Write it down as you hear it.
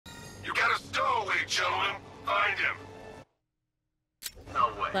got a stowaway, gentlemen. Find him. No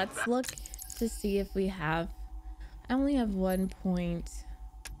way. Let's look to see if we have... I only have 1 point.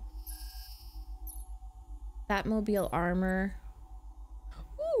 Batmobile armor.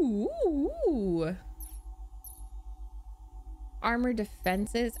 Ooh. Armor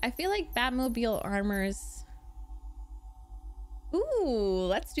defenses. I feel like Batmobile armors. Ooh,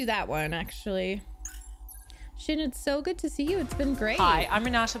 let's do that one actually. Shin, it's so good to see you. It's been great. Hi, I'm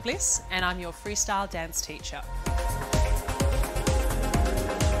Renata Bliss and I'm your freestyle dance teacher.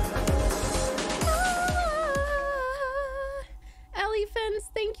 Ellie Fence,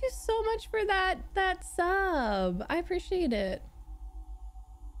 thank you so much for that sub. I appreciate it.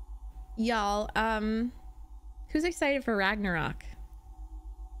 Y'all, who's excited for Ragnarok?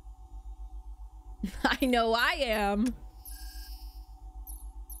 I know I am.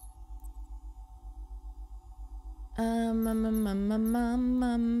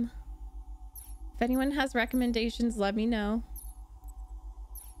 If anyone has recommendations, let me know.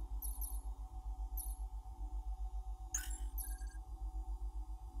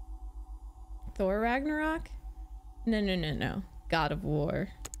 Thor Ragnarok? No. God of War.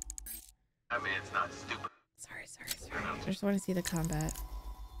 I mean, it's not stupid. Sorry. I just want to see the combat.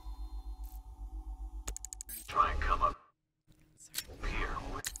 Try and come up Sorry. here.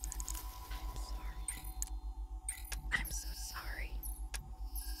 I'm so sorry.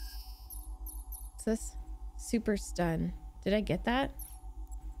 What's this? Super stun. Did I get that?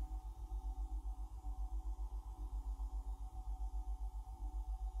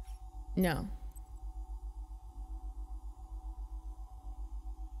 No.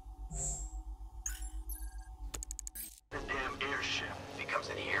 The damn airship. If he comes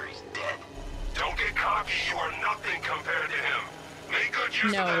in here, he's dead. Don't get cocky. You are nothing compared to him. Make good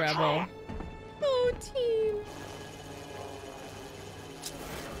use No, of that Rebel. drone. Oh, team.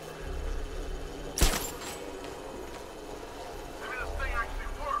 Maybe this thing actually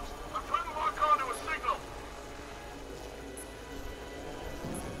works. I'm trying to lock onto a signal.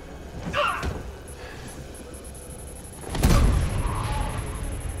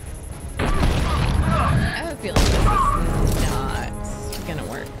 I have a feeling this is not gonna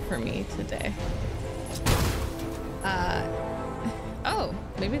work for me today. Oh,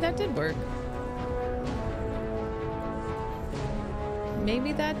 maybe that did work.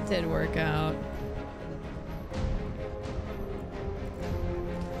 Maybe that did work out.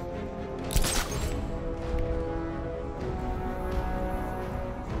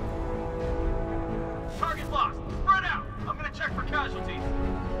 Target lost. Spread out. I'm gonna check for casualties.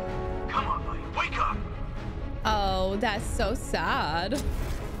 Come on, buddy. Wake up. Oh, that's so sad.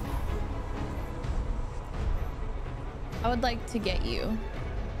 I would like to get you.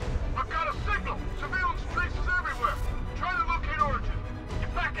 I've got a signal. Surveillance traces everywhere. Try to locate origin.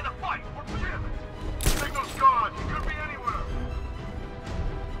 Get back in the fight. Or damn it. Signal's gone. He could be anywhere.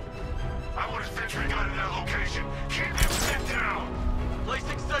 I want a sentry gun in that location. Keep him pinned down.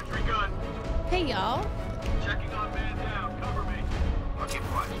 Placing sentry gun. Hey, y'all. Checking on man down. Cover me. I'll keep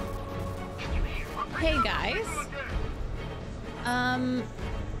watch. Can you hear? Hey, guys.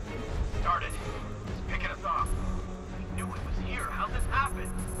 Started. He's picking us off. I knew it was here. How'd this happen?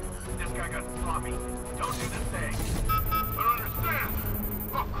 This guy got sloppy. Don't do this thing. I don't understand.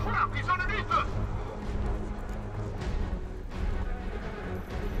 Oh crap! He's underneath us.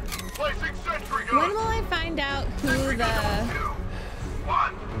 Placing sentry gun. When will I find out who Sentry gun the number 2.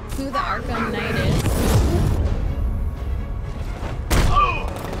 1. Arkham Knight is? Oh!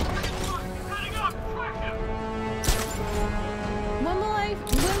 Heading up. Track him. When will I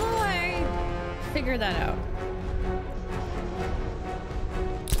figure that out?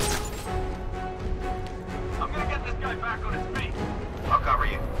 I'm gonna get this guy back on his feet. I'll cover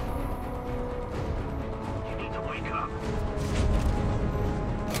you. You need to wake up.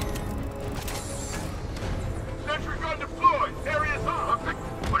 Sentry gun deployed. Area's on.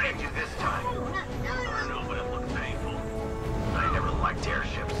 What did I do this time? I don't know, but it looked painful. I never liked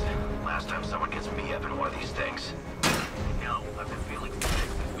airships. Last time someone gets me up in one of these things. I know. I've been feeling sick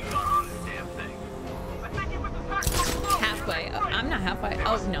since we got on this damn thing. I think he was attacked from below. Halfway. I'm not halfway.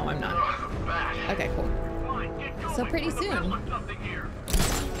 Oh, no, I'm not. Okay, cool. So pretty soon.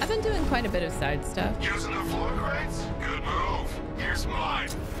 I've been doing quite a bit of side stuff. Using the floor crates? Good move. Here's mine.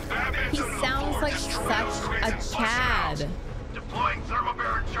 He sounds like such a Chad. Deploying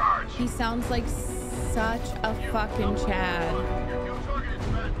thermobaric charge. He sounds like such a fucking Chad.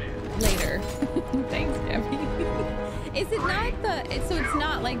 Later. Thanks, Debbie. Is it not the... So it's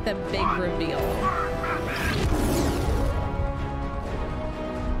not like the big reveal.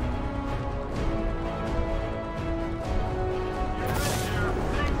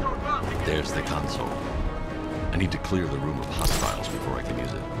 Things are about to There's the console. I need to clear the room of hostiles before I can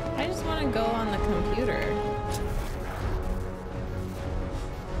use it. I just want to go on the computer.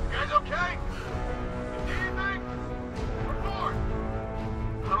 You guys okay? Anything? Report!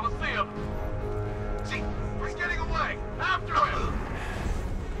 I don't see him. See, he's getting away. After him!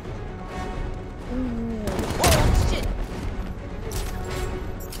 Oh, shit.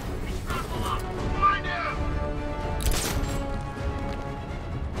 Scramble up! Find him!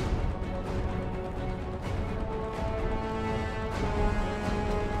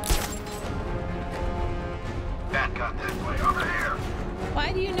 Bat got that way. Over here!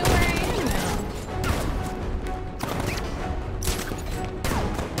 Why do you know where I am now?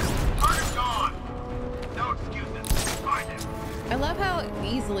 Target's gone! No excuses. Find him! I love how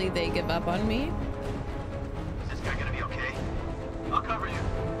easily they give up on me. Is this guy gonna be okay? I'll cover you.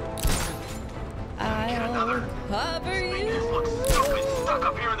 I'll cover This you. looks stupid, stuck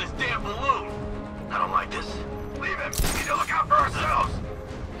up here in this damn balloon. I don't like this. Leave him. We need to look out for ourselves.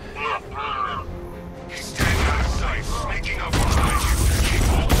 He's staying out of sight, sneaking up behind you. Keep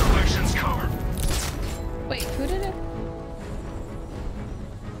all directions covered. Wait, who did it?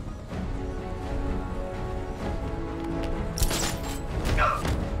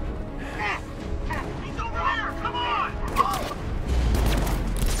 He's over there. Come on.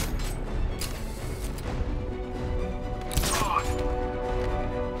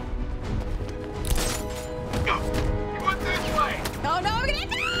 He went this way. Oh no, I'm gonna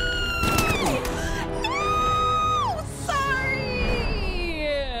No!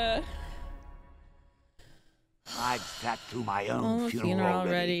 Sorry! I'd sat through my own Oh, funeral already.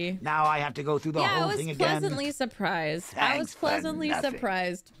 already. Now I have to go through the Yeah, I whole was thing again. pleasantly surprised. I was Thanks for pleasantly nothing.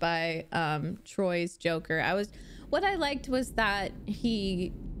 surprised by Troy's Joker. What I liked was that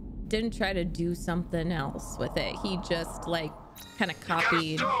he didn't try to do something else with it. He just like kind of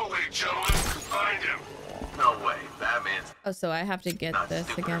copied. Gentlemen. Find him. No way. Batman's Oh, so I have to get not this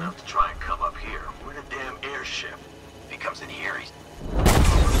stupid again. enough to try and come up here. We're in a damn airship. If he comes in here, he's...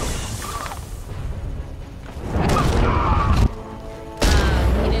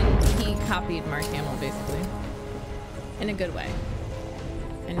 He copied Mark Hamill basically. In a good way.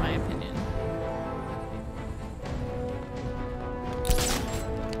 In my opinion.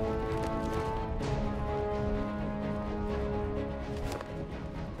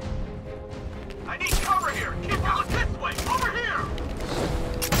 I need cover here. Keep going this way. Over here.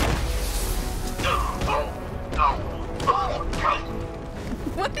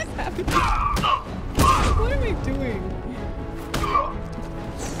 What is happening? What am I doing?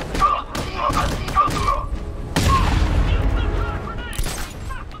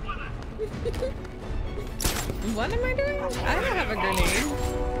 What am I doing? I don't have a grenade. See if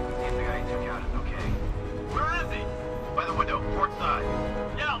the guy he took out is okay. Where is he? By the window, port side.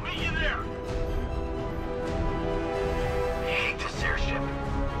 Yeah, I'll meet you there. I hate this airship.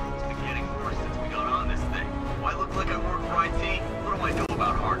 It's been getting worse since we got on this thing. Do I look like I work for IT? What do I know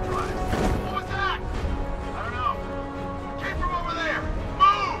about hard drives? What was that? I don't know. It came from over there.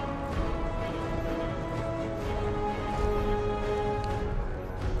 Move!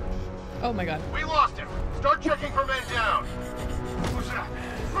 Oh my god. We lost him. Start checking for men down. Who's that?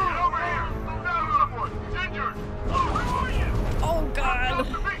 Move over here. Move down someone. He's injured. Oh, where are you? Oh god.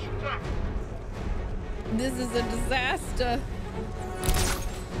 Observation deck. This is a disaster.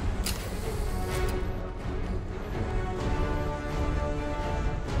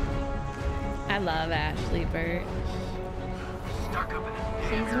 I love Ashley Burch. Stuck up in this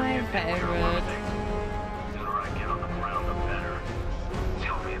She's damn my airship. favorite. The sooner I get on the ground, the better.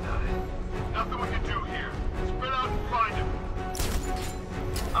 Tell me about it. Nothing we can do here. Spread out and find him.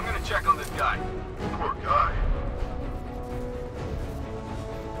 I'm gonna check on this guy. Poor guy.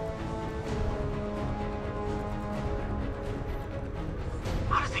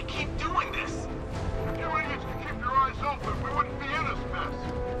 How does he keep doing this? If you idiots could keep your eyes open, we wouldn't be in this mess.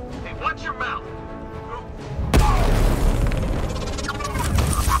 Hey, watch your mouth.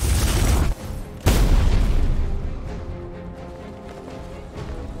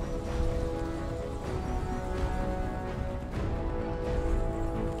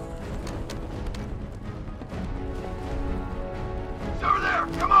 He's over there.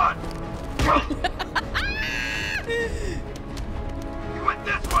 Come on. He went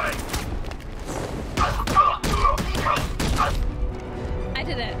this way. I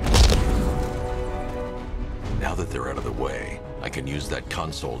did it. Now that they're out of the way, I can use that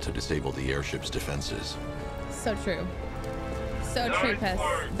console to disable the airship's defenses. So true. So true,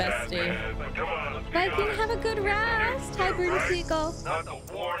 bestie. Viking, have a good rest. Hi, Bruce Siegel. Not the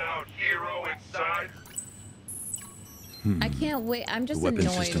worn-out hero inside. I can't wait. I'm The just weapon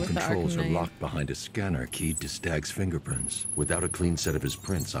annoyed system with the controls Arkham are Knight. locked behind a scanner keyed to Stag's fingerprints. Without a clean set of his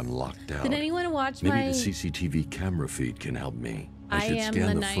prints, I'm locked out. Did anyone watch Maybe my... the CCTV camera feed can help me. I I should am scan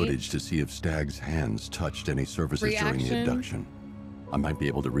the the knight footage to see if Stag's hands touched any surfaces during the reaction? abduction. I might be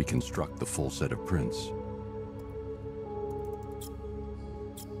able to reconstruct the full set of prints.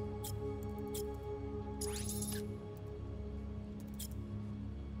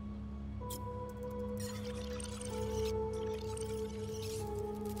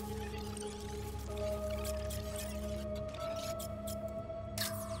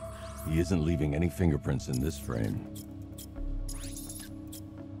 He isn't leaving any fingerprints in this frame.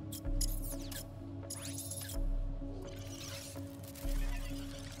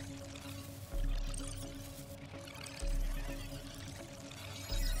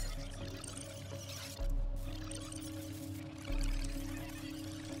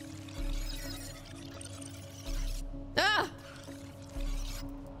 Ah!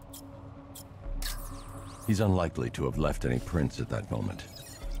 He's unlikely to have left any prints at that moment.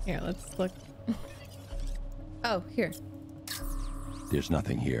 Here, let's look. Oh, here. There's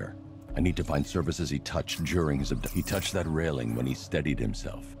nothing here. I need to find surfaces he touched during his abduction. He touched that railing when he steadied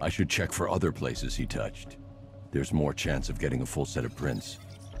himself. I should check for other places he touched. There's more chance of getting a full set of prints.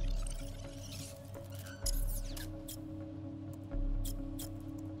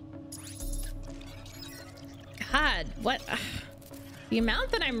 God, what? The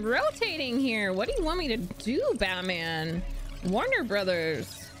amount that I'm rotating here. What do you want me to do, Batman? Warner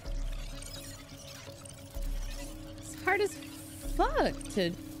Brothers. It's hard as fuck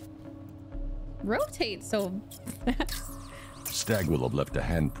to rotate so fast. Stag will have left a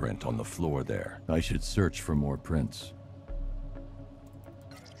handprint on the floor there. I should search for more prints.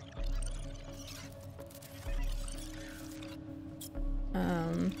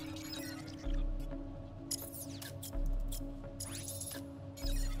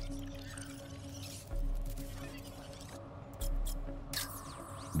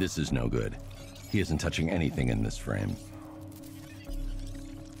 This is no good. He isn't touching anything in this frame.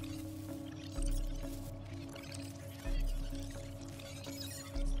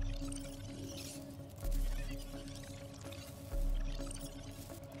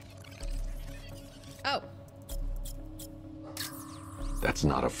 Oh, That's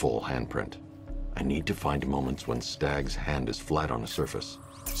not a full handprint. I need to find moments when Stag's hand is flat on a surface.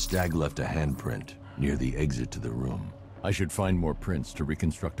 Stag left a handprint near the exit to the room. I should find more prints to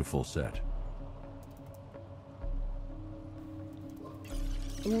reconstruct a full set.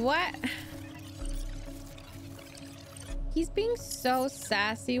 what? He's being so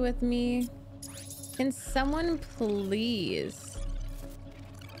sassy with me. Can someone please?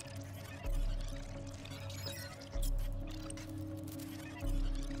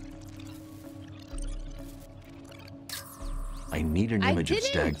 I need an I image of didn't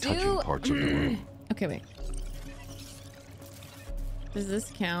Stag touching do- parts of the room. Okay, wait. Does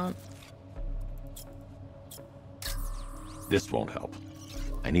this count? This won't help.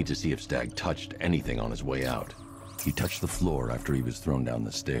 I need to see if Stag touched anything on his way out. He touched the floor after he was thrown down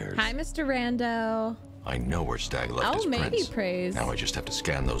the stairs. Hi, Mr. Rando. I know where Stag left his maybe prints. praise. Now I just have to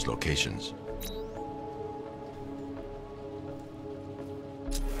scan those locations.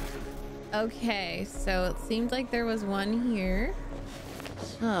 Okay, so it seemed like there was one here.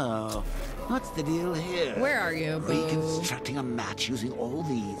 So, what's the deal here? Where are you, boo? Reconstructing a match using all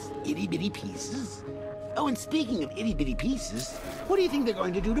these itty-bitty pieces? Oh, and speaking of itty-bitty pieces, what do you think they're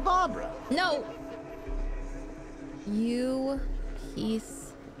going to do to Barbara? No! You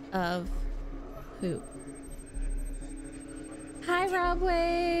piece of poop. Hi, Rob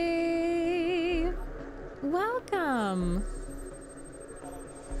Wave. Welcome.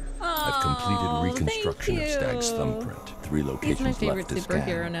 I've completed Oh, reconstruction of thank Stag's you. thumbprint. 3 He's locations my favorite left to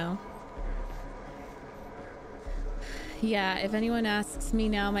superhero scan. now. Yeah, if anyone asks me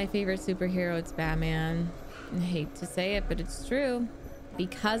now my favorite superhero, it's Batman. I hate to say it, but it's true.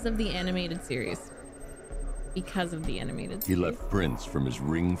 Because of the animated series. Because of the animated He series. left prints from his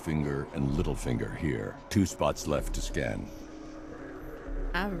ring finger and little finger here. 2 spots left to scan.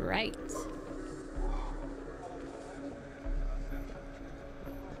 All right.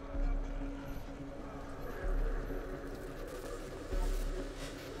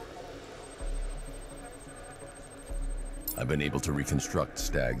 I've been able to reconstruct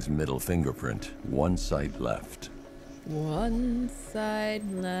Stag's middle fingerprint. 1 site left. One side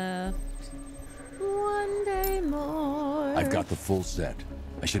left. One day more. I've got the full set.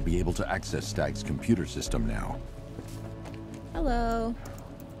 I should be able to access Stag's computer system now. Hello.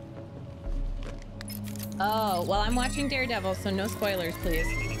 Oh, well, I'm watching Daredevil, so no spoilers, please.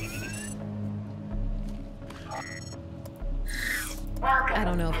 I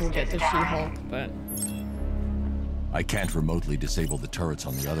don't know if we'll get to She-Hulk, but... I can't remotely disable the turrets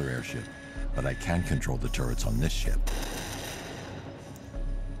on the other airship, but I can control the turrets on this ship.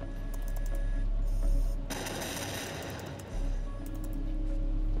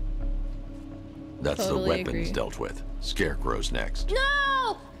 That's Totally the weapons agree. dealt with. Scarecrow's next.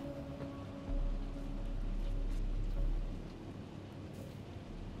 No!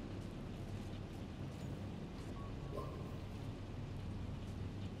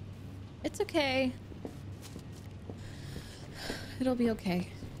 It's okay. It'll be okay.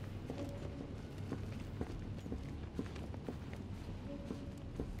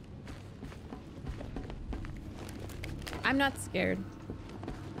 I'm not scared.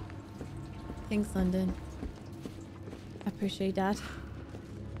 Thanks, London. I appreciate that.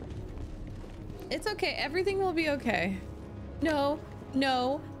 It's okay. Everything will be okay. No,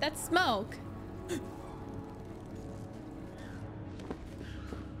 no, that's smoke.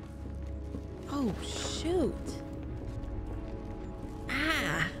 Oh, shoot.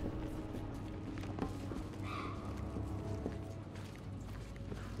 Ah.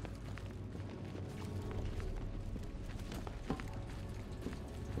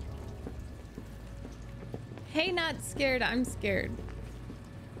 Hey, not scared. I'm scared.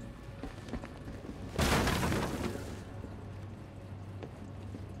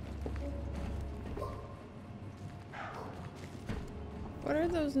 What are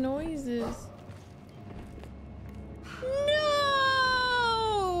those noises?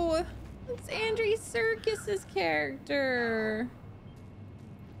 No! It's Andy Serkis's character.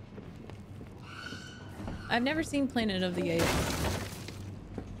 I've never seen Planet of the Apes.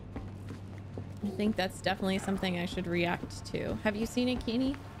 I think that's definitely something I should react to. Have you seen it,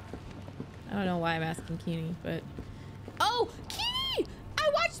 Keeney? I don't know why I'm asking Keeney, but... Oh, Keeney! I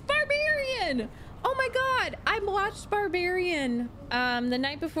watched Barbarian! Oh my god! I watched Barbarian the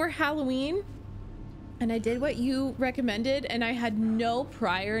night before Halloween. And I did what you recommended, and I had no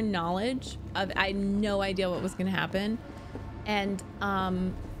prior knowledge of... I had no idea what was gonna happen. And,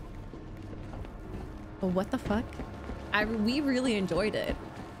 oh, what the fuck? We really enjoyed it.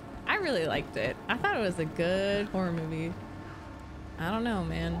 I really liked it. I thought it was a good horror movie. I don't know,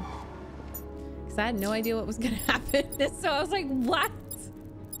 man. Because I had no idea what was going to happen. So I was like, what?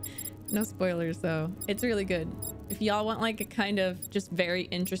 No spoilers, though. It's really good. If y'all want like a kind of just very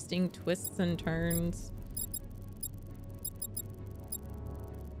interesting twists and turns.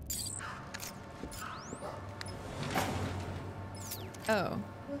 Oh.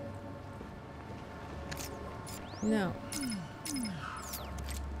 No.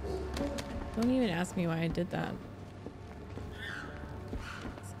 Don't even ask me why I did that.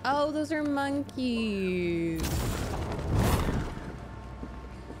 Oh, those are monkeys.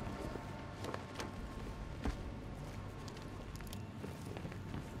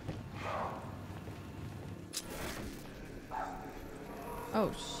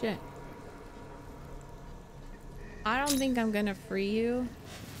 Oh, shit. I don't think I'm gonna free you.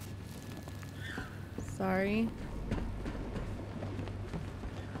 Sorry.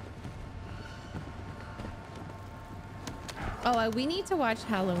 Oh, we need to watch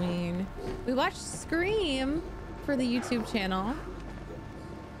Halloween. We watched Scream for the YouTube channel.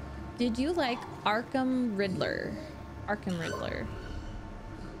 Did you like Arkham Riddler? Arkham Riddler.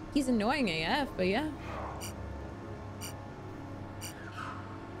 He's annoying AF, but yeah.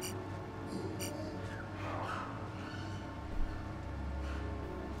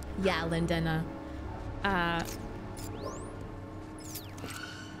 Yeah, Lindena.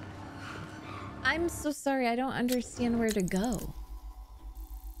 I'm so sorry. I don't understand where to go.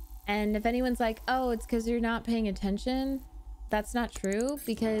 And if anyone's like, oh, it's because you're not paying attention, that's not true,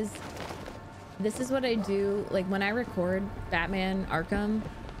 because this is what I do. Like when I record Batman Arkham,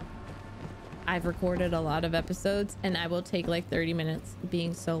 I've recorded a lot of episodes and I will take like 30 minutes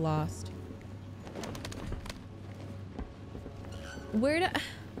being so lost. Where do...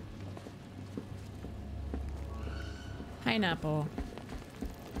 Pineapple.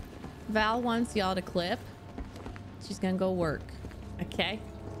 Val wants y'all to clip. She's gonna go work. Okay?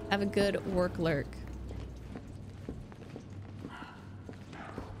 Have a good work lurk.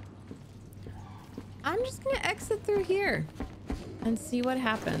 I'm just gonna exit through here and see what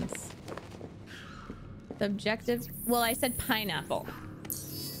happens. The objective... Well, I said pineapple.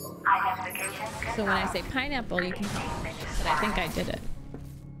 So when I say pineapple, you can tell. But I think I did it.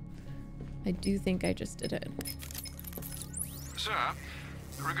 I do think I just did it. Sir,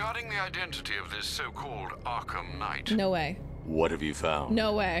 regarding the identity of this so-called Arkham Knight... No way. What have you found?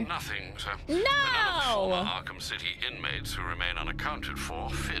 No way. Nothing, sir. No! None of the former Arkham City inmates who remain unaccounted for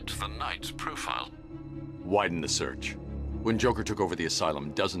fit the Knight's profile. Widen the search. When Joker took over the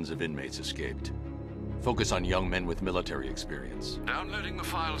asylum, dozens of inmates escaped. Focus on young men with military experience. Downloading the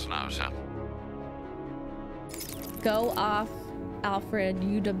files now, sir. Go off, Alfred.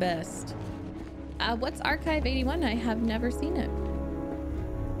 You the best. What's Archive 81? I have never seen it.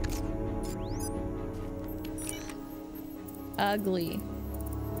 Ugly.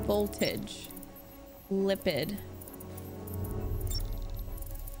 Voltage. Lipid.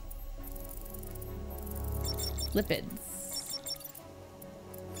 Lipids.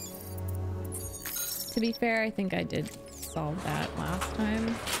 To be fair, I think I did solve that last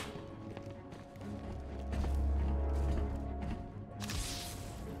time.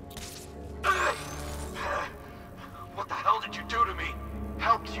 What the hell did you do to me?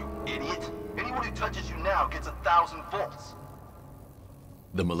 Help, you idiot. Anyone who touches you now gets 1,000 volts.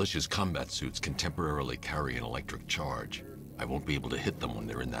 The militia's combat suits can temporarily carry an electric charge. I won't be able to hit them when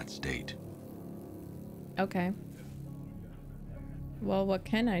they're in that state. Okay. Well, what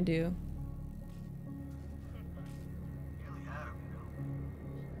can I do?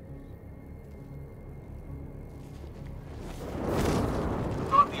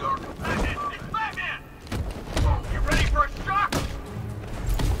 Not the ARKHAM. It's Batman! Oh, you ready for a shock?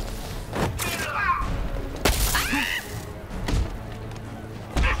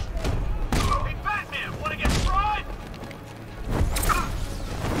 Hey, Batman, wanna get fried?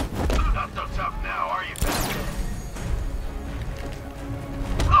 Not so tough now, are you, Batman?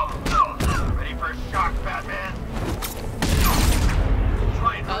 Ready for a shock, Batman?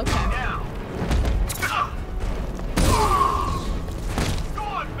 Try and hurt me now. Go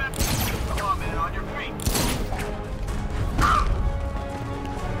on, Batman. Come on, man, on your feet.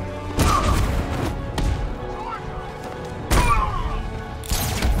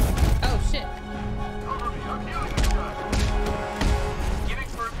 Oh, shit. Cover me, I'm healing this guy. Giving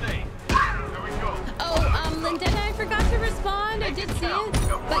first aid. There we go. Oh, Lindena, I forgot to respond. I did see it.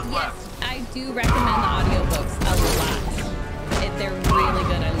 But yes, I do recommend the audiobooks a lot. They're really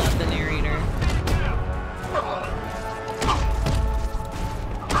good. I love the narrator.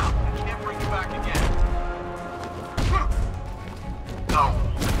 I can't bring you back again. No.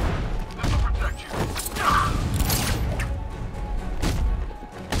 This will protect you.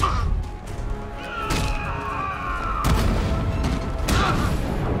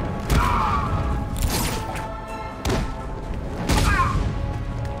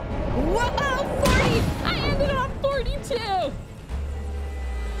 Whoa, 40! I ended on 42!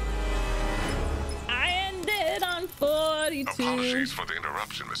 I ended on 42. Apologies for the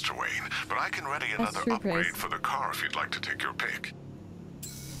interruption, Mr. Wayne, but I can ready another true upgrade praise. for the car if you'd like to take your pick.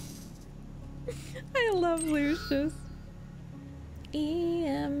 I love Lucius.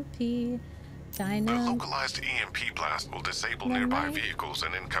 EMP. The Dynamo. localized EMP blast will disable nearby vehicles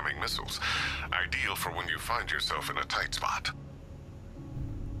and incoming missiles. Ideal for when you find yourself in a tight spot.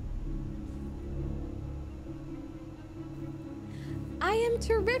 I am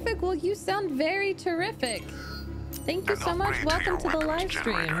terrific. Well, you sound very terrific. Thank you An so much. upgrade to Welcome your to the weapons live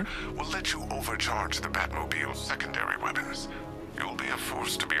generator stream. will let you overcharge the Batmobile's secondary weapons. You'll be a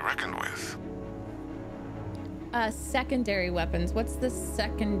force to be reckoned with. Secondary weapons. What's the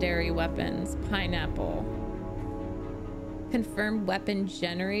secondary weapons? Pineapple. Confirmed weapon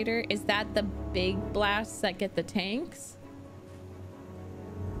generator. Is that the big blasts that get the tanks?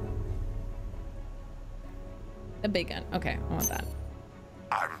 The big gun. Okay, I want that.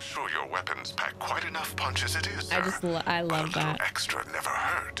 I'm sure your weapons pack quite enough punch as it is, sir. I love But a little that. extra never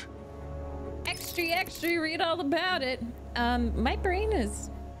hurt. Extra, read all about it. My brain is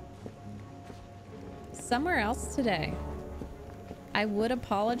somewhere else today. I would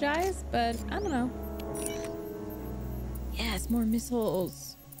apologize, but I don't know. Yes, more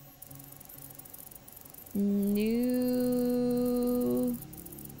missiles. New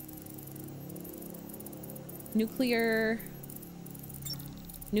nuclear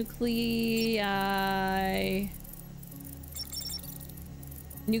nucleic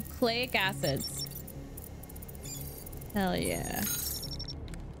acids. Hell yeah.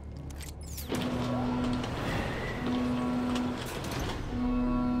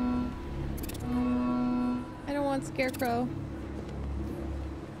 I don't want Scarecrow.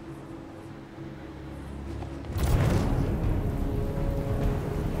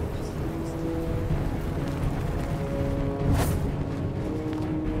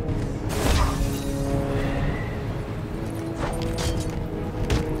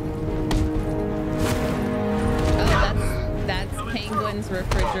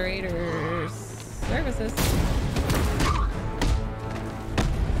 Refrigerator services.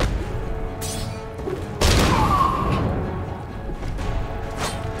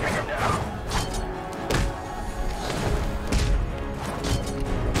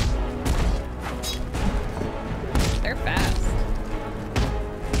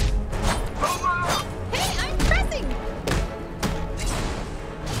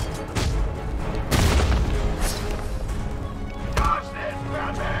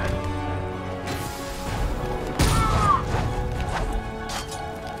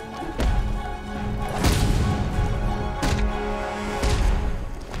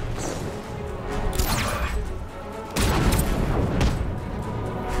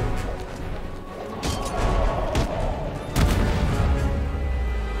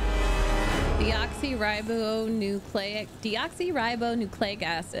 deoxyribonucleic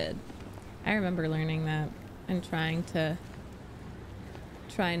acid. I remember learning that and trying to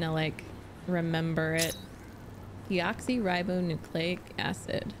like remember it. Deoxyribonucleic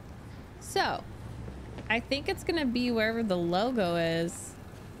acid. So I think it's gonna be wherever the logo is,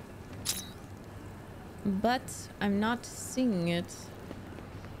 but I'm not seeing it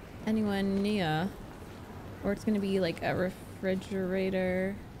anywhere near. Or it's gonna be like a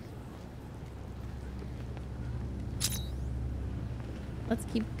refrigerator. Let's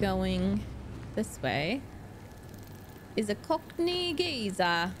keep going this way. Is a Cockney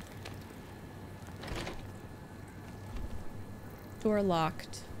geezer. Door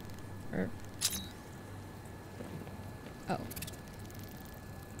locked. Or... oh.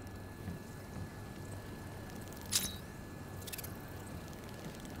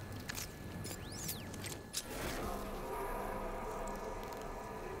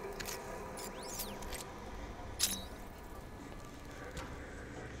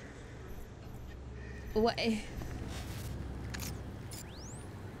 What?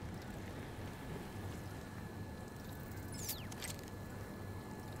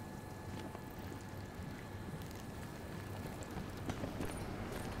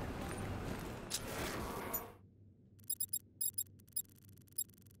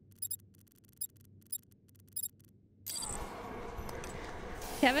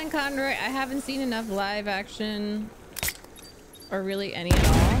 Kevin Conroy, I haven't seen enough live action or really any at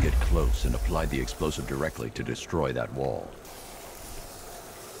all. Get close and apply the explosive directly to destroy that wall.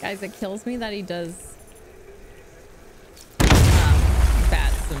 Guys, it kills me that he does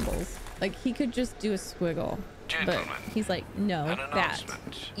bat symbols. Like, he could just do a squiggle. Gentlemen, but he's like, no, that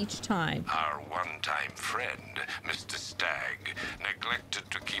each time. Our one-time friend, Mr. Stagg, neglected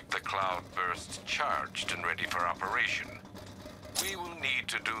to keep the cloudbursts charged and ready for operation. We will need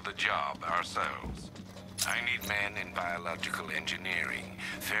to do the job ourselves. I need men in biological engineering,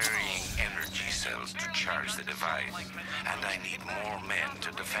 varying energy cells to charge the device, and I need more men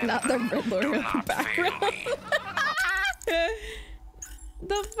to defend Not them. the Riddler Do in the not background. fail me.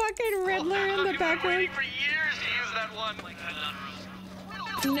 The fucking Riddler in the background. For years to use that one.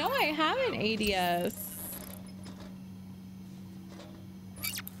 No, I haven't ADS.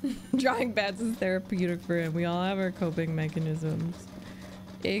 Drawing bats is therapeutic for him. We all have our coping mechanisms.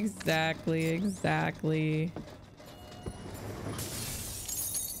 Exactly.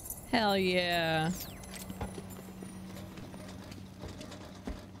 Hell yeah.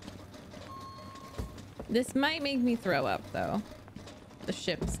 This might make me throw up though. The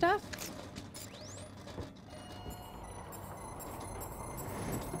ship stuff.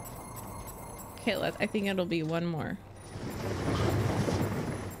 Okay, I think it'll be one more.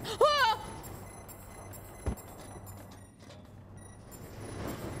 Ah!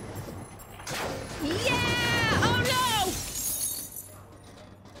 Yeah! Oh no!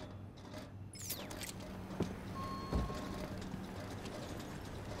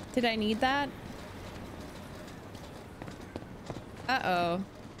 Did I need that? Uh-oh.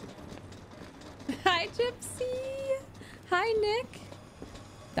 Hi, Gypsy. Hi, Nick.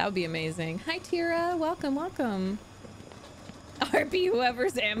 That would be amazing. Hi, Tira. Welcome. RP,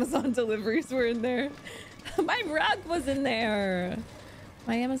 whoever's Amazon deliveries were in there. My rug was in there.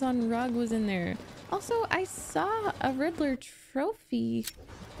 My Amazon rug was in there. Also, I saw a Riddler trophy.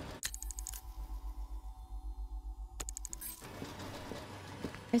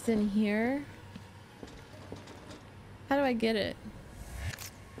 It's in here. How do I get it?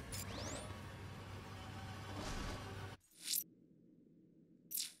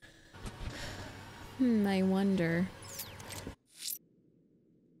 I wonder.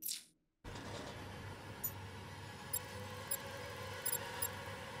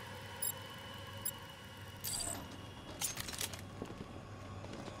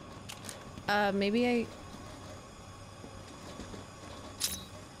 Maybe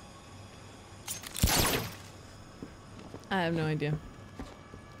I have no idea.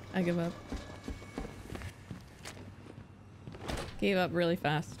 I give up. Gave up really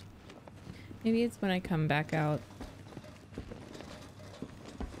fast. Maybe it's when I come back out.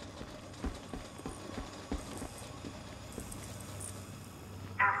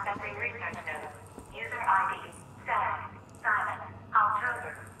 Accessing research notes. User ID, Simon,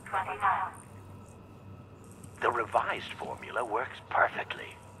 October 29th. The revised formula works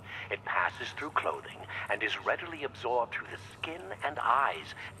perfectly. It passes through clothing and is readily absorbed through the skin and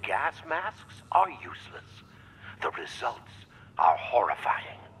eyes. Gas masks are useless. The results are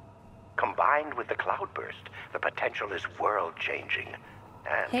horrifying. Combined with the cloudburst, the potential is world-changing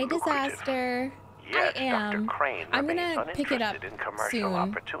and Hey, lucrative. Disaster. Yet, I am. Dr. Crane I'm remains gonna pick it up uninterested in commercial soon.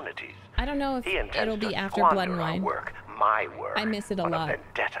 opportunities. I don't know if He intends it'll to be after Blood and squander our Wine. work, my work, I miss it a on lot. a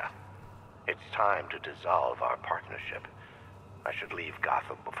vendetta. It's time to dissolve our partnership. I should leave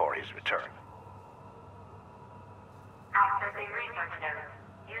Gotham before his return. Accessing research notes.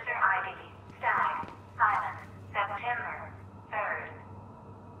 User ID, Stag, Simon, September 3rd.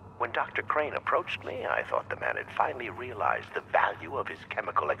 When Dr. Crane approached me, I thought the man had finally realized the value of his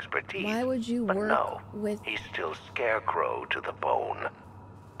chemical expertise. Why would you but work no, with... he's still Scarecrow to the bone.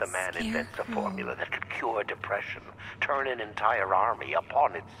 The man invents a Scarecrow. formula that could cure depression, turn an entire army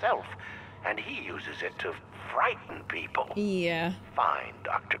upon itself, and he uses it to frighten people. Yeah. Fine,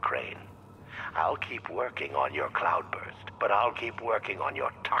 Dr. Crane. I'll keep working on your cloudburst, but I'll keep working on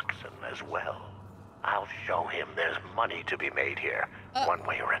your toxin as well. I'll show him there's money to be made here, one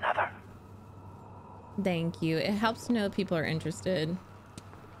way or another. Thank you. It helps to know that people are interested.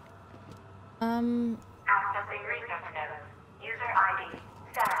 Accessing research notes. User ID,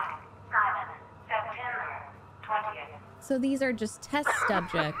 Stag, Simon, September 20th. So these are just test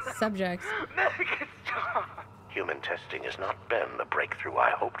subjects. Human testing has not been the breakthrough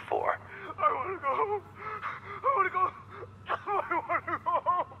I hoped for. I want to go. I want to go. I want to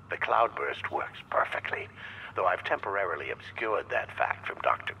go. The cloudburst works perfectly, though I've temporarily obscured that fact from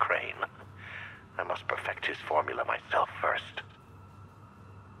Dr. Crane. I must perfect his formula myself first.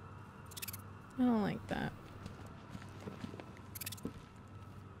 I don't like that.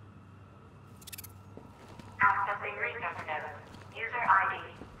 Accessing research notes. User ID,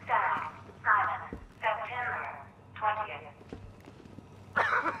 Stag, Simon, September 20th.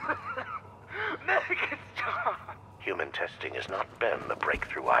 Human testing has not been the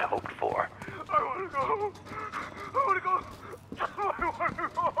breakthrough I hoped for. I want to go. I want to go. I want to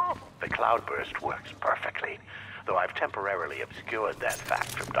go. The cloudburst works perfectly, though I've temporarily obscured that fact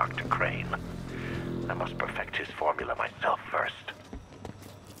from Dr. Crane. I must perfect his formula myself first.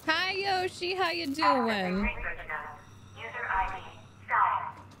 Hi Yoshi, how you Accessing doing? research notes. User ID, Stag,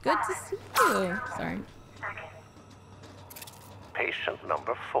 Good to Simon, see you. Sorry. 2nd. Patient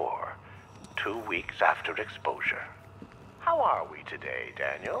number 4, 2 weeks after exposure. How are we today,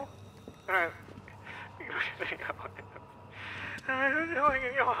 Daniel?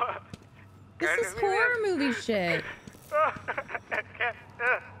 This is horror movie shit.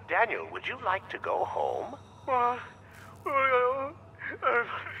 Daniel, would you like to go home?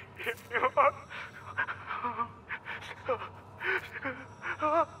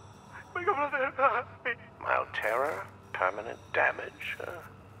 Mild terror, permanent damage.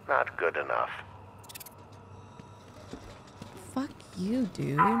 Not good enough. Fuck you,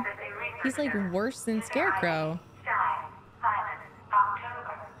 dude. He's like worse than Scarecrow. Stag, Simon,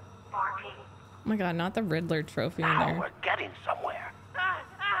 October 14th. Oh my god, not the Riddler trophy in Now there. we're getting somewhere.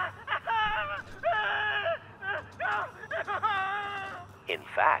 In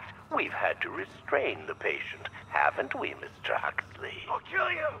fact, we've had to restrain the patient, haven't we, Mr. Huxley? I'll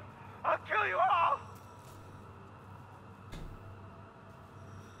kill you. I'll kill you all.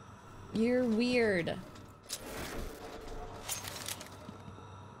 You're weird.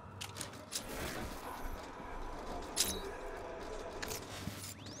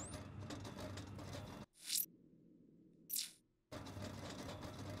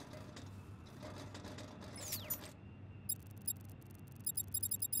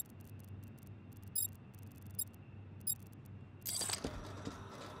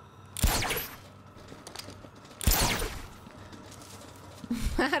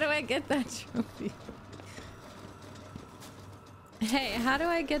 How do I get that trophy? Hey, how do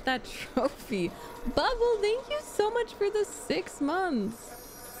I get that trophy? Bubble, thank you so much for the 6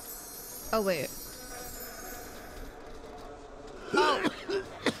 months. Oh, wait.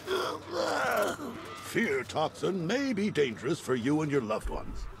 Fear toxin may be dangerous for you and your loved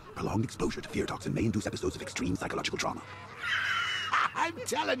ones. Prolonged exposure to fear toxin may induce episodes of extreme psychological trauma. I'm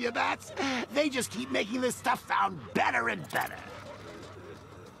telling you, Bats, they just keep making this stuff sound better and better.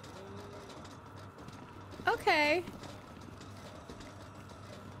 Okay.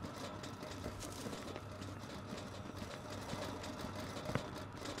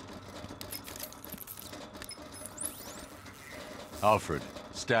 Alfred,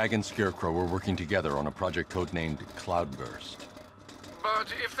 Stag and Scarecrow were working together on a project codenamed Cloudburst.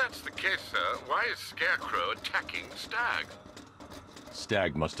 But if that's the case, sir, why is Scarecrow attacking Stag?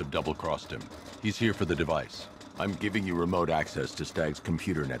 Stag must have double-crossed him. He's here for the device. I'm giving you remote access to Stag's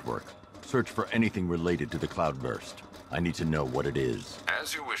computer network. Search for anything related to the Cloudburst. I need to know what it is.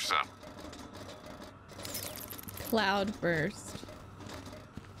 As you wish, sir. Cloudburst.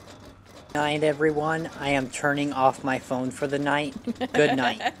 Night, everyone. I am turning off my phone for the night. Good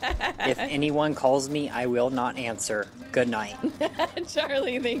night. If anyone calls me, I will not answer. Good night.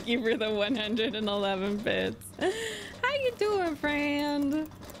 Charlie, thank you for the 111 bits. How you doing, friend?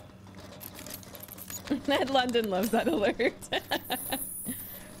 Ned London loves that alert.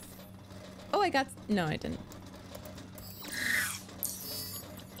 Oh, I got... No, I didn't.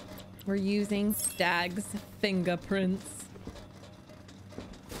 We're using Stag's fingerprints.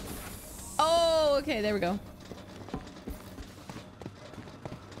 Oh, okay, there we go.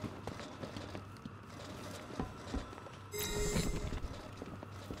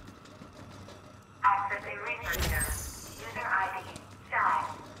 Accessing research node. User ID, Stag,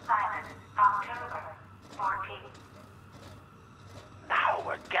 Simon, October 14th. Now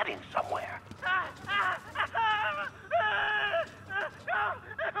we're getting somewhere.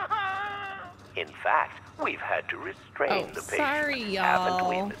 In fact, we've had to restrain the patient. Sorry, Haven't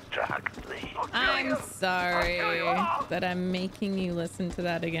we, y'all. Mr. Huxley? I'm sorry that I'm making you listen to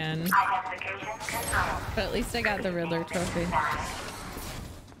that again. Identification confirmed. But at least I got the Riddler trophy.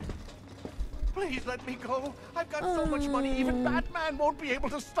 Please let me go. I've got so much money, even Batman won't be able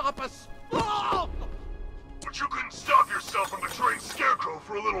to stop us. Ah! But you couldn't stop yourself from betraying Scarecrow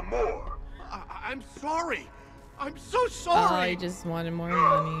for a little more. I'm sorry. I'm so Oh, sorry. I just wanted more No,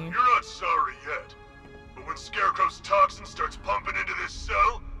 money. you're not sorry yet. But when Scarecrow's toxin starts pumping into this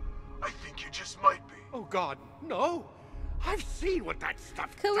cell, I think you just might be. Oh, God, no. I've seen what that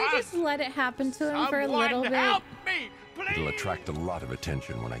stuff Could we does. just let it happen to him for a Someone little bit? help me, please. It'll attract a lot of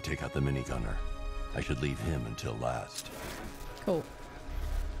attention when I take out the minigunner. I should leave him until last. Cool.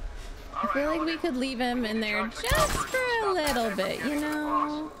 I feel like we could leave him in there just for a little bit, you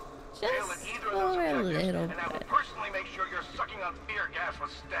know? Just for a little And I will bit. personally make sure you're sucking on fear gas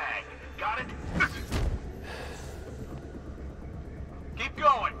with Stag. Got it? Keep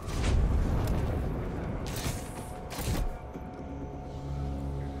going.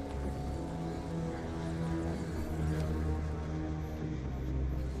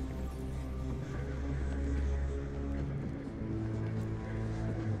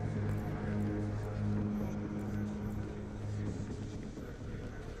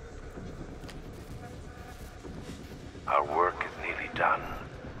 Our work is nearly done.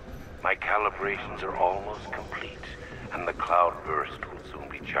 My calibrations are almost complete, and the cloudburst will soon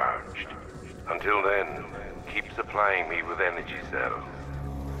be charged. Until then, keep supplying me with energy cells.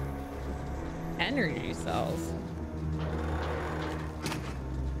 Energy cells.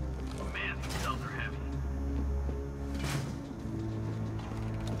 Man, these cells are heavy.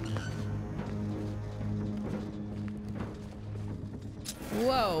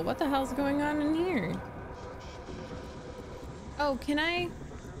 Whoa, what the hell's going on in here? Oh, can I?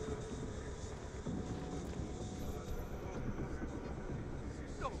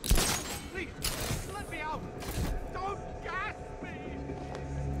 No, please, let me out. Don't gas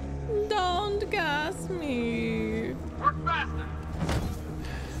me. Don't gas me. Work faster.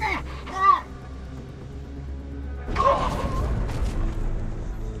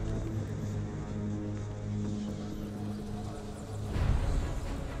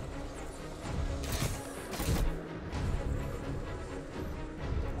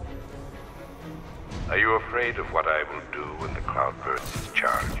 Are you afraid of what I will do when the cloudburst is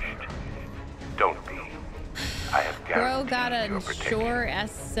charged? Don't be. I have Bro guaranteed got a your protection. Shure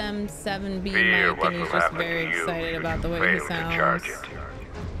SM7B Fear mic what and he's will just happen very to you excited if about you the way he fail to charge sounds. it.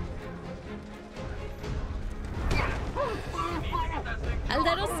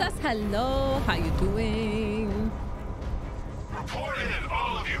 Hello says hello, how you doing? Report in,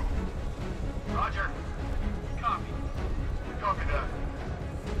 all of you. Roger. Copy. Copy that.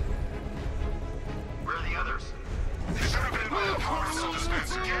 Where are the others? They should have been by the power cell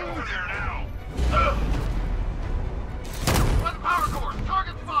dispenser. Get over there now. By the power cord.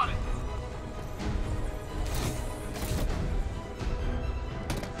 Target spotted.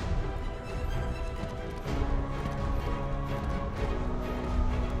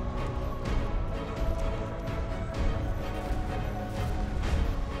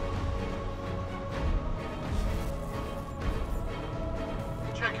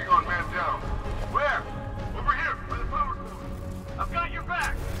 Checking on man down. Where? Over here, by the power cord. I've got your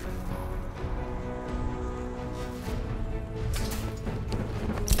back.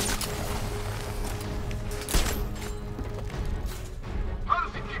 How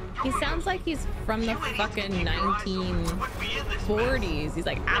does he keep doing He sounds like he's from the fucking 1940s. He's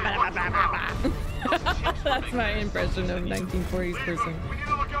like, ah, bah, bah, bah, bah, bah. That's my impression of 1940s person. We need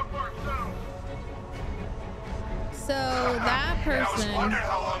to look out for ourselves. So that I was person, wondering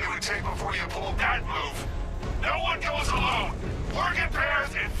how long it would take before you pulled that move. No one goes alone. Work in pairs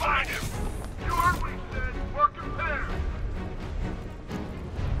and find him.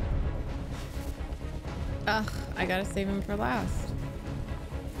 Ugh, I gotta save him for last.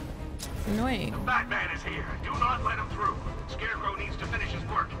 It's annoying. The Batman is here. Do not let him through. Scarecrow needs to finish his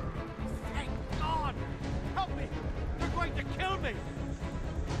work. Thank God! Help me! They're going to kill me!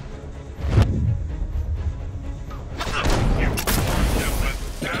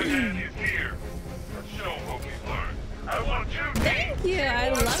 Batman is here. Show what we've learned. I want you. Thank you. I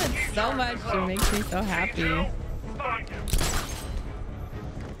love it so much. It makes me so happy. Find him.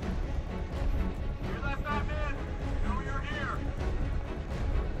 Hear that, Batman? You know you're here.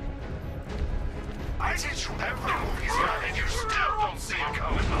 I teach you every move he's got, and you still don't see it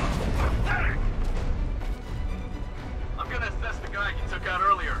coming. Pathetic. I'm gonna assess the guy you took out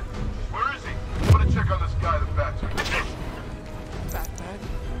earlier. Where is he? I'm gonna check on this guy the Bat's. Batman,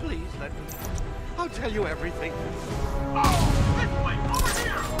 please let me. I'll tell you everything. Oh, this way, over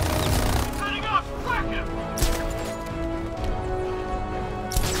here! Setting up, crack him!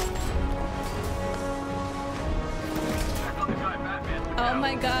 Check on the guy Batman took Oh out.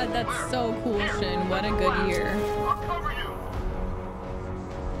 my god, that's so cool, Shin. What a good year. I'll cover you.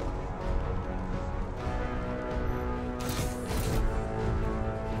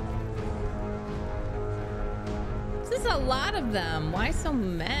 This is a lot of them. Why so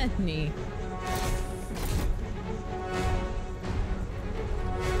many?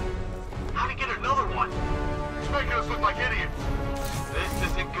 How to get another one? It's making us look like idiots.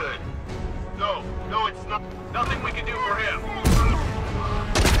 This isn't good. No, it's not. Nothing we can do for him.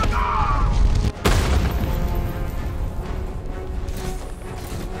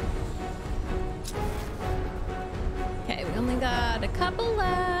 Okay, we only got a couple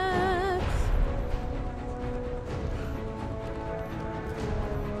left.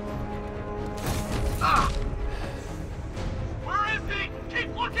 Where is he?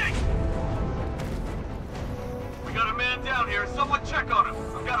 Keep looking! We got a man down here. Someone check on him.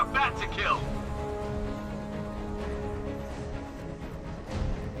 I've got a bat to kill.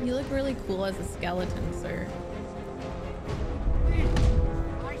 You look really cool as a skeleton, sir.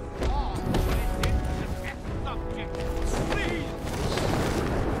 I saw what it did to the test subject. Please!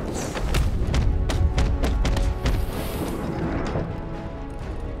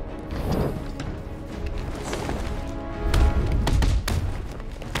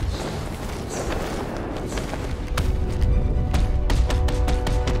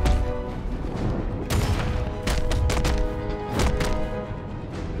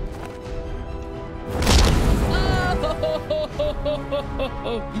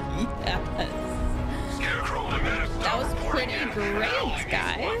 Yes. Scarecrow, That was pretty great,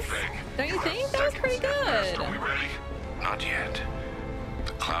 guys. Don't you think? That was pretty good. Are we ready? Not yet.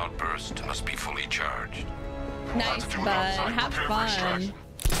 The cloudburst must be fully charged. Nice, bud. Have fun.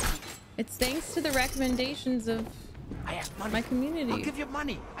 It's thanks to the recommendations of I have money. my community. I'll give you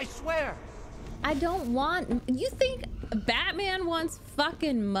money. I swear. I don't want... You think Batman wants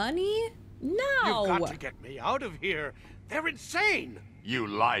fucking money? No! You've got to get me out of here. They're insane. You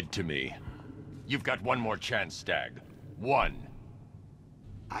lied to me. You've got one more chance, Stag. One.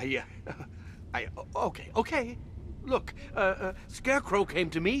 Okay. Look, Scarecrow came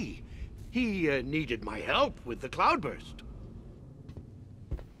to me. He needed my help with the cloudburst.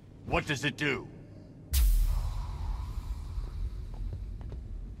 What does it do?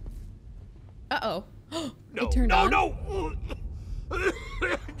 Uh-oh. No, It turned on? no!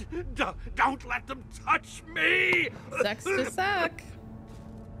 Don't let them touch me! Sucks to suck.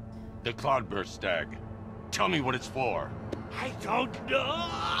 The cloudburst, Stag. Tell me what it's for. I don't know.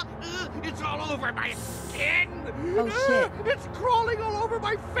 It's all over my skin. Oh, shit. It's crawling all over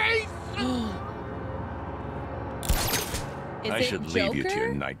my face. Is I it should Joker? leave you to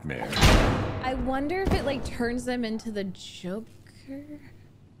your nightmare. I wonder if it like turns them into the Joker.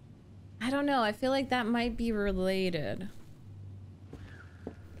 I don't know. I feel like that might be related.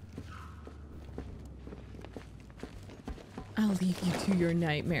 I'll leave you to your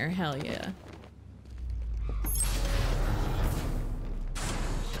nightmare. Hell yeah.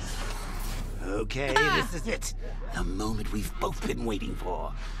 Okay, this is it. The moment we've both been waiting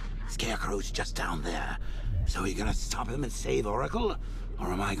for. Scarecrow's just down there. So are you gonna stop him and save Oracle? Or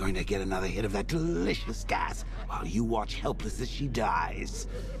am I going to get another hit of that delicious gas while you watch helpless as she dies?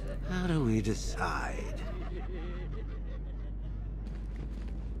 How do we decide?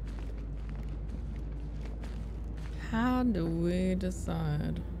 How do we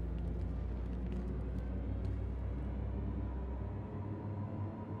decide?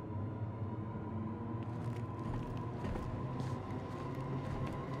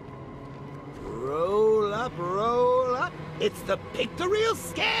 Roll up, roll up. It's the Pick the Real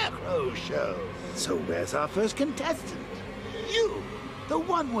Scarecrow show. So where's our first contestant? You, the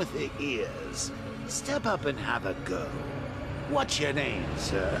one with the ears. Step up and have a go. What's your name,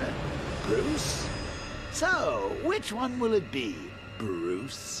 sir? Bruce? So, which one will it be,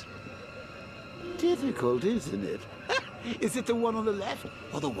 Bruce? Difficult, isn't it? Is it the one on the left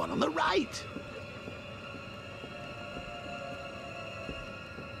or the one on the right?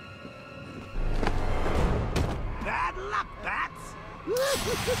 Bad luck, Bats!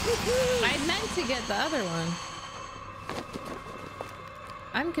 I meant to get the other one.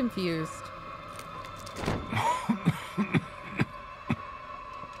 I'm confused.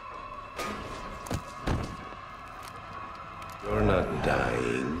 You're not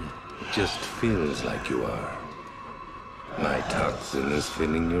dying. It just feels like you are. My toxin is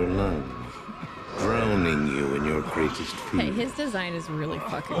filling your lungs, drowning you in your greatest fear. Hey, his design is really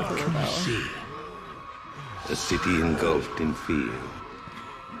fucking cool, though. See, a city engulfed in fear,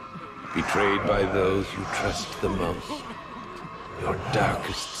 betrayed by those you trust the most. Your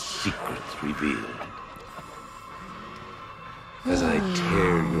darkest secrets revealed. As I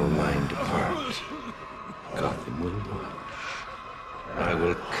tear your mind apart, Gotham will watch. I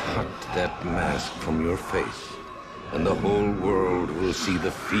will cut that mask from your face, and the whole world will see the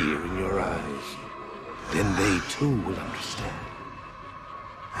fear in your eyes. Then they too will understand.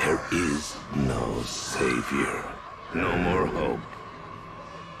 There is no savior, no more hope,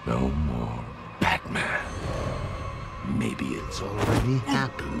 no more Batman. Maybe it's already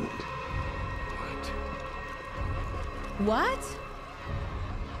happened. What?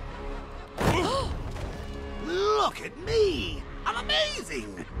 Look at me! I'm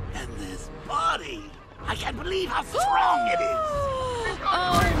amazing! And this body! I can't believe how strong it is!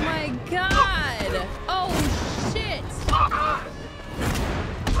 Oh my god! Oh shit!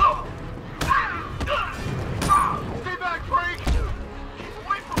 Stay back, Frank! Keep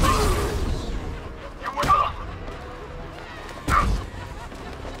away from me! You went up!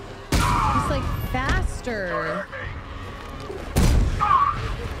 He's like faster.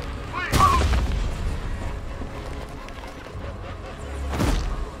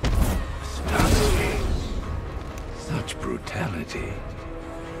 Such brutality.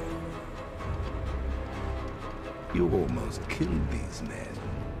 You almost killed these men.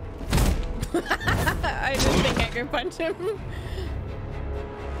 I didn't think I could punch him.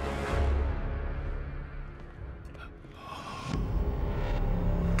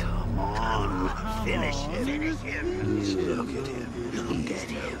 Come on, finish him. Finish him. Look at him. He's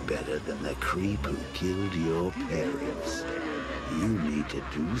no better than the creep who killed your parents. You need to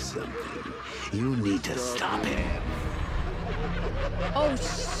do something. You need to stop him. Oh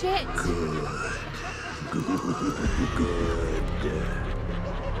shit! Good. Good.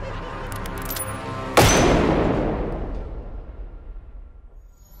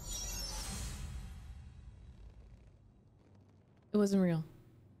 It wasn't real.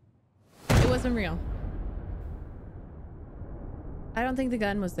 It wasn't real. I don't think the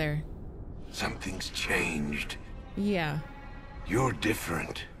gun was there. Something's changed. Yeah. You're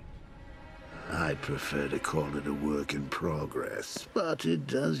different. I'd prefer to call it a work in progress, but it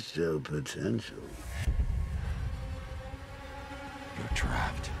does show potential. You're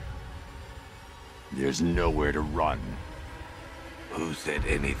trapped. There's nowhere to run. Who said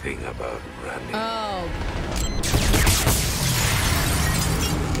anything about running? Oh.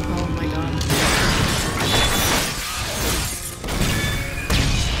 Oh my god.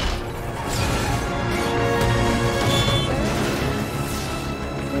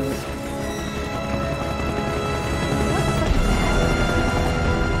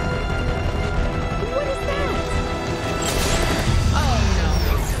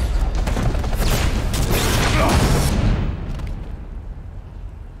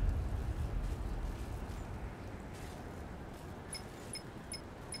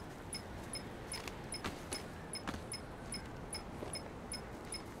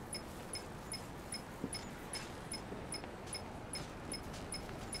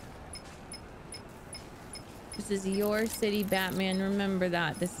 This is your city, Batman. Remember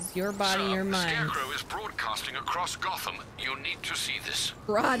that. This is your body, your mind. Scarecrow is broadcasting across Gotham. You need to see this.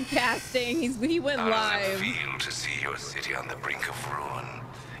 Broadcasting. He went How live. does it feel to see your city on the brink of ruin?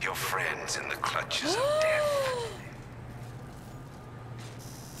 Your friends in the clutches of death?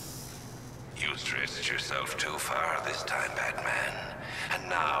 You stretched yourself too far this time, Batman. And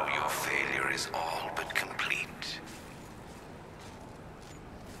now your failure is all but complete.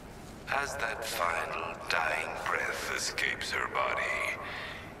 As that final dying breath escapes her body,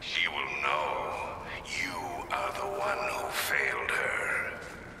 she will know you are the one who failed her.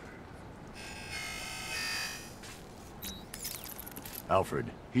 Alfred,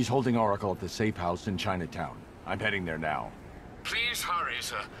 he's holding Oracle at the safe house in Chinatown. I'm heading there now. Please hurry. worry,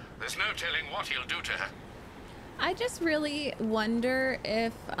 sir. There's no telling what he'll do to her. I just really wonder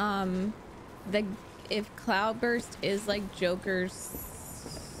if if Cloudburst is like Joker's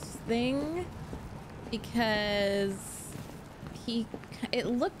thing, because it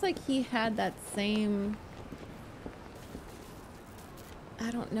looked like he had that same, I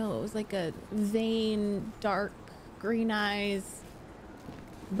don't know, it was like a vein, dark green eyes,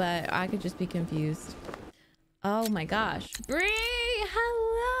 but I could just be confused. Oh my gosh, Bree,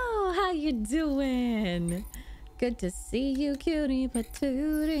 hello, how you doing? Good to see you, cutie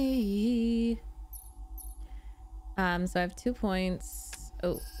patootie. So I have 2 points.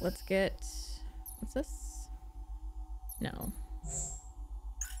 Oh, let's get, what's this? No.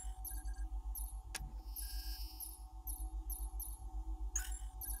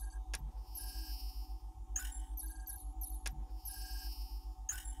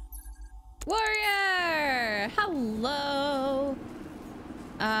 Warrior, hello.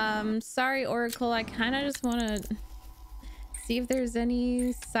 Sorry, Oracle, I kind of just want to see if there's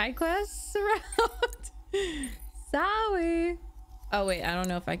any side quests around. Sorry. Oh wait, I don't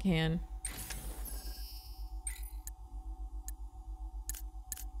know if I can.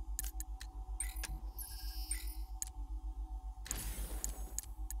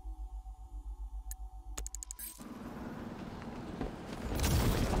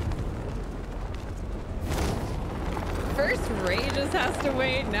 First Ray just has to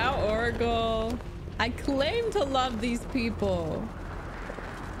wait, now Oracle. I claim to love these people,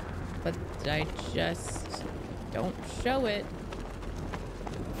 but I just don't show it.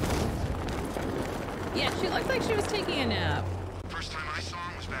 Yeah, she looked like she was taking a nap. First time I saw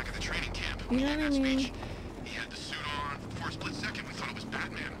him was back at the training camp. You know what I mean? He had the suit on. For a split second, we thought it was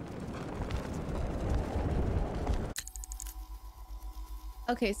Batman.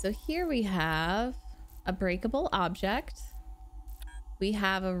 Okay, so here we have a breakable object. We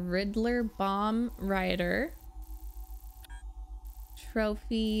have a Riddler bomb rider.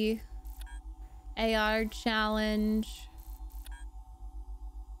 Trophy. AR challenge.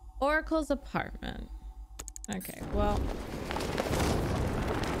 Oracle's apartment. Okay, well,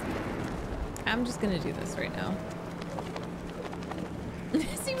 I'm just gonna do this right now.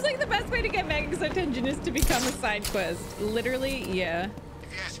 Seems like the best way to get Meg's attention is to become a side quest. Literally, yeah.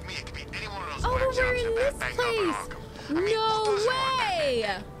 If you ask me, it could be any one of those Oh, whack we're jobs in in this Bang Up and place. Arkham. I mean, No who doesn't want way!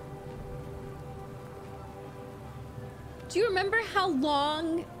 Batman? Do you remember how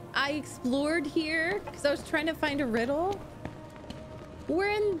long I explored here? Because I was trying to find a riddle. We're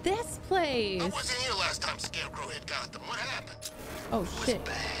in this place. I wasn't here last time Scarecrow hit Gotham. What happened? Oh shit. It was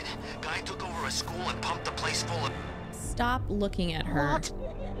bad. Guy took over a school and pumped the place full of... Stop looking at her. What?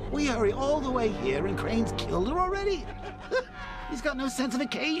 We hurry all the way here and Crane's killed her already? He's got no sense of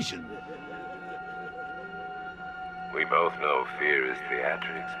occasion. We both know fear is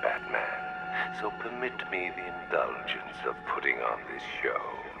theatrics, Batman. So permit me the indulgence of putting on this show.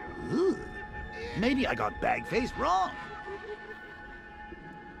 Ooh. Maybe I got bag-faced wrong.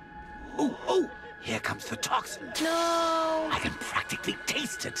 Oh, here comes the toxin. No. I can practically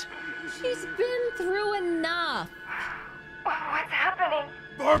taste it. She's been through enough. What's happening?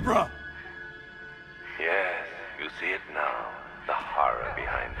 Barbara! Yes, you see it now. The horror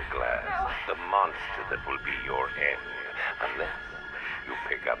behind the glass. No. The monster that will be your end. Unless you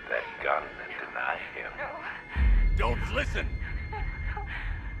pick up that gun and deny him. No. Don't listen!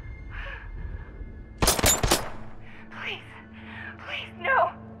 Please. Please,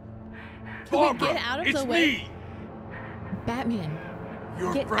 no. Can we get out of the way? Me, Batman.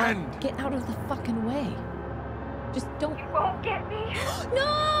 your Get friend. get out of the fucking way. Just don't. You won't get me.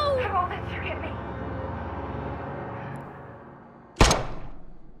 No! I won't let you get me.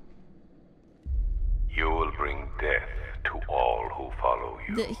 You will bring death to all who follow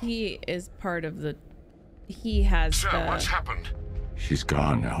you. He is part of the. He has Sir, the. what's happened? She's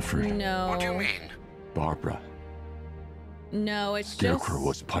gone, Alfred. No. What do you mean? Barbara. No, it's Scarecrow just.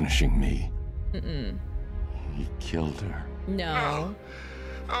 was punishing me. Mm-mm. He killed her. No.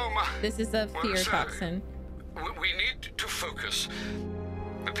 Oh my. This is a Well, fear sir, toxin. We need to focus.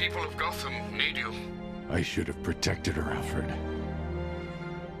 The people of Gotham need you. I should have protected her, Alfred.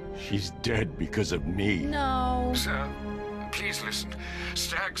 She's dead because of me. No. Sir, please listen.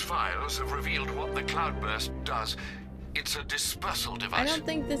 Stagg's files have revealed what the cloudburst does. It's a dispersal device. I don't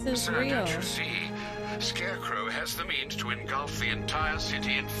think this is Sir, real. don't you see? Scarecrow has the means to engulf the entire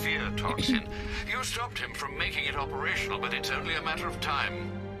city in fear toxin. You stopped him from making it operational, but it's only a matter of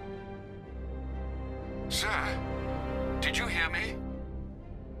time. Sir, did you hear me?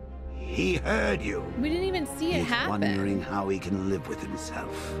 He heard you. We didn't even see it He's happen. wondering how he can live with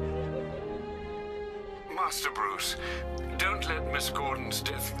himself. Master Bruce, don't let Miss Gordon's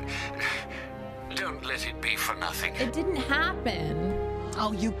death... Don't let it be for nothing. It didn't happen.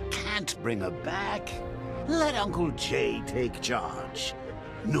 Oh, you can't bring her back. Let Uncle Jay take charge.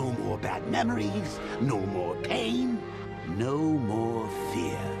 No more bad memories, no more pain, no more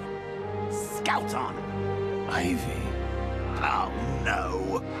fear. Scout on her. Ivy. Oh,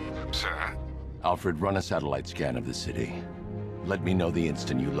 no. Sir? Alfred, run a satellite scan of the city. Let me know the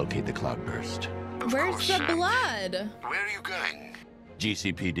instant you locate the cloudburst. Where's the blood? Where are you going?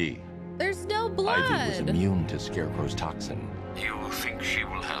 GCPD. There's no blood. Ivy was immune to Scarecrow's toxin. You think she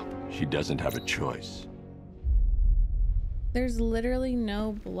will help? She doesn't have a choice. There's literally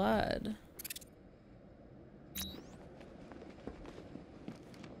no blood.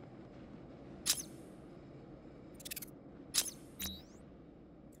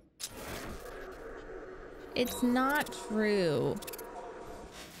 It's not true.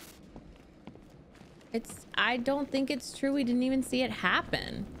 I don't think it's true. We didn't even see it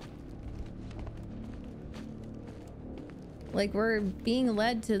happen. Like, we're being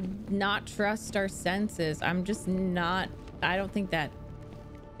led to not trust our senses. I'm just not... I don't think that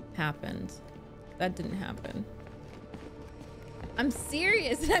happened. That didn't happen. I'm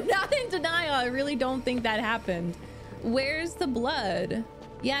serious. I'm not in denial. I really don't think that happened. Where's the blood?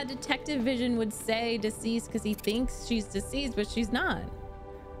 Yeah, Detective Vision would say deceased because he thinks she's deceased, but she's not.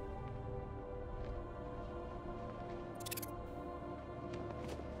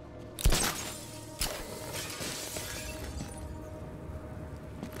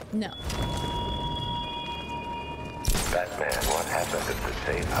 No. Batman, what happened at the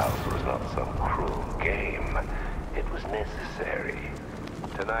safe house was not some cruel game. It was necessary.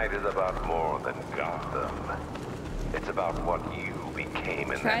 Tonight is about more than Gotham. It's about what you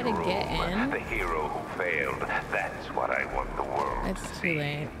became in that room. Get in. The hero who failed. That's what I want the world to see. It's too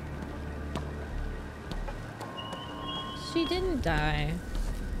late. She didn't die.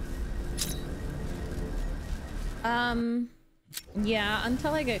 Yeah,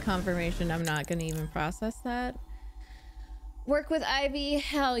 until I get confirmation, I'm not gonna even process that. Work with Ivy?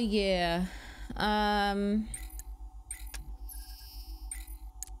 Hell yeah.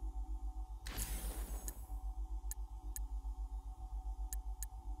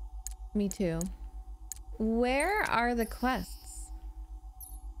 Me too. Where are the quests?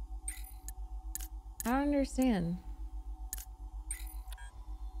 I don't understand.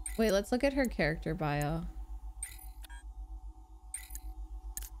 Wait, let's look at her character bio.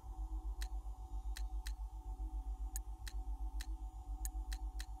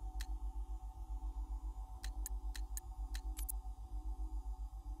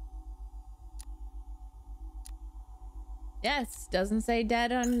 Yes, doesn't say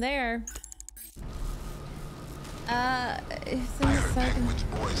dead on there. It's in the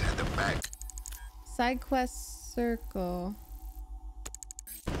side quest circle.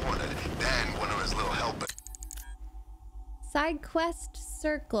 Side quest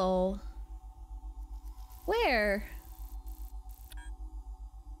circle. Where?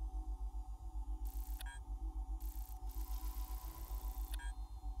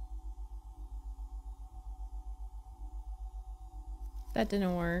 That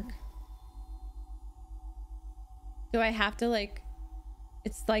didn't work. Do I have to like...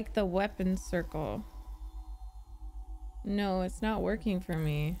 It's like the weapon circle. No, it's not working for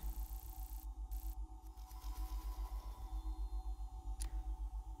me.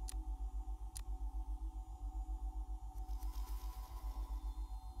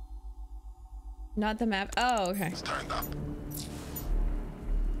 Not the map. Oh, okay. It's turned up.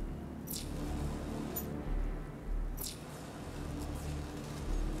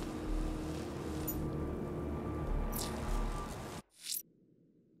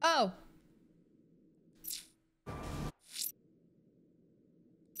 Oh.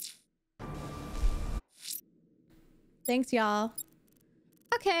 Thanks, y'all.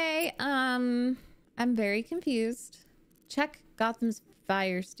 Okay, I'm very confused. Check Gotham's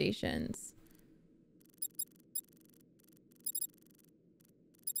fire stations.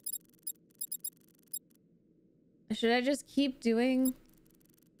 Should I just keep doing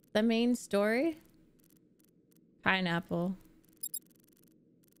the main story? Pineapple.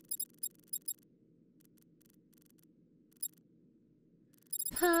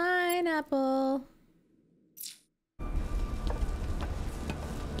 Pineapple.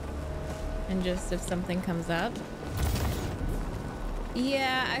 And just if something comes up.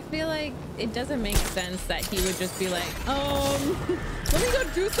 Yeah, I feel like it doesn't make sense that he would just be like, let me go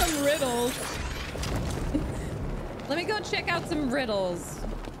do some riddles. Let me go check out some riddles.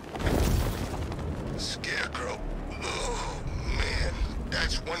 Scarecrow. Oh, man.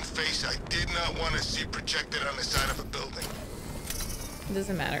 That's one face I did not want to see projected on the side of a building. It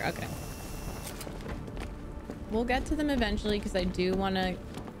doesn't matter. Okay. We'll get to them eventually because I do want to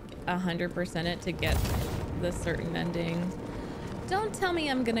 100% it to get the certain ending. Don't tell me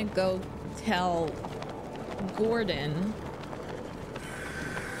I'm gonna go tell Gordon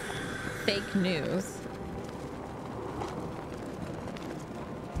fake news.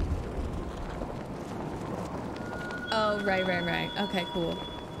 Oh, right. Okay, cool.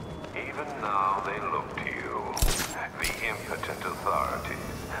 Even now they look to you, the impotent authorities,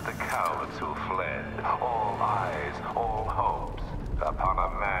 the cowards who fled, all eyes, all hopes, upon a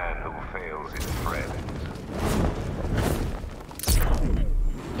man who fails his friends.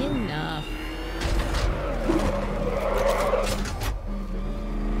 Enough.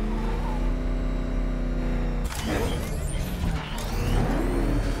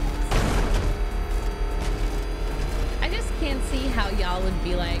 I just can't see how y'all would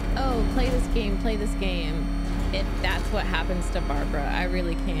be like, oh, play this game, if that's what happens to Barbara. I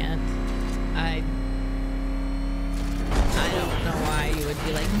really can't. I don't know why you would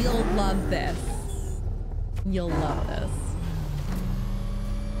be like, you'll love this. You'll love this.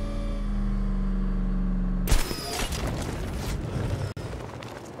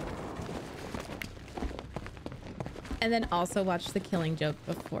 And then also watch The Killing Joke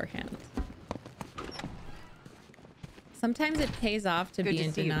beforehand. Sometimes it pays off to be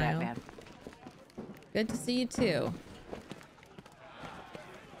in denial. Batman. Good to see you too.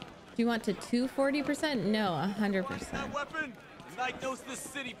 Do you want to 240%? No, 100%. That weapon! Knight knows this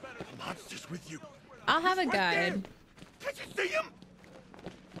city better. The monster's with you. I'll have a guide. Can't you see him?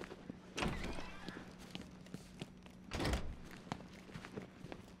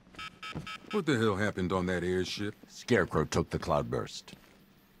 What the hell happened on that airship? Scarecrow took the cloudburst.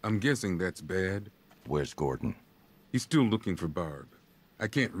 I'm guessing that's bad. Where's Gordon? He's still looking for Barb. I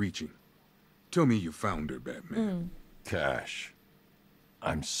can't reach him. Tell me you found her, Batman. Cash.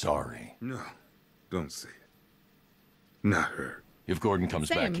 I'm sorry. No, don't say it. Not her. If Gordon comes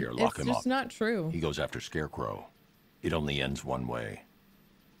back here, lock him up. It's just not true. He goes after Scarecrow. It only ends one way.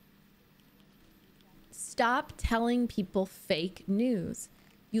 Stop telling people fake news.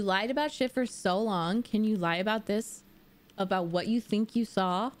 You lied about shit for so long. Can you lie about this? About what you think you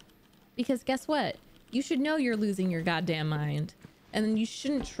saw? Because guess what? You should know you're losing your goddamn mind. And then you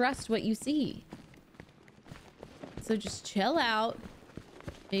shouldn't trust what you see. So just chill out.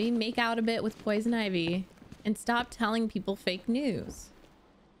 Maybe make out a bit with Poison Ivy. And stop telling people fake news.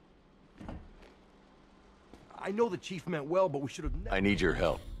 I know the chief meant well, but we should have... I need your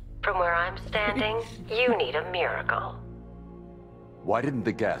help. From where I'm standing, you need a miracle. Why didn't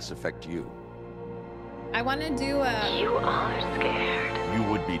the gas affect you? I want to do a... You are scared. You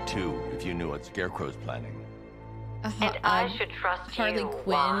would be too if you knew what Scarecrow's planning. And I should trust Harley you.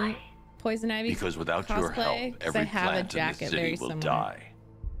 Quinn, Why? Poison Ivy. Because without cosplay, your help, every I have a plant in jacket the city very will similar. die.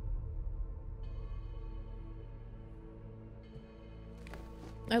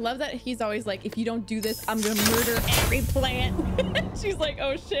 I love that he's always like, if you don't do this, I'm gonna murder every plant. She's like,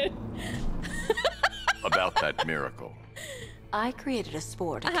 oh shit. About that miracle. I created a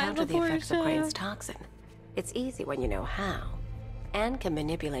spore to counter the effects of Crane's toxin. It's easy when you know how, and can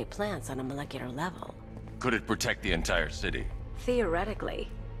manipulate plants on a molecular level. Could it protect the entire city? Theoretically,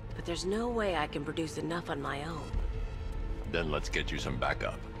 but there's no way I can produce enough on my own. Then let's get you some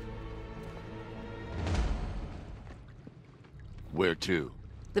backup. Where to?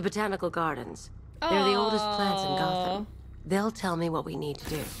 The Botanical Gardens. They're the oldest plants in Gotham. They'll tell me what we need to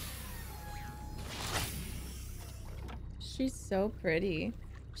do. She's so pretty.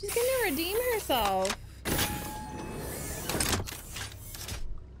 She's gonna redeem herself.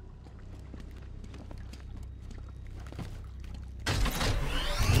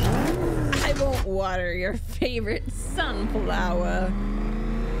 I won't water your favorite sunflower.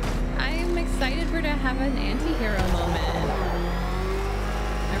 I am excited for her to have an anti-hero moment.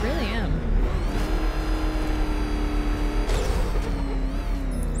 I really am.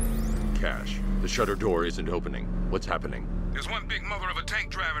 Cash. The shutter door isn't opening. What's happening? There's one big mother of a tank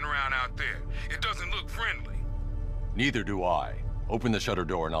driving around out there. It doesn't look friendly. Neither do I. Open the shutter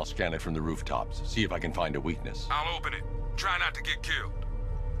door and I'll scan it from the rooftops. See if I can find a weakness. I'll open it. Try not to get killed.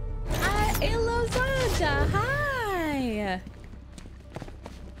 Ilozada, hi!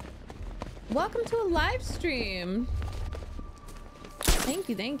 Welcome to a live stream. Thank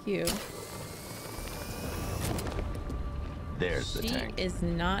you, thank you. There's the She tank. is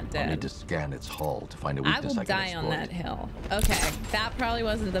not I'll need dead. to scan its hull to find a I weakness will I can die on exploit. that hill. Okay, that probably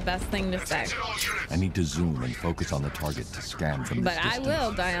wasn't the best thing to say. I need to zoom and focus on the target to scan from this But I distance.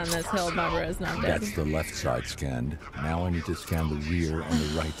 will die on this hill. Barbara is not dead. That's the left side scanned. Now I need to scan the rear and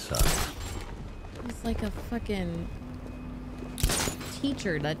the right side. It's like a fucking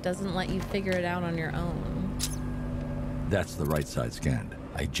teacher that doesn't let you figure it out on your own. That's the right side scanned.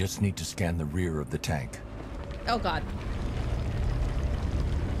 I just need to scan the rear of the tank. Oh god.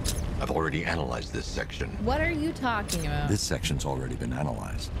 I've already analyzed this section. What are you talking about? This section's already been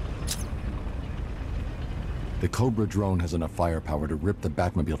analyzed. The Cobra drone has enough firepower to rip the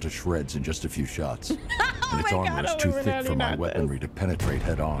Batmobile to shreds in just a few shots. And its armor is too thick for my weaponry to penetrate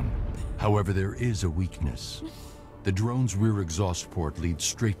head-on. However, there is a weakness. The drone's rear exhaust port leads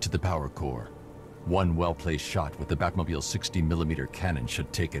straight to the power core. One well-placed shot with the Batmobile's 60mm cannon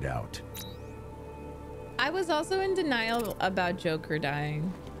should take it out. I was also in denial about Joker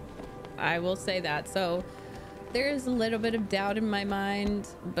dying. I will say that. So there is a little bit of doubt in my mind,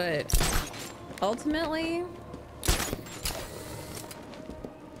 but ultimately,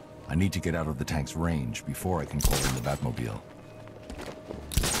 I need to get out of the tank's range before I can call in the Batmobile.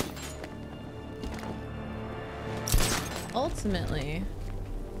 ultimately,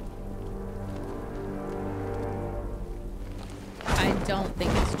 I don't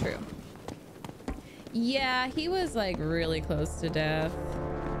think it's true. Yeah, he was like really close to death.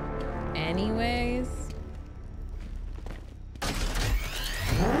 Anyways.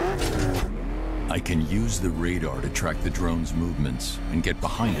 I can use the radar to track the drone's movements and get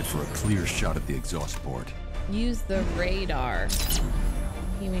behind it for a clear shot at the exhaust port. Use the radar.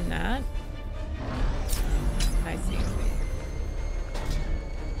 You mean that? I see.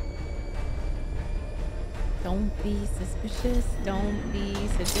 Don't be suspicious. Don't be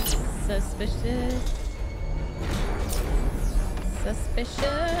suspicious.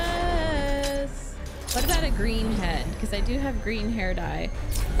 Suspicious. What about a green head? Because I do have green hair dye.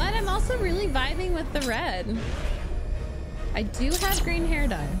 But I'm also really vibing with the red. I do have green hair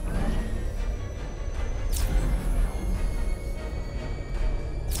dye.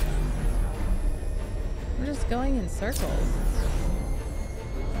 We're just going in circles.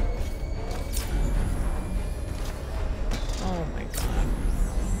 Oh my god.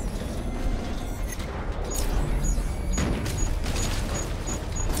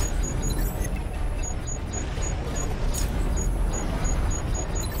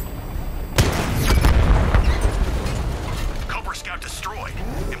 Cobra Scout destroyed.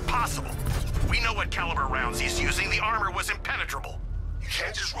 Impossible. We know what caliber rounds he's using. The armor was impenetrable. You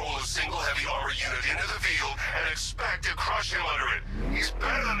can't just roll a single heavy armor unit into the field and expect to crush him under it. He's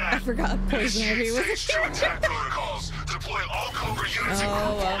better than that. I forgot Poison Ivy was a Stage 2 attack protocols. Deploy all Cobra units in group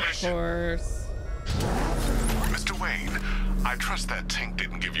Oh, of formation. course. Mr. Wayne, I trust that tank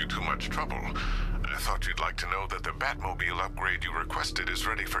didn't give you too much trouble. I thought you'd like to know that the Batmobile upgrade you requested is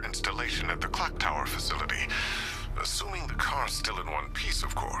ready for installation at the clock tower facility. Assuming the car's still in one piece,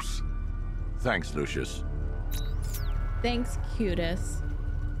 of course. Thanks, Lucius. Thanks, cutest.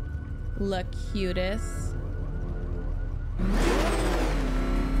 Look, cutest.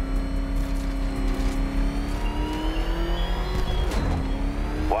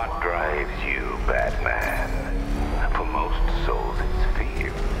 What drives you, Batman? For most souls, it's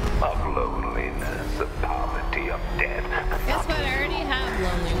fear of loneliness, of poverty, of death. Guess what? I already have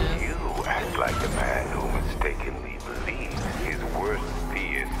loneliness. You act like a man who mistakenly believes his worst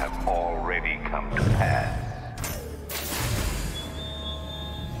fears have already come to pass.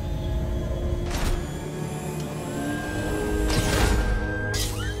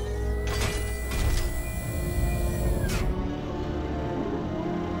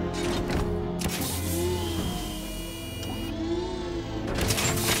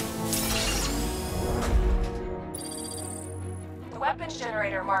 The weapons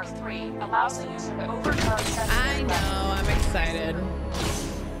generator Mark III allows the user to overcome I know, I'm excited.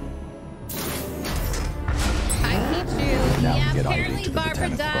 I hate you. Now Yeah, get Ivy apparently to the Barbara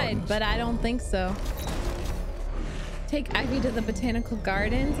botanical died, gardens. but I don't think so. Take Ivy to the botanical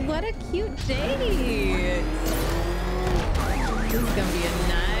gardens. What a cute date. This is gonna be a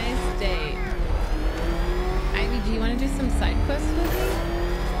nice date. Ivy, do you want to do some side quests with me?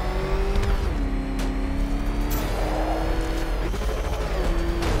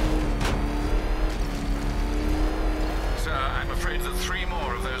 Sir, I'm afraid that 3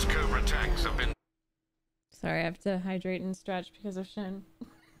 more of those Cobra tanks have been... Sorry, I have to hydrate and stretch because of Shin.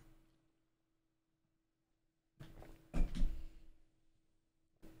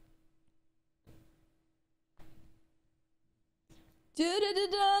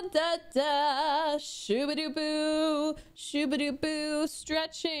 Do-da-da-da-da-da. Shoo-ba-doo-boo. Shoo-ba-doo-boo.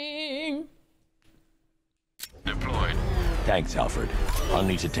 Stretching. Deployed. Thanks, Alfred. I'll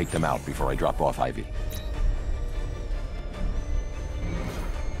need to take them out before I drop off Ivy.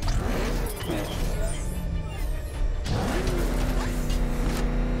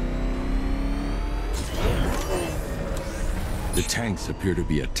 The tanks appear to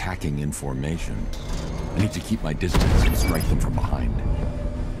be attacking in formation. I need to keep my distance and strike them from behind.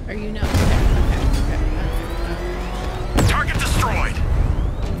 Are you not? Okay. Target destroyed!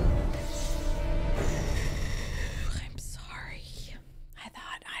 I'm sorry. I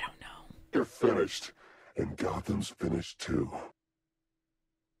don't know. You're finished, and Gotham's finished too.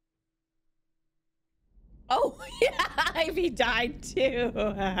 Oh, yeah, Ivy died too.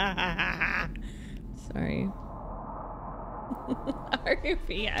 Sorry.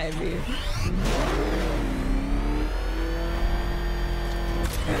 R.I.P. Ivy.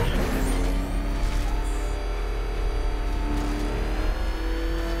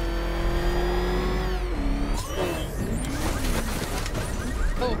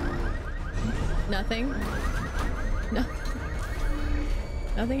 Oh. Nothing. No.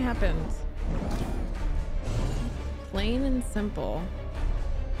 Nothing happened. Plain and simple.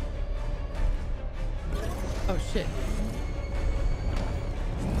 Oh shit.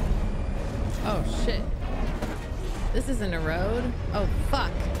 Oh shit. This isn't a road? Oh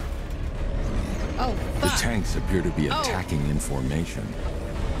fuck. Oh fuck. The tanks appear to be attacking in formation.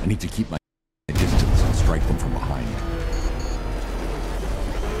 I need to keep my distance and strike them from behind.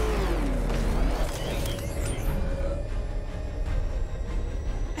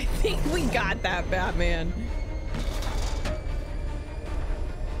 I think we got that, Batman.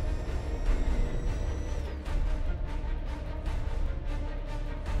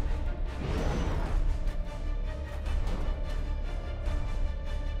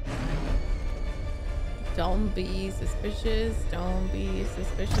 Don't be suspicious. Don't be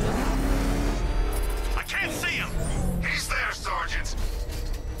suspicious. I can't see him! He's there, Sergeant!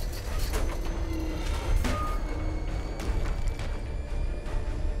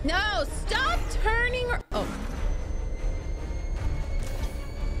 No! Stop turning! Oh.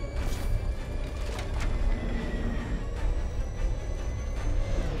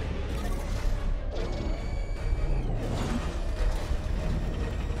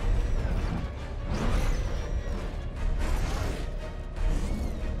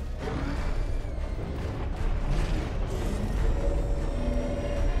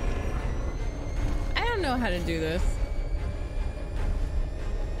 How to do this.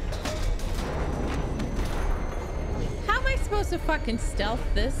 How am I supposed to fucking stealth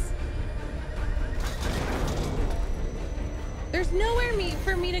this? There's nowhere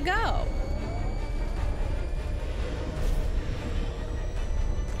for me to go.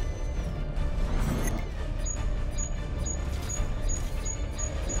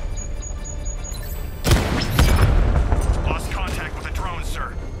 Lost contact with the drone,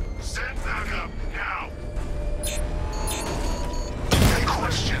 sir. Send back up, now!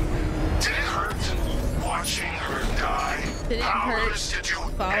 Question. Did it hurt watching her die? Did it hurt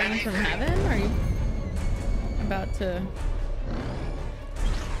falling from heaven? Are you about to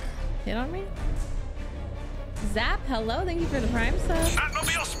hit on me? Zap, hello, thank you for the Prime sub.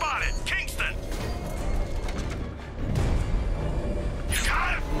 Batmobile spotted! Kingston! You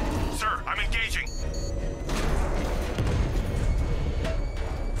got it! Sir, I'm engaging.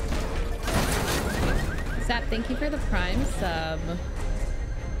 Zap, thank you for the Prime sub.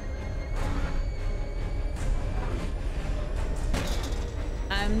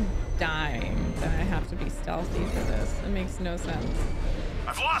 I'm dying that I have to be stealthy for this. It makes no sense.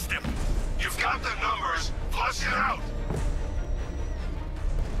 I've lost him! You've got the numbers! Flush it out!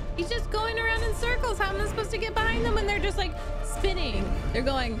 He's just going around in circles. How am I supposed to get behind them when they're just like spinning? They're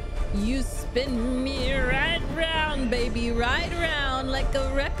going, you spin me right round, baby, right round, like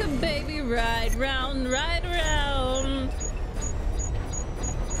a record, baby, right round, right round.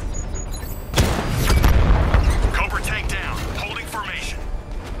 Cobra tank down, holding formation.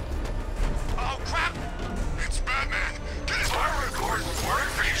 Oh crap! It's Batman! Get his Barbara Gordon work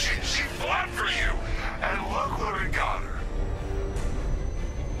for you. She fought for you! And look what it got her.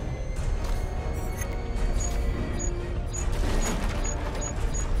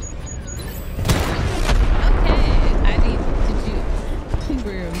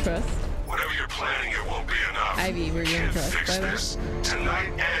 Were you impressed? Whatever you're planning, it won't be enough. Ivy, were you impressed by this.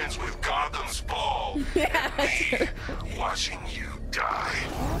 Tonight ends with Gotham's ball. Yeah, and me watching you die.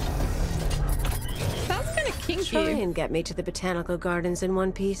 Sounds kind of kinky. Try and get me to the botanical gardens in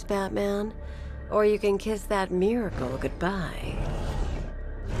one piece, Batman. Or you can kiss that miracle goodbye.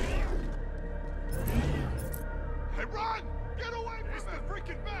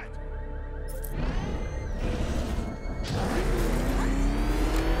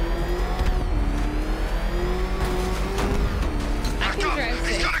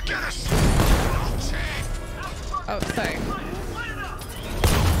 Oh, sorry.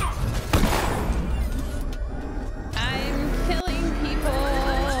 I'm killing people.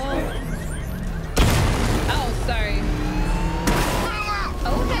 Oh, sorry.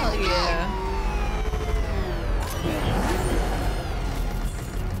 Oh, hell yeah.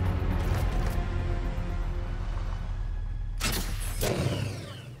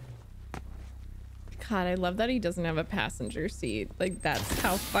 God, I love that he doesn't have a passenger seat. Like, that's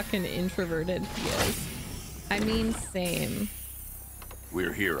how fucking introverted he is. I mean, same.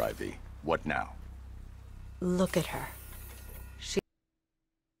 We're here, Ivy. What now? Look at her. She's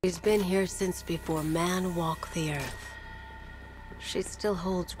been here since before man walked the earth. She still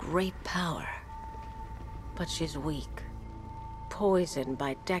holds great power. But she's weak. Poisoned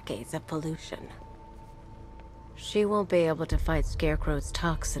by decades of pollution. She won't be able to fight Scarecrow's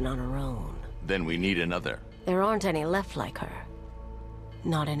toxin on her own. Then we need another. There aren't any left like her.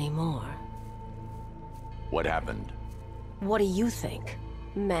 Not anymore. What happened? What do you think?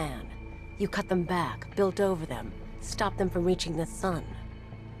 Man, you cut them back, built over them, stopped them from reaching the sun.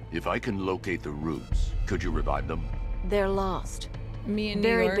 If I can locate the roots, could you revive them? They're lost. Me in New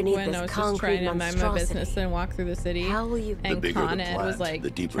Buried York beneath when this I was just concrete trying to mind my business and walk through the city. How will you? And The bigger Con the Ed was plant, like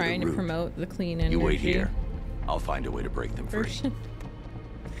the deeper trying the to root. promote the clean energy. You wait here. I'll find a way to break them free.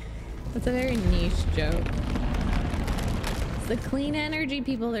 That's a very niche joke. It's the clean energy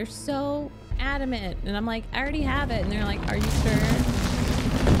people, they're so adamant. And I'm like, I already have it. And they're like, are you sure?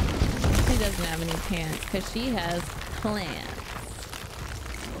 She doesn't have any pants because she has plants.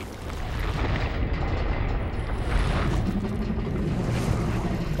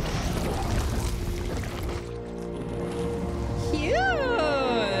 Cute!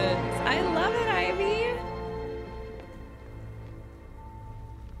 I love it, Ivy.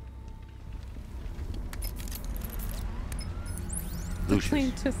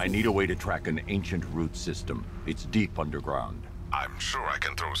 Lucius, I need a way to track an ancient root system. It's deep underground. I'm sure I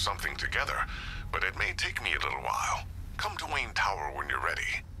can throw something together, but it may take me a little while. Come to Wayne Tower when you're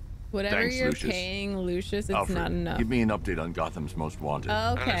ready. Whatever Thanks, you're Lucius. paying Lucius, it's Alfred, not enough. give me an update on Gotham's Most Wanted.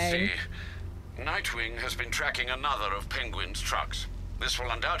 Okay. Nightwing has been tracking another of Penguin's trucks. This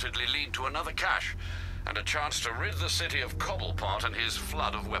will undoubtedly lead to another cache, and a chance to rid the city of Cobblepot and his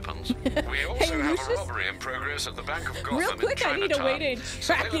flood of weapons. We also have a robbery in progress at the Bank of Gotham Real quick, in I need a Chinatown. way to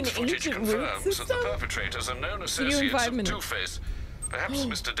track an Surveillance footage ancient root confirms that system. the perpetrators are known See you in associates 5 of minutes. Two-Face. Perhaps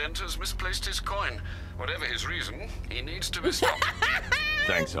Mr. Dent has misplaced his coin. Whatever his reason, he needs to be stopped.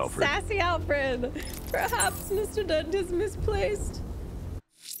 Thanks, Alfred. Sassy Alfred. Perhaps Mr. Dent has misplaced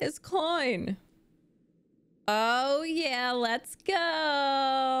his coin. Oh yeah, let's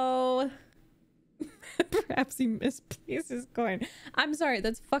go. Perhaps he misplaced his coin. I'm sorry,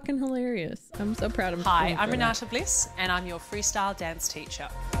 that's fucking hilarious. I'm so proud of him. Hi, I'm Renata Bliss, and I'm your freestyle dance teacher.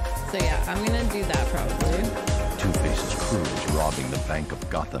 So yeah, I'm gonna do that probably. Two-Face's crew is robbing the Bank of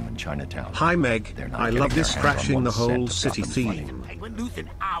Gotham in Chinatown. Hi, Meg. They're not I getting love their this hands on crashing one the cent whole of city Gotham's money. theme. Penguin loose in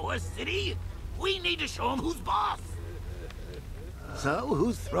our city? We need to show him who's boss. So,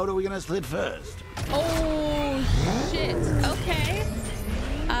 whose throat are we gonna slit first? Oh shit. Okay.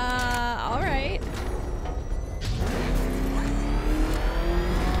 All right.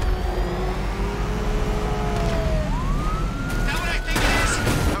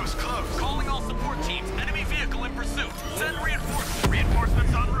 That was close. Calling all support teams. Enemy vehicle in pursuit. Send reinforcements.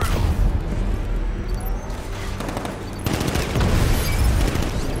 Reinforcements en route.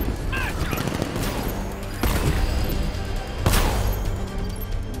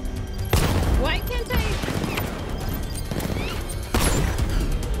 Why can't I?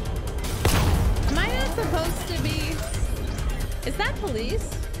 Am I not supposed to be? Is that police?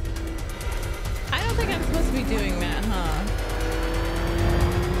 I don't think I'm supposed to be doing that, huh?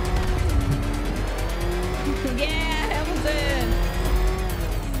 Yeah, Hamilton!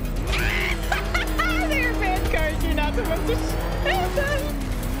 They're bad cars, you're not supposed to shoot them!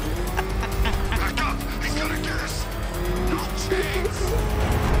 Back up! He's gonna get us! No chance!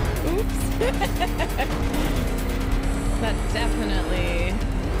 Oops. That definitely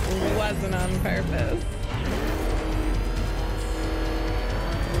wasn't on purpose.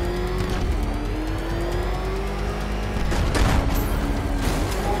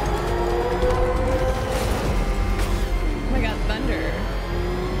 Oh my god, thunder.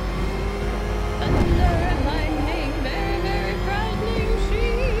 Thunder and lightning, very, very frightening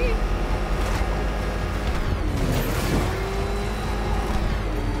sheep.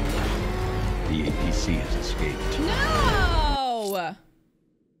 The APC has escaped. No!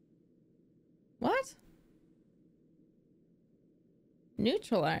 What?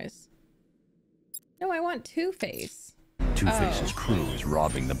 Neutralize. No, I want Two-Face. Two-Face's crew is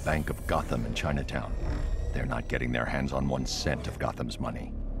robbing the Bank of Gotham in Chinatown. They're not getting their hands on 1 cent of Gotham's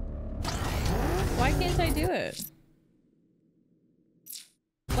money. Why can't I do it?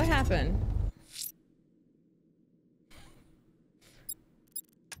 What happened?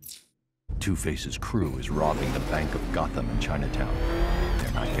 Two-Face's crew is robbing the Bank of Gotham in Chinatown.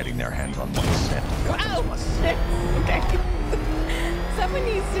 They're not getting their hands on 1 cent of Gotham's money. Shit. Okay. Someone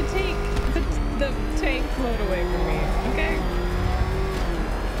needs to take the tank float away from me, okay?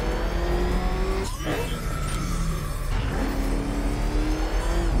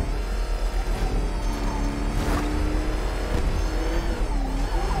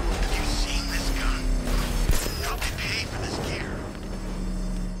 You seen this gun? You'll be paid for this gear.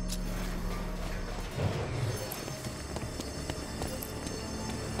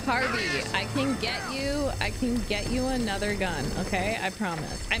 Harvey, I can get you another gun, okay? I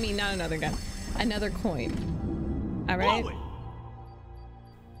promise. I mean, not another gun, another coin. All right?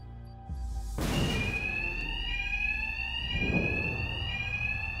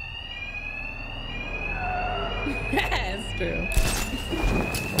 That's true.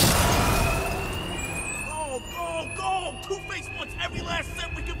 Go! Two-Face wants every last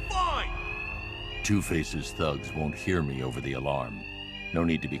cent we can find! Two-Face's thugs won't hear me over the alarm. No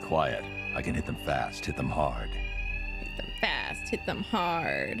need to be quiet. I can hit them fast, hit them hard. Hit them fast, hit them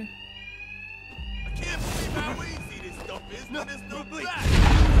hard. I can't believe how easy this stuff is when there's no black!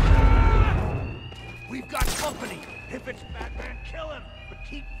 We've got company. If it's Batman, kill him. But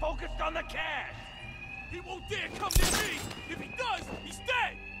keep focused on the cash. He won't dare come near me! If he does, he's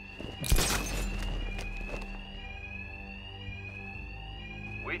dead!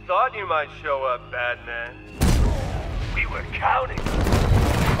 We thought you might show up, Batman. We were counting.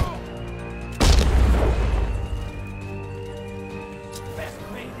 Best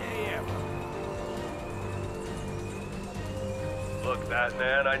payday ever. Look,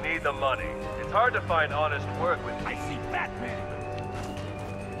 Batman, I need the money. It's hard to find honest work with I see Batman.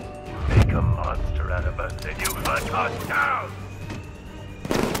 You make a monster out of us, and you hunt us down.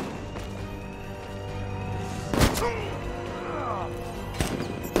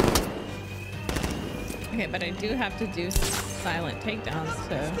 Okay, but I do have to do silent takedowns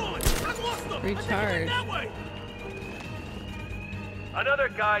to recharge. another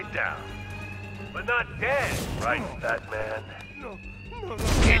guy down. But not dead, right, Batman? No.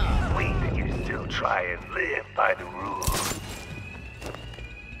 It's sweet that you still try and live by the rules.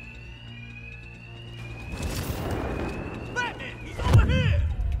 Batman, he's over here!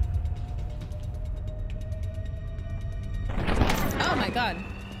 Oh my god.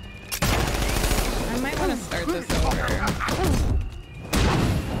 I might want to start this over.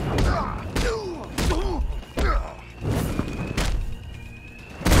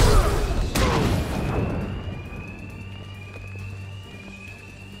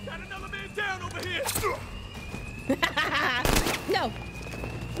 Got another man down over here! No!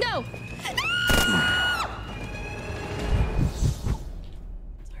 No!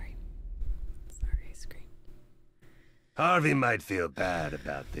 Sorry, I screamed. Harvey might feel bad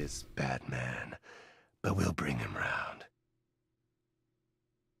about this, Batman, but we'll bring him round.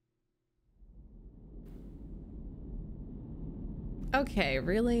 Okay,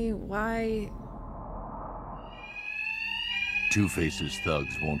 really? Why? Two-Face's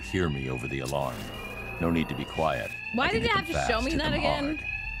thugs won't hear me over the alarm. No need to be quiet. Why did you hit have them to show fast, me hit that them again? hard.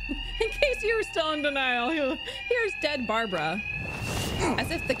 In case you were still in denial, here's dead Barbara.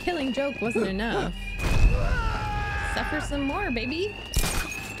 As if the killing joke wasn't enough. Suffer some more, baby.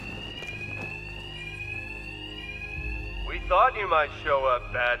 We thought you might show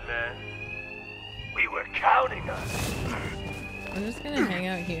up, Batman. We were counting us. I'm just gonna hang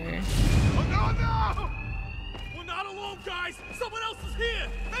out here. Oh no! We're not alone, guys! Someone else is here!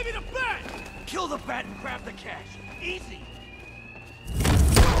 Maybe the bat! Kill the bat and grab the cash. Easy.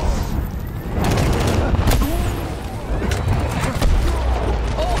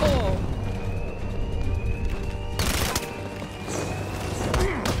 Oh!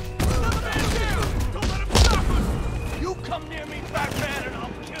 Another man down! Don't let him stop us! You come near me, Batman, and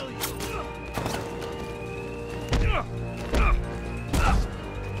I'll kill you.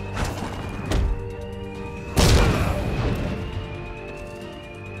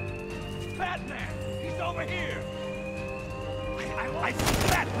 Batman, he's over here. I see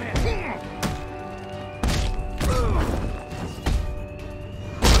Batman.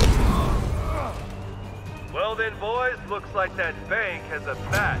 Well then, boys, looks like that bank has a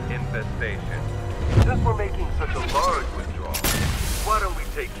bat infestation. Since we're making such a large withdrawal, why don't we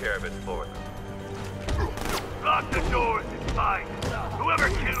take care of it for them? Lock the doors, it's fine. Whoever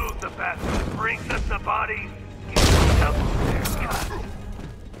kills the Batman brings us the body. Double their cut.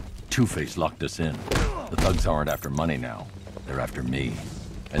 Two-Face locked us in. The thugs aren't after money now. They're after me.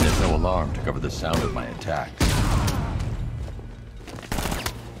 And there's no alarm to cover the sound of my attacks.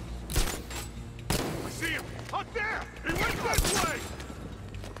 I see him! Up there! He went this way!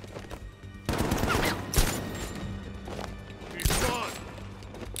 He's gone!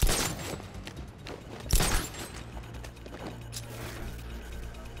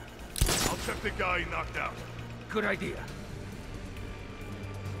 I'll check the guy he knocked out. Good idea.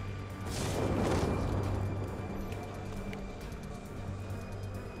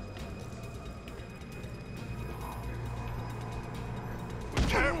 We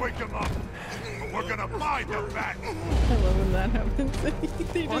can't wake him up, but we're gonna find the bat. I love when that happens.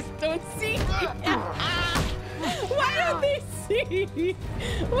 They just don't see. Why don't they see?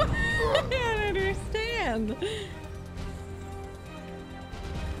 I don't understand.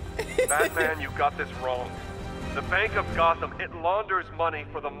 Batman, you got this wrong. The Bank of Gotham, it launders money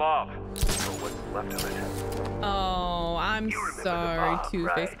for the mob. So what's left of it? Oh, I'm sorry,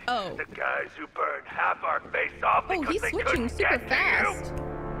 Two-Face. Right? Oh. The guys who burned half our face off Oh, because he's they switching couldn't super get fast. to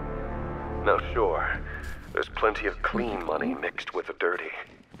you. Now, sure, there's plenty of clean money mixed with the dirty.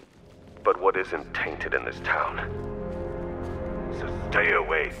 But what isn't tainted in this town? So stay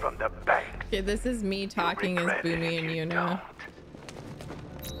away from the bank. Okay, this is me talking as Boomy and Yuna.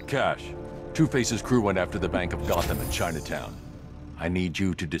 Cash, Two-Face's crew went after the Bank of Gotham in Chinatown. I need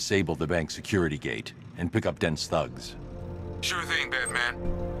you to disable the bank security gate and pick up Dent's thugs. Sure thing, Batman.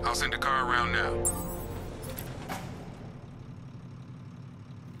 I'll send a car around now.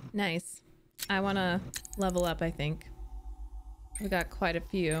 Nice. I want to level up, I think. We got quite a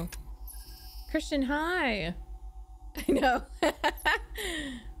few. Christian, hi. I know.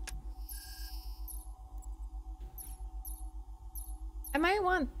 I might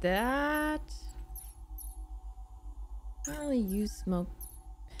want that. I don't really use smoke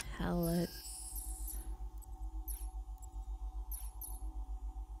pellets.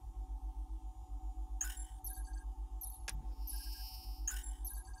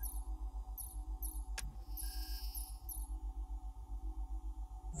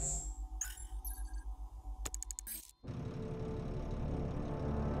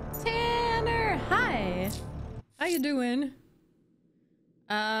 Tanner, hi. How you doing?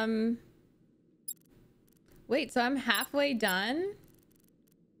 Wait, so I'm halfway done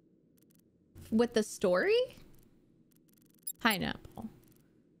with the story? Pineapple.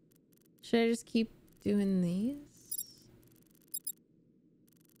 Should I just keep doing these?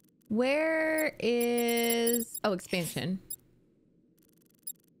 Where is... Oh, expansion.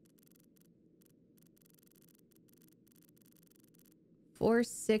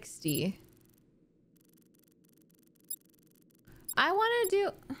 $460. I want to do...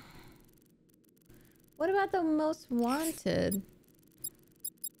 What about the most wanted?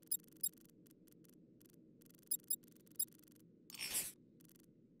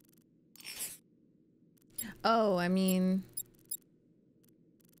 Oh, I mean...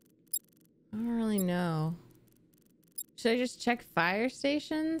 I don't really know. Should I just check fire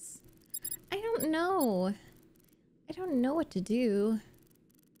stations? I don't know. I don't know what to do.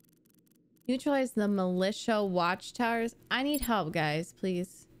 Neutralize the militia watchtowers. I need help, guys,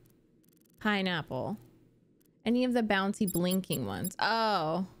 please. Pineapple. Any of the bouncy blinking ones.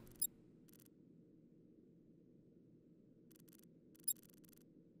 Oh.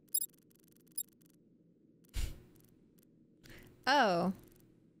 Oh.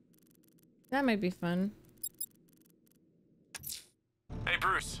 That might be fun. Hey,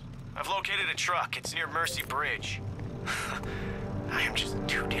 Bruce. I've located a truck. It's near Mercy Bridge. I am just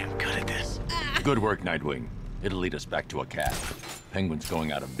too damn good at this. Good work, Nightwing. It'll lead us back to a cab. Penguin's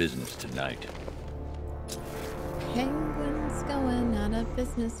going out of business tonight. Penguin's going out of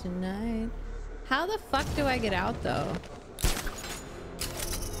business tonight. How the fuck do I get out, though?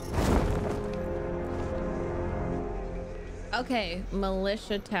 Okay,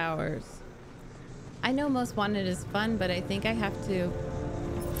 militia towers. I know Most Wanted is fun, but I think I have to...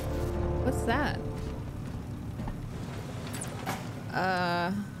 What's that?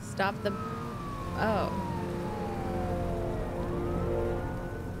 Stop the... Oh.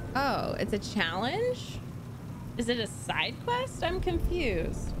 Oh, it's a challenge? Is it a side quest? I'm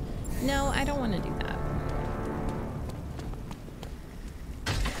confused. No, I don't want to do that.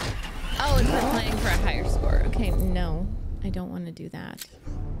 Oh, it's for playing for a higher score. Okay, no. I don't want to do that.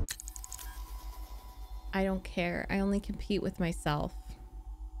 I don't care. I only compete with myself.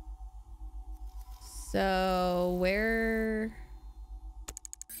 So, where...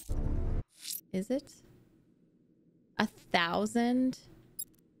 is it? 1,000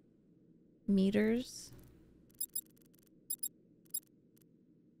 meters?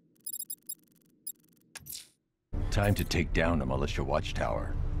 Time to take down a militia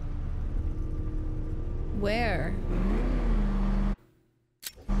watchtower. Where?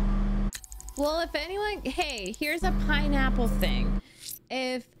 Well, if anyone... Hey, here's a pineapple thing.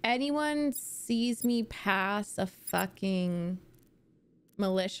 If anyone sees me pass a fucking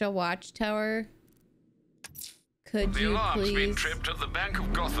militia watchtower, could you alarm's been please tripped at the Bank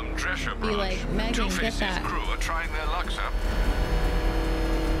of Gotham Drescher branch. be like, Megan, get Two-Face's that. crew are trying their luck, sir.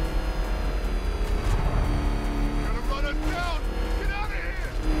 Run us down! Get out of here!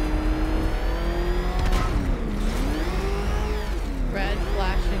 Red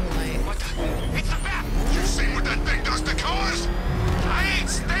flashing light. What the? It's a bat! You seen what that thing does to cars? I ain't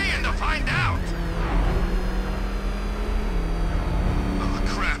staying to find out! Oh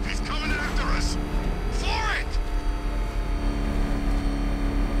crap, he's coming after us! For it!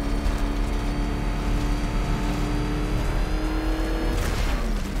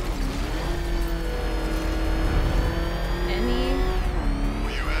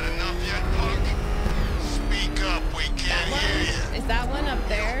 You had enough yet, punk? Speak up, we can't hear you. Is that one up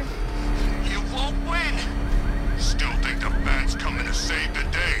there? You won't win! Still think the bat's coming to save the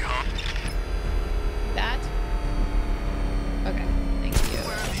day, huh? That? Okay, thank you.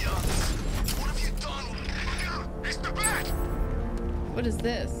 Where are the others? What have you done? It's the bat! What is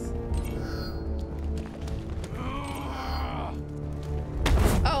this?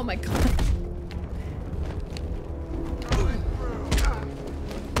 Oh my god.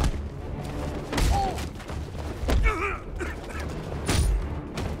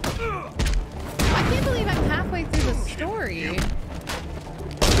 I can't believe I'm halfway through the story.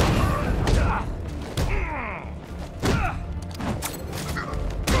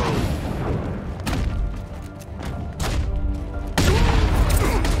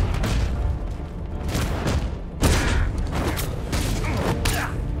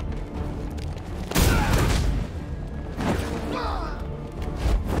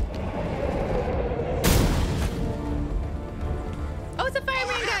 Oh, it's a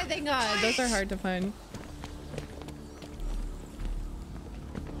fireman guy! Thank God. Those are hard to find.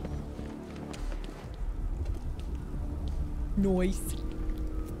 Noise.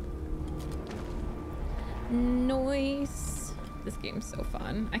 Noise. This game's so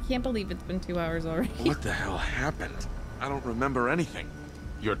fun. I can't believe it's been 2 hours already. What the hell happened? I don't remember anything.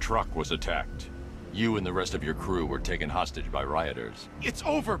 Your truck was attacked. You and the rest of your crew were taken hostage by rioters. It's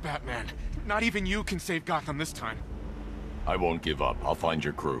over, Batman. Not even you can save Gotham this time. I won't give up. I'll find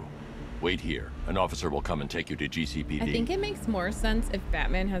your crew. Wait here. An officer will come and take you to GCPD. I think it makes more sense if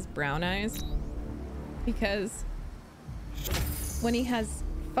Batman has brown eyes. Because when he has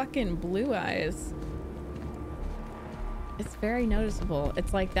fucking blue eyes, it's very noticeable.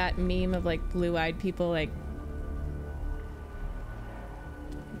 It's like that meme of like blue-eyed people like,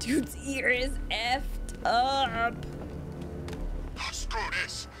 dude's ear is effed up. Oh, screw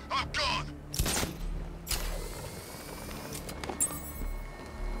this. I'm gone.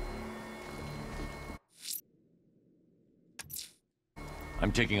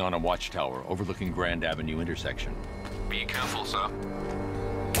 I'm taking on a watchtower overlooking Grand Avenue intersection. Be careful, sir.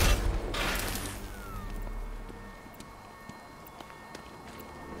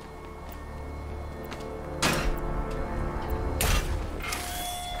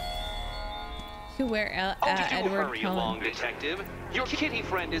 You wear Edward Hurry along, Cullen. detective. Your kitty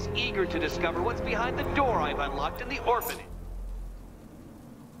friend is eager to discover what's behind the door I've unlocked in the orphanage.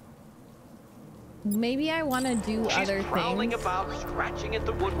 Maybe I want to do She's other prowling things. about, scratching at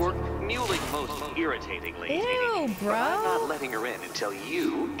the woodwork, mewling most irritatingly. Ew, bro. But I'm not letting her in until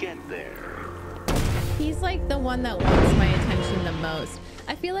you get there. He's like the one that wants my attention the most.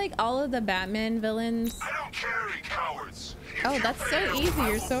 I feel like all of the Batman villains. I don't carry cowards. Oh, that's so easy.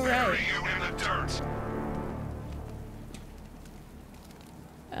 You're so right. You in the dirt.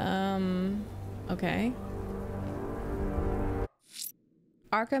 Okay.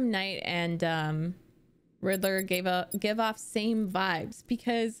 Arkham Knight and Riddler give off same vibes,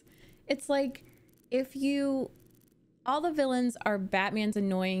 because it's like if you, all the villains are Batman's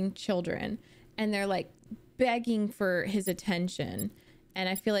annoying children and they're like begging for his attention, and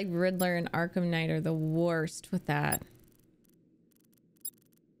I feel like Riddler and Arkham Knight are the worst with that.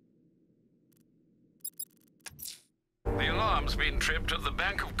 The alarm's been tripped at the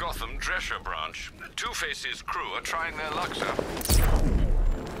Bank of Gotham Drescher branch. Two-Face's crew are trying their luck, sir.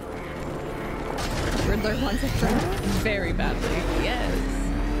 Riddler wants a friend very badly. Yes.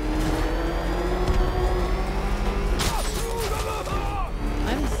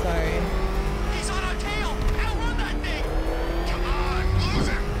 I'm sorry. He's on our tail. Outrun that thing. Come on, lose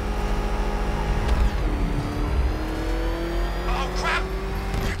him. Oh crap!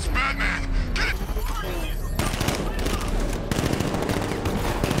 It's Batman. Get it.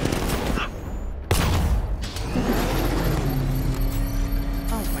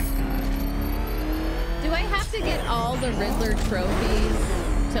 have to get all the Riddler trophies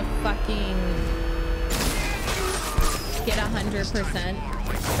to fucking get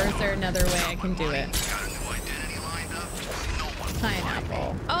 100%? Or is there another way I can do it?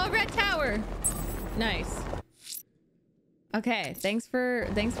 Pineapple. Oh, red tower. Nice. Okay, thanks for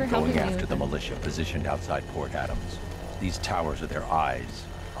helping Going me after with the it. militia positioned outside Port Adams. These towers are their eyes.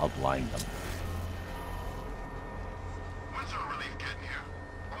 I'll blind them. When's our relief getting here?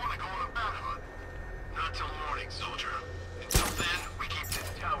 I want to go on a bat hunt. Not till morning, soldier. Until then, we keep this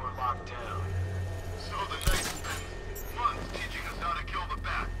tower locked down. So the knight spent months teaching us how to kill the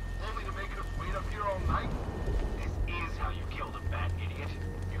bat, only to make us wait up here all night? This is how you kill the bat, idiot.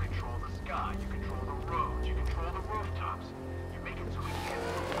 You control the sky, you control the roads, you control the rooftops. You make it so we can't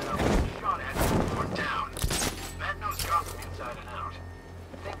move without being shot at or down. Bat knows Gotham inside and out.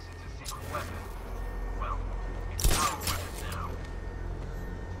 Thinks it's a secret weapon. Well, it's our weapon now.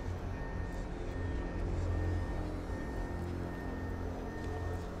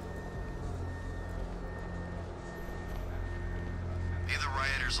 Leave the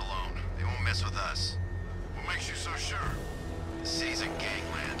rioters alone. They won't mess with us. What makes you so sure? The city's a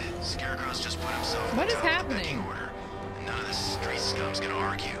gangland. Scarecrow's just put himself What is in the happening? pecking order, and none of this street scum's gonna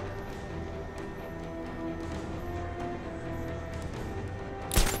argue.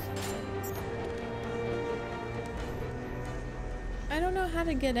 I don't know how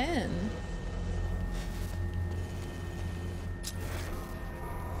to get in.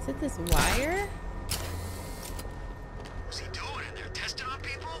 Is it this wire? What's he doing in there? Testing on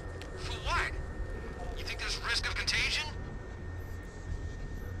people? For what? You think there's risk of contagion?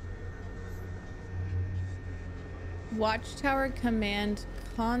 Watchtower command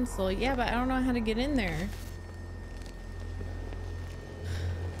console. Yeah, but I don't know how to get in there.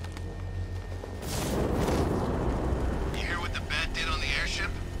 You hear what the bat did on the airship?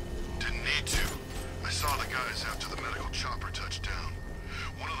 Didn't need to. I saw the guys after the medical chopper touched down.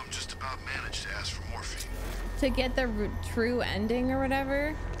 One of them just about managed to ask for morphine. To get the true ending or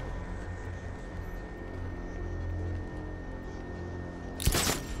whatever.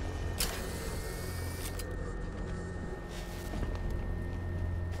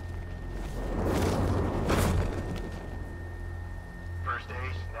 First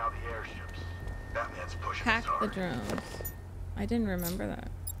ace, now the airships. Batman's pushing Hack us hard. the drones. I didn't remember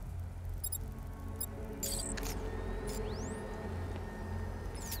that.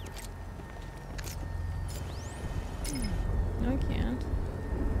 No, I can't.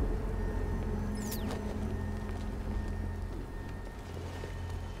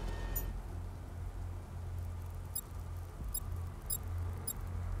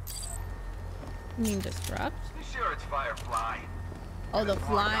 You mean disrupt? You sure it's Firefly? Oh, the This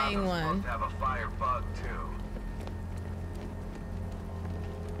flying Gotham's one. supposed to have a firebug too.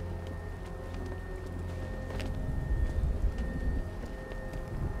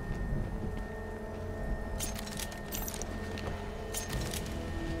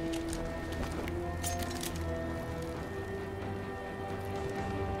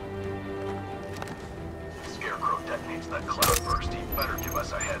 Scarecrow detonates that cloud burst. He better give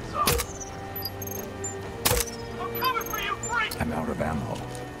us a heads up. I'm coming for you, freak! I'm out of ammo.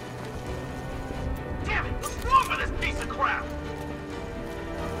 Damn it! What's wrong with this piece of crap?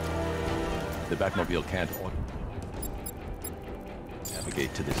 The Batmobile can't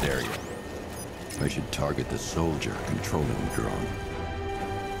navigate to this area. I should target the soldier controlling the drone.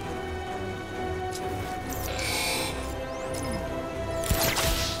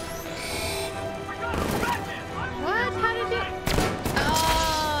 What? How did you?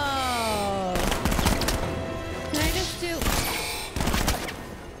 Oh. Can I just do?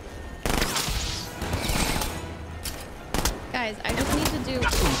 Guys, I just need to do.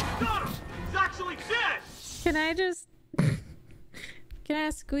 He's actually dead! Can I just? Can I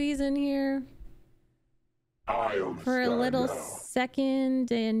squeeze in here for a little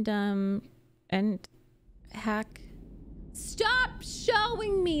second and hack? Stop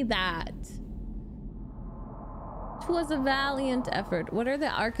showing me that. 'Twas a valiant effort. What are the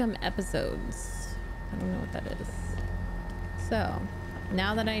Arkham episodes? I don't know what that is. So,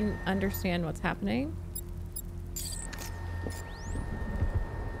 now that I understand what's happening.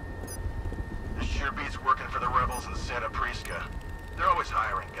 This sure beats working for the rebels in Santa Prisca. They're always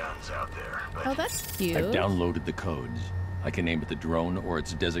hiring guns out there, but... Oh, that's cute. I've downloaded the codes. I can aim at the drone or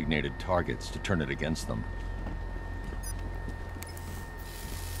its designated targets to turn it against them.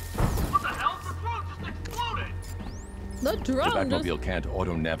 What the hell? The drone just exploded! The The drone just... Batmobile can't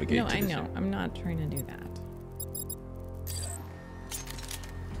auto-navigate No, to I this know. area. I'm not trying to do that.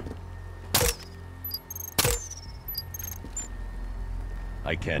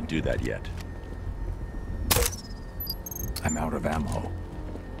 I can't do that yet. I'm out of ammo.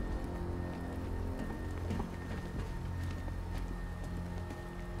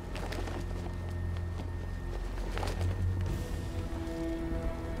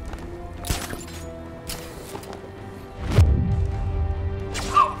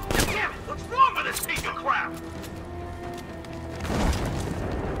 Oh, damn it! What's wrong with this piece of crap?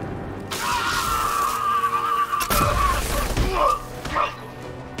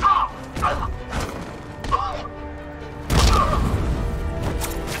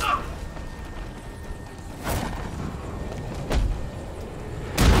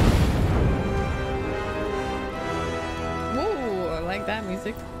 Whoa, I like that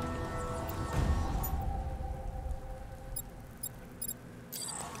music.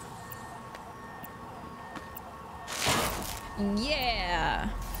 Yeah.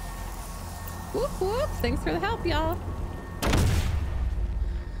 Whoop whoop. Thanks for the help, y'all.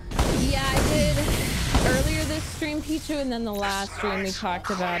 Yeah, I did earlier this stream, Pichu, and then the last stream we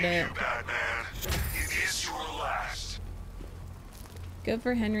talked about it. It is your last. Good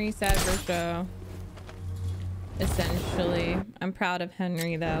for Henry, sad for show. Essentially. I'm proud of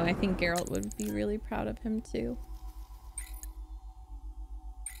Henry, though. I think Geralt would be really proud of him, too.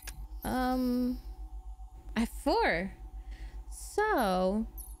 I have 4. So,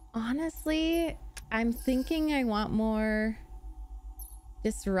 honestly, I'm thinking I want more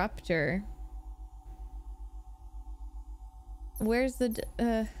Disruptor. Where's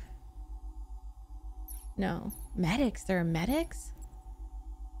the... No. Medics? There are medics?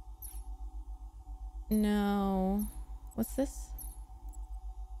 No. What's this?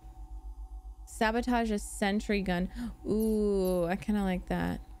 Sabotage a sentry gun. Ooh, I kind of like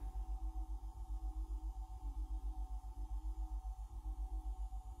that.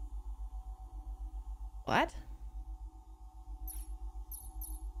 What?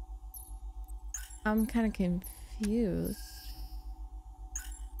 I'm kind of confused.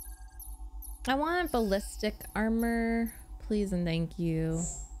 I want ballistic armor, please and thank you.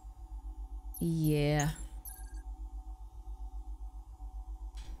 Yeah.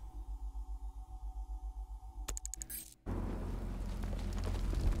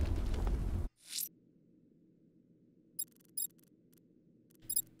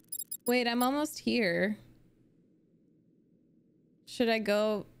 Wait, I'm almost here. Should I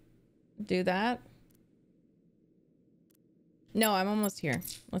go do that? No, I'm almost here.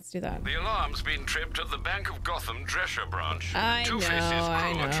 Let's do that. The alarm's been tripped at the Bank of Gotham Drescher branch. I Two Faces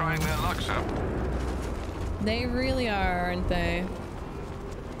crew are trying their lucks up. They really are, aren't they?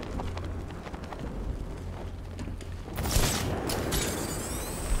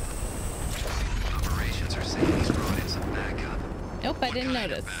 Operations are saying he's brought in some backup. Nope, I didn't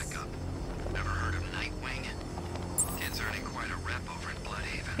notice. Never heard of Nightwing? Kid's earning quite a rep over in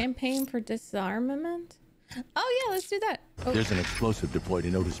Bloodhaven. Campaign for disarmament? Oh yeah, let's do that. Oh. There's an explosive deployed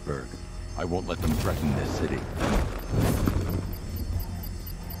in Otisburg. I won't let them threaten this city.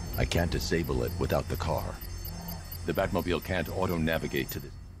 I can't disable it without the car. The Batmobile can't auto-navigate to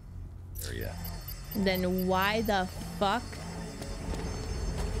this area. Then why the fuck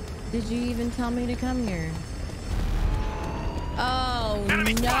did you even tell me to come here? Oh no,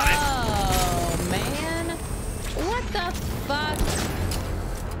 man. What the fuck?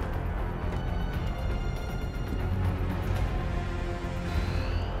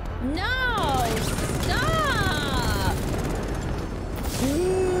 No! Stop!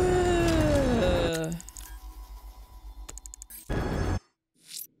 Ugh.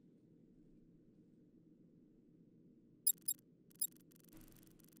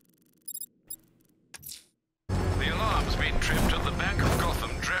 The alarm's been tripped at the Bank of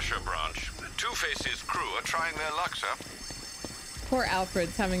Gotham Drescher branch. Two Faces crew are trying their lucks up. Poor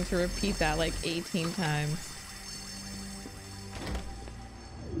Alfred's having to repeat that like 18 times.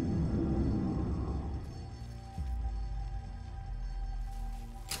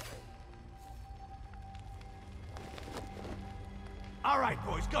 All right,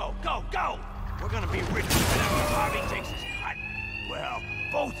 boys, go, go, go! We're gonna be rich after Harvey takes his cut. Well,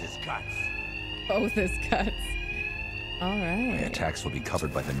 both his cuts. Both his cuts. All My right. attacks will be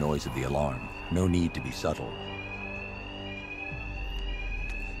covered by the noise of the alarm. No need to be subtle.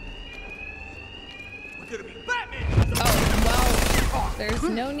 We're gonna be Batman! Oh, well, there's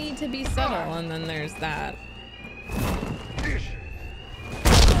no need to be subtle, and then there's that.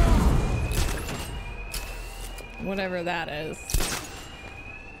 Whatever that is.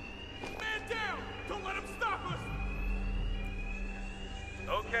 Man down! Don't let him stop us!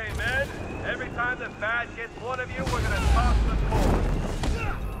 Okay, men. Every time the Bat gets one of you, we're gonna toss the cord.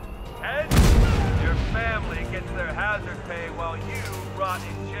 Heads, your family gets their hazard pay while you rot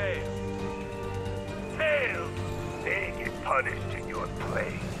in jail. Tails, they get punished in your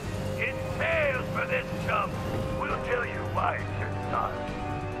place. It's tails for this stuff. We'll tell you why it's your son.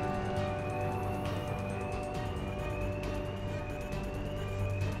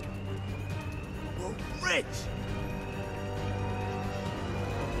 We're rich!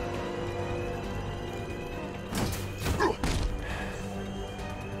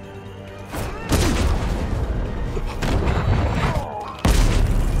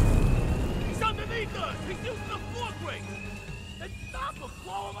 He's underneath us! He's using the floor brake! Then stop him!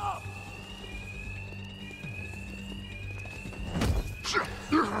 Blow him up!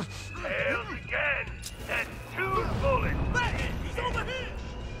 Tails again! That's 2 bullets! Back! He's over here!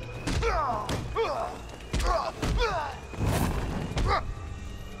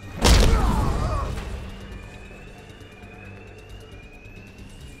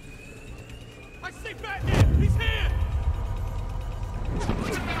 I see Batman! He's here!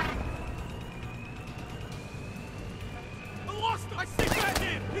 I lost him! I see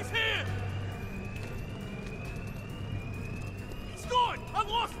Batman! He's here! He's gone! I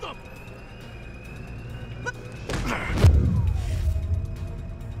lost him! What?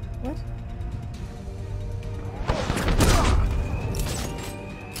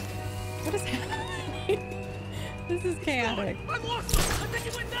 What is happening? This is chaotic. I lost him! I think he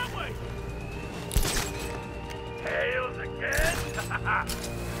went that way! Tails again?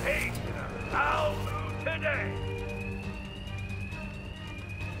 Hey, I'll lose today!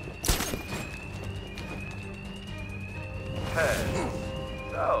 Heads.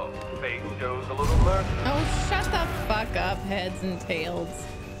 So, fate shows a little mercy. Oh, shut the fuck up, heads and tails.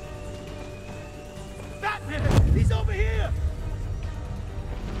 Batman! He's over here!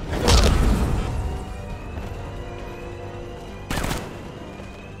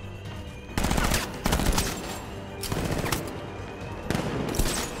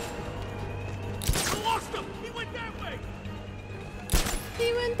 I lost him! He went that way!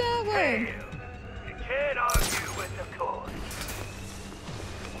 He went that way! Tails. You can't argue with the court.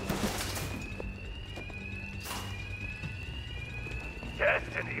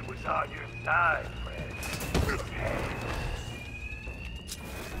 Destiny was on your side, friend.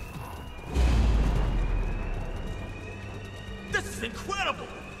 This is incredible!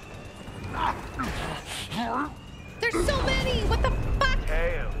 There's so many! What the fuck?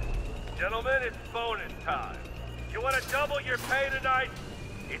 Tails. Gentlemen, it's bonus time. You want to double your pay tonight?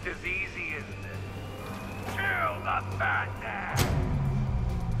 It's as easy as this. Kill the Batman!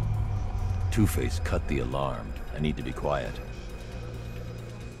 Two-Face cut the alarm. I need to be quiet.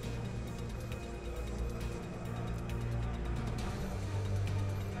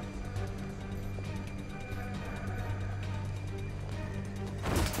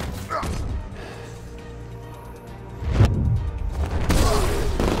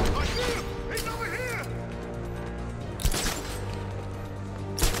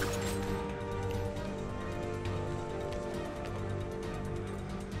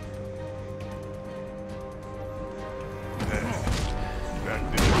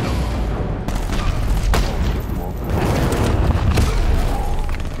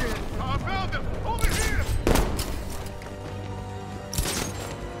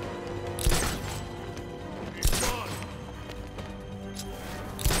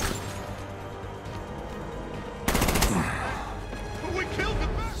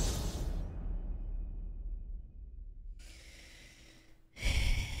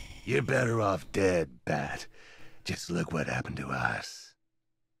 You're better off dead, Bat. Just look what happened to us.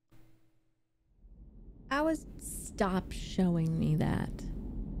 Stop showing me that.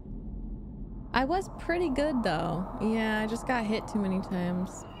 I was pretty good though. Yeah, I just got hit too many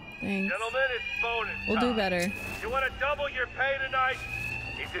times. Thanks. Gentlemen, it's bonus We'll time. do better. You want to double your pay tonight?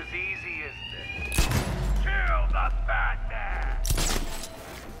 It's as easy as this. Kill the Batman!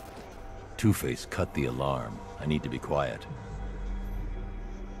 Two-Face cut the alarm. I need to be quiet.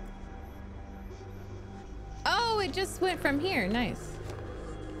 Oh, it just went from here. Nice.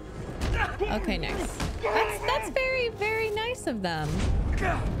 Okay, nice. That's very, very nice of them.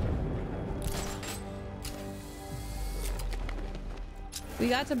 We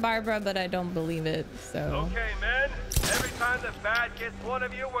got to Barbara, but I don't believe it, so... Okay, men. Every time the bat gets one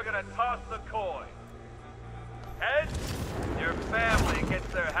of you, we're gonna toss the coin. Heads, your family gets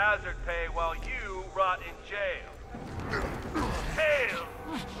their hazard pay while you rot in jail. Tails,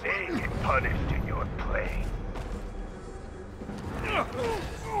 they get punished in your place.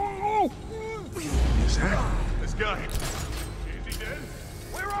 Is that? This guy. Is he dead?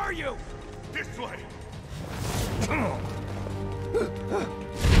 Where are you? This way. He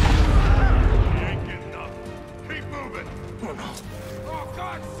ain't getting up. Keep moving. Oh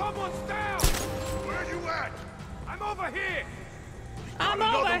God, someone's down! Where you at? I'm I'm over here! I'm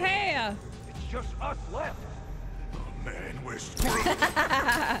over here! It's just us left. Oh, man, we're screwed.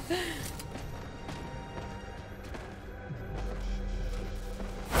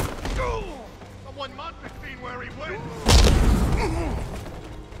 Someone must have seen where he went.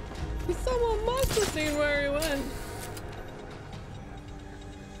 Someone must have seen where he went.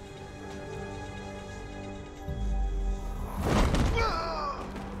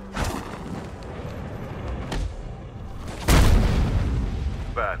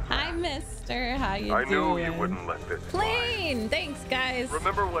 Hi, mister. How you doing? I knew you wouldn't let this Plane! Thanks, guys.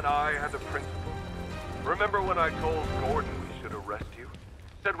 Remember when I had the principal? Remember when I told Gordon we should arrest you?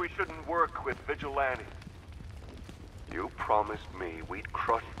 Said we shouldn't work with vigilantes. You promised me we'd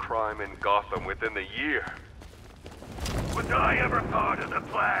crush crime in Gotham within the year. Was I ever part of the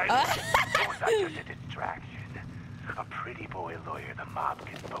plan? Or was I just a distraction? A pretty boy lawyer the mob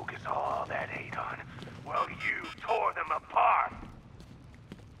can focus all that hate on. Well, you tore them apart.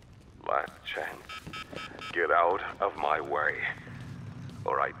 Last chance. Get out of my way,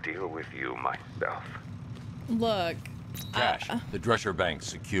 or I deal with you myself. Look. Cash. The Drescher Bank's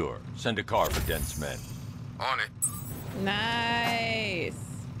secure. Send a car for Dent's men. On it. Nice.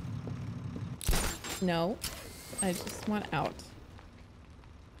 No. I just want out.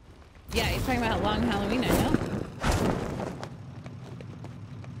 Yeah, he's talking about Long Halloween, I know.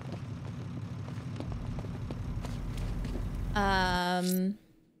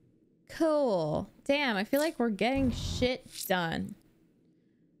 Cool. Damn, I feel like we're getting shit done.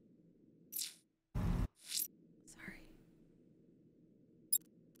 Sorry.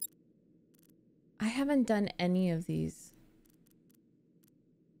 I haven't done any of these.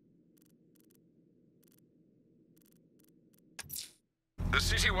 The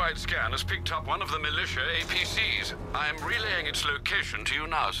citywide scan has picked up one of the militia APCs. I am relaying its location to you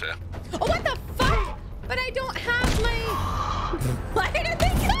now, sir. Oh, what the fuck? But I don't have my... Why did they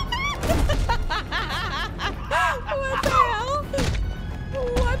come in? What the hell?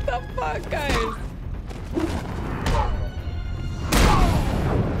 What the fuck, guys?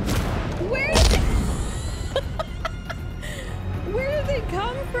 Where did they... Where did they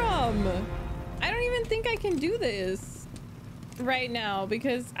come from? I don't even think I can do this right now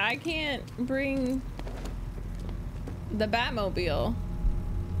because I can't bring the Batmobile.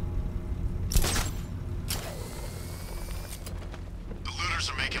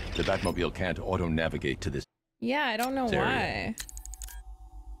 The Batmobile can't auto-navigate to this. Yeah, I don't know why.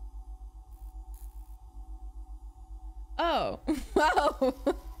 Oh, wow.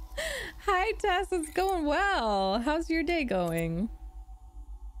 Hi, Tess. It's going well. How's your day going?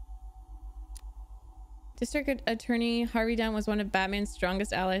 District Attorney Harvey Dent was one of Batman's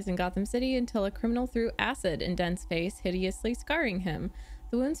strongest allies in Gotham City until a criminal threw acid in Dent's face, hideously scarring him.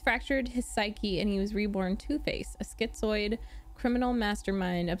 The wounds fractured his psyche and he was reborn Two-Face, a schizoid criminal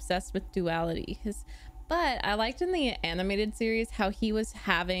mastermind obsessed with duality. But I liked in the animated series how he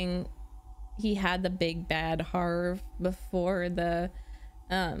had the big bad Harv before the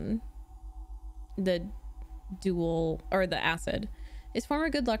duel or the acid. His former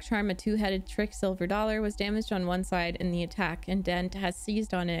good luck charm, a two-headed trick silver dollar, was damaged on one side in the attack, and Dent has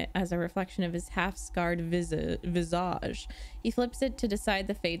seized on it as a reflection of his half-scarred visage. He flips it to decide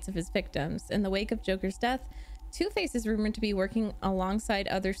the fates of his victims. In the wake of Joker's death, Two-Face is rumored to be working alongside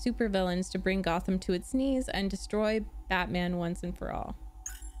other supervillains to bring Gotham to its knees and destroy Batman once and for all.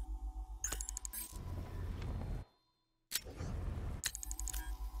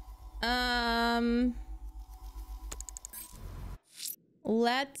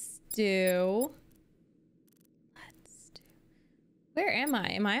 Let's do... Where am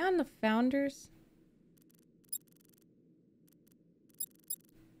I? Am I on the Founders?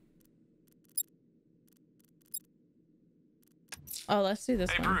 Oh, let's do this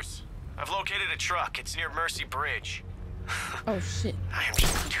one. Hey, Bruce. I've located a truck. It's near Mercy Bridge. Oh, shit. I am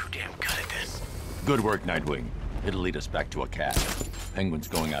just too damn good at this. Good work, Nightwing. It'll lead us back to a cache. Penguin's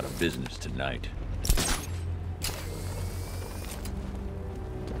going out of business tonight.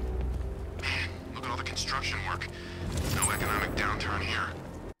 Man, look at all the construction work. No economic downturn here.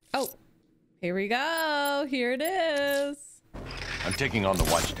 Oh, here we go. Here it is. I'm taking on the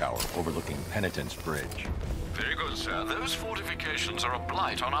watchtower overlooking Penitence Bridge. Very good, sir. Those fortifications are a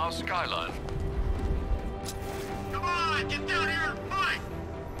blight on our skyline. Come on, get down here and fight!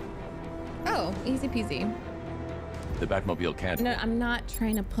 Oh, easy peasy. The Batmobile can't... No, I'm not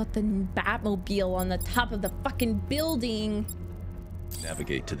trying to put the Batmobile on the top of the fucking building.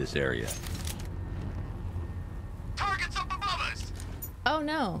 Navigate to this area. Targets up above us! Oh,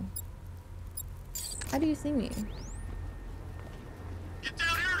 no. How do you see me? Get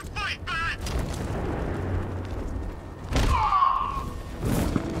down here and fight, Bat!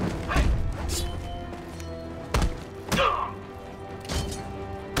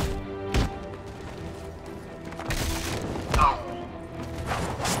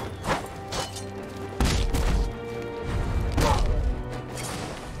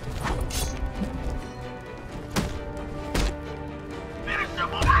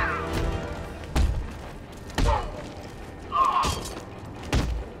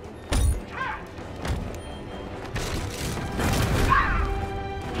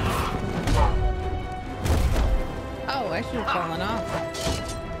 falling off.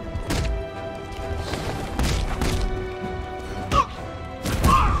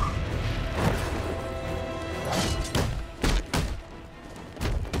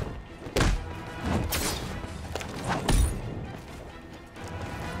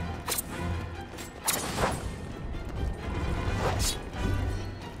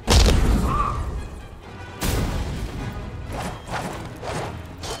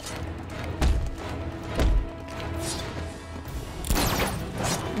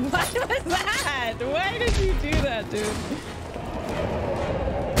 Why did you do that, dude?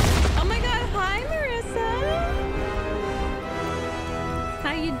 Oh my god, hi Marissa!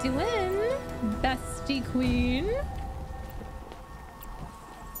 How you doing, bestie queen?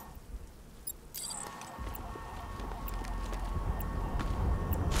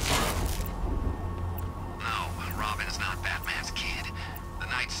 No, Robin is not Batman's kid. The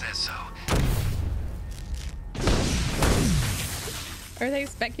Knight says so. Are they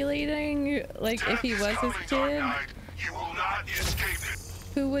speculating, like, if he was his kid? You will not escape it.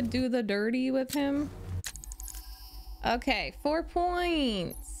 Who would do the dirty with him? Okay, 4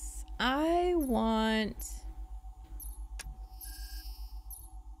 points. I want...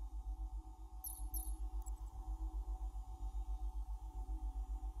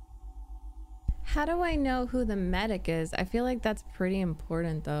 How do I know who the medic is? I feel like that's pretty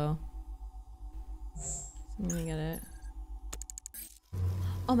important, though. So I'm gonna get it.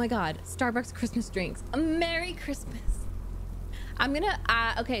 Oh my god, Starbucks Christmas drinks. A Merry Christmas. I'm gonna,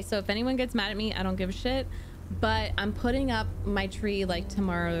 okay, so if anyone gets mad at me, I don't give a shit, but I'm putting up my tree like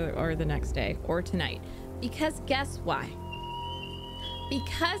tomorrow or the next day or tonight. Because guess why?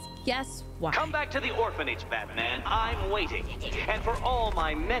 Because guess why? Come back to the orphanage, Batman. I'm waiting. And for all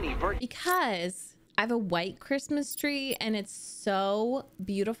my many because I have a white Christmas tree and it's so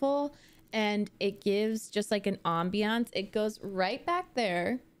beautiful. And it gives just like an ambiance. It goes right back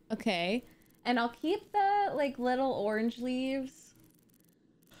there. Okay. And I'll keep the like little orange leaves.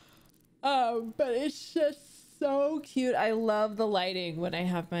 But it's just so cute. I love the lighting when I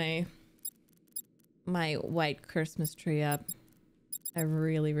have my white Christmas tree up. I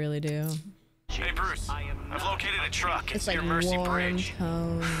really, really do. Hey Bruce, I've located a truck. It's like near Mercy warm Bridge.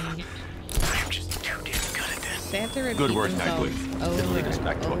 tones. I'm just too damn good at this. They have to repeat Good work, themselves Nightwing. It'll lead us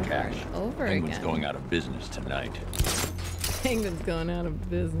back to a cache. Over Penguin's again. going out of business tonight. Penguin's going out of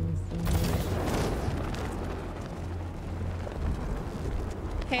business.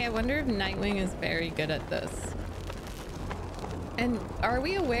 Hey, I wonder if Nightwing is very good at this. And are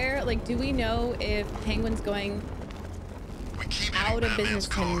we aware, like, do we know if Penguin's going out of business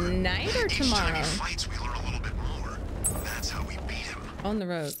tonight or tomorrow? Fights, we learn a little bit more. That's how we beat him. On the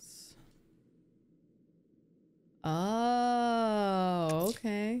roads. Oh,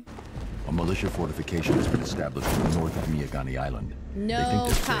 okay. A militia fortification has been established north of Miyagani Island.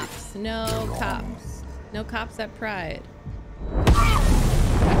 No cops. No cops. No cops at Pride.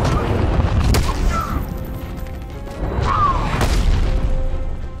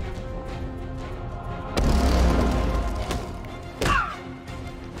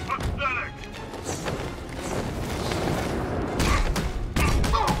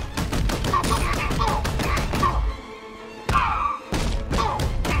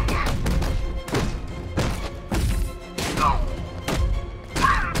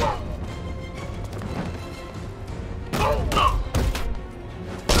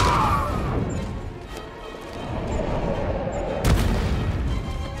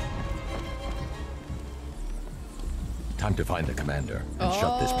 Time to find the commander and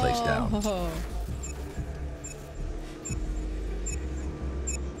shut this place down.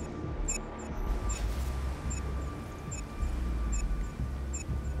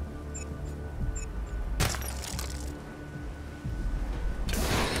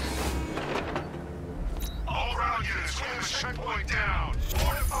 All around units, hold the checkpoint down.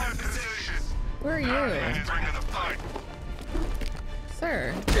 Fortify positions. Where are you? Bring in the fight.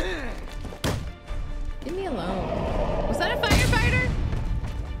 Sir. Leave me alone. Was that a firefighter?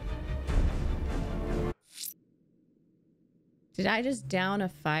 Did I just down a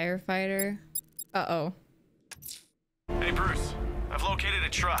firefighter? Uh-oh. Hey Bruce, I've located a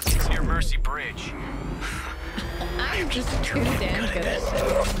truck. It's near Mercy Bridge. I'm just too damn good at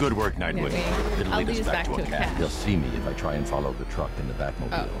this. Good work, Nightwing. It'll I'll lead lead us back to a cache. cache. They'll see me if I try and follow the truck in the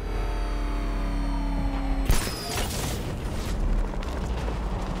Batmobile.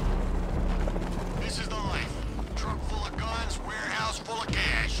 This is the life. Truck full of guns, warehouse full of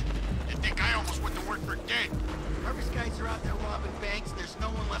cash. You think I almost went to work for dead? Harvey's guys are out there robbing banks. There's no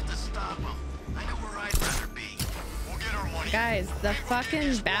one left to stop them. I know where I'd rather be. We'll get our money. Guys, the fucking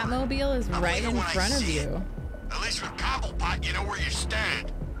Batmobile is right in front of you. At least with Cobblepot, Pot, you know where you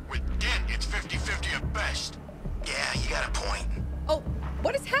stand. With Dent, it's 50-50 at best. Yeah, you got a point. Oh,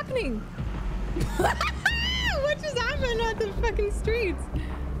 what is happening? What just happened at the fucking streets?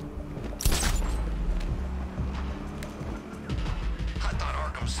 I thought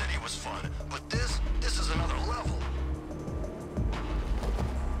Arkham City was fun, but this is another level.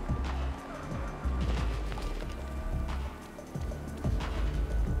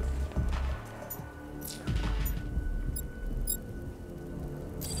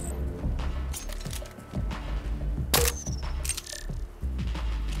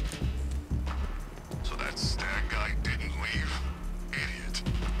 So that Stag guy didn't leave? Idiot.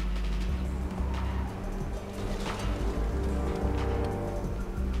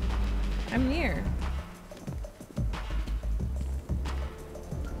 I'm near.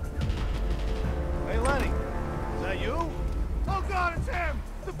 Hey, Lenny. Is that you? Oh, God, it's him!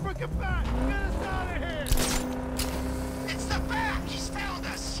 The frickin' bat! Get us out of here! It's the Bat! He's found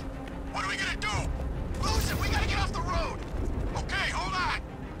us! What are we gonna do? Lose him! We gotta get off the road! Okay, hold on!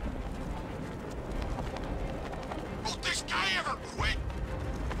 Will this guy ever quit?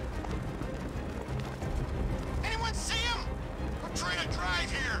 Anyone see him? I'm trying to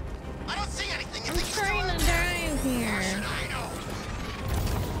drive here. I don't see anything. I'm trying to drive here. How should I know?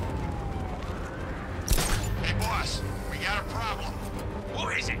 Hey, boss. We got a problem.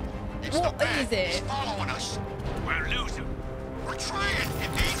 What is it? It's What the Bat. is it? He's following us. We'll lose him. We're trying. It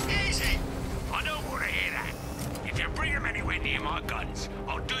ain't easy. I don't want to hear that. If you bring him anywhere near my guns,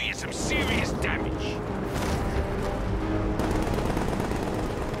 I'll do you some serious damage.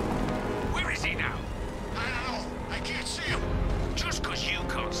 Where is he now? I don't know. I can't see him. Just because you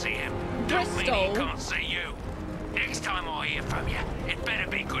can't see him, don't mean he Bristol. can't see you. Next time I hear from you, it better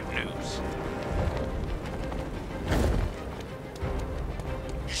be good news.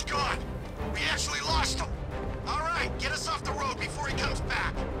 He's gone. We actually lost him. All right, get us off the road before he comes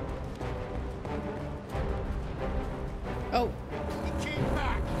back. Oh, He came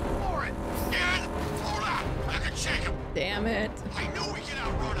back. For it. And hold on. I can shake him. damn it. I know we can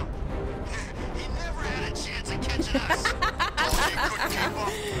outrun him. He never had a chance at catching us. Told you he couldn't keep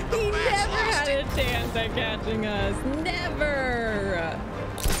up. The He Bat's never lost had him. a chance at catching us. Never.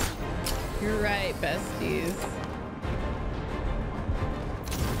 You're right, besties.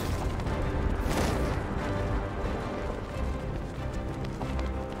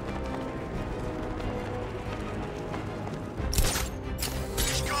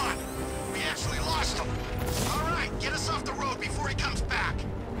 He's gone. We actually lost him. All right, get us off the road before he comes back.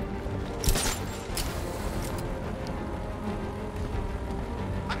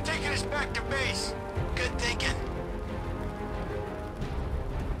 I'm taking us back to base. Good thinking.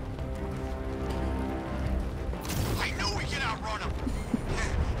 I know we can outrun him.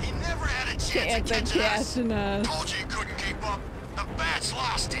 He never had a chance at Chance at catching us. catching us. Told you he couldn't keep up. The Bat's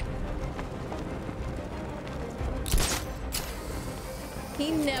lost it.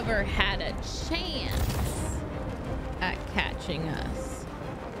 He never had a chance at catching us.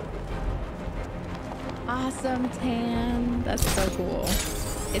 Awesome, Tan. That's so cool.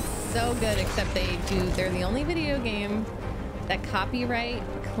 It's so good, except they're the only video game that copyright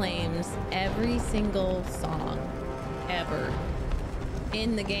claims every single song ever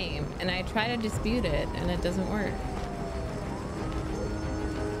in the game. And I try to dispute it and it doesn't work.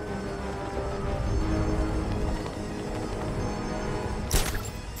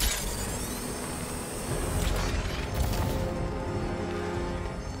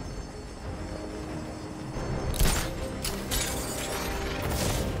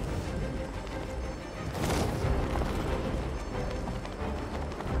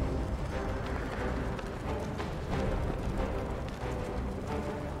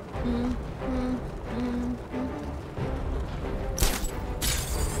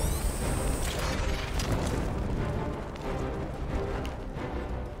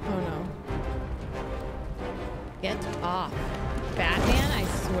 Oh no. Get off. Batman, I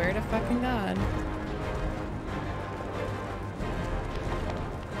swear to fucking God.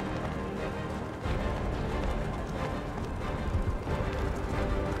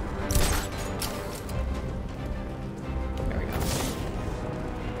 There we go.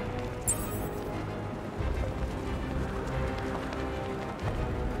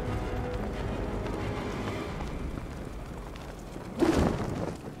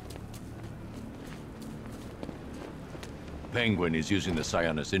 Penguin is using the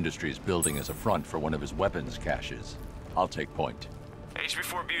Sionis Industries building as a front for one of his weapons caches. I'll take point. Age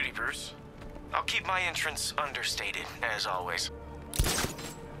before beauty, Bruce. I'll keep my entrance understated, as always.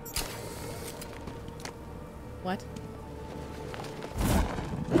 What?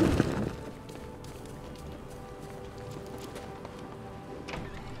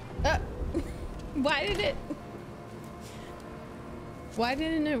 Why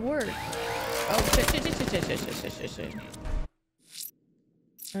didn't it work? Oh, shit.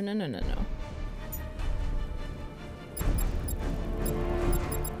 Oh, no.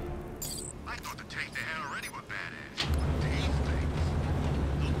 I thought the tanks they had already were badass. These things.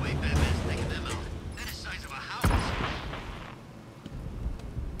 No way Batman's taking them out. They're the size of a house.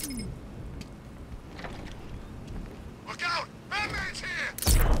 Look out! Batman's here!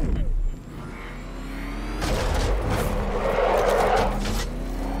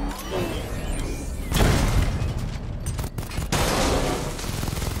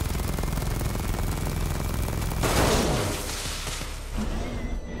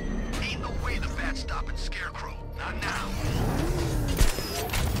 Ain't no way the Bat's stopping Scarecrow. Not now.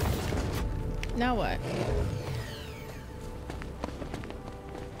 Now what?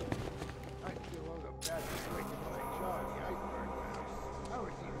 I feel all the bad waiting for my jaw in the iceberg now. I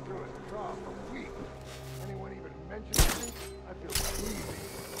was eating through his straw for weeks. Anyone even mention me? I feel queasy.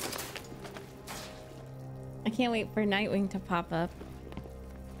 I can't wait for Nightwing to pop up.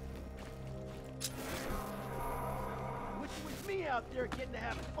 Wish it was me out there getting to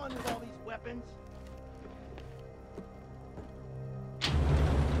have fun with all these weapons.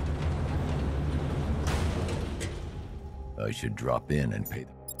 I should drop in and pay the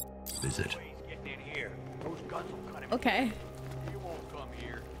visit. Getting in here. Those guns will cut him. Okay. You won't come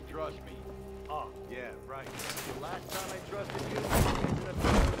here. Trust me. Oh, yeah, right. The last time I trusted you, I ended up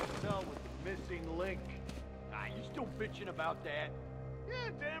going to the cell with the missing link. Ah, you still bitching about that?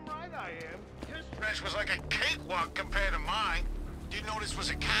 Yeah, damn right I am. His dress was like a cakewalk compared to mine. Didn't know this was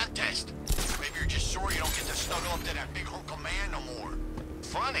a contest. Maybe you're just sore you don't get to snuggle up to that big hunk of man no more.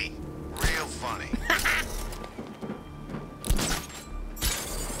 Funny. Real funny.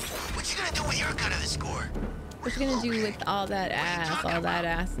 What you gonna do with your cut of the score? What you gonna do with all that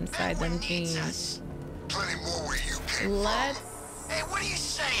ass inside them jeans? Plenty more where you came Let's... from. Hey, what are you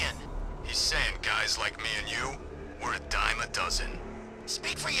saying? He's saying guys like me and you, we're a dime a dozen.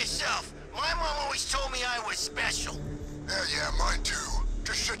 Speak for yourself. My mom always told me I was special. Yeah, mine too.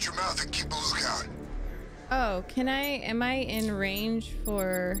 Just shut your mouth and keep a lookout. Oh, am I in range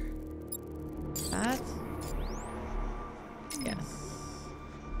for that? Yes.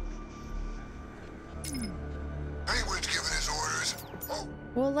 Penguin's giving his orders. Oh.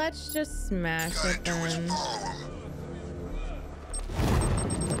 Well, let's just smash it then.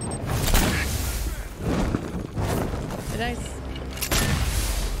 Did I?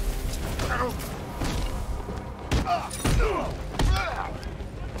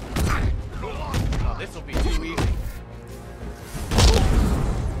 Oh, this'll be too easy.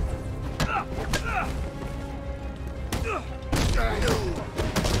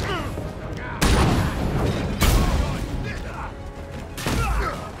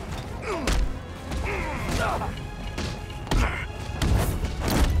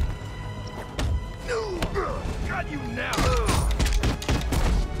 Got you now.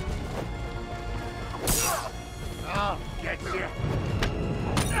 Oh, get you.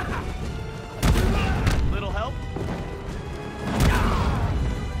 Little help?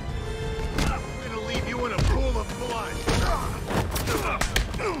 I'm gonna leave you in a pool of blood.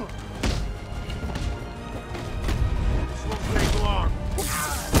 This won't take long.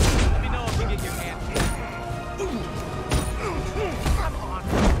 Let me know if you get your hand taken. Come on.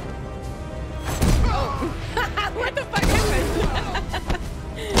 Oh. What the fuck happened?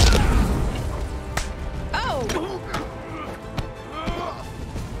 Oh.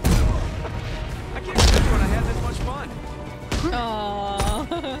 I can't remember when I had this much fun. Aww.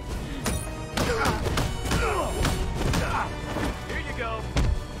 Here you go.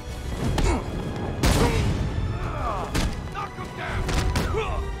 Knock him down.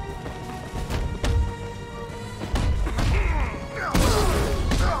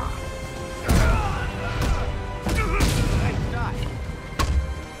 Nice shot.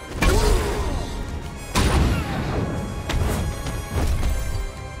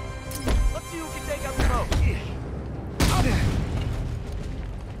 Let's see who can take out the most.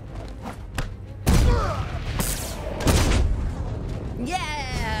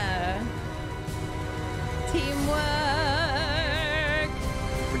 Yeah. Teamwork.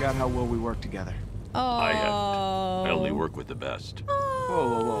 Forgot how well we work together. Oh. I haven't. I only work with the best.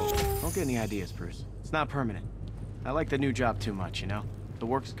 Whoa. Don't get any ideas, Bruce. It's not permanent. I like the new job too much, you know? The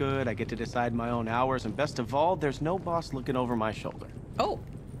work's good, I get to decide my own hours, and best of all, there's no boss looking over my shoulder. Oh.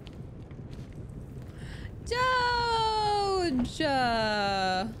 Doge.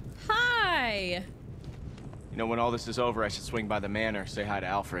 Hi. You know, when all this is over, I should swing by the manor, say hi to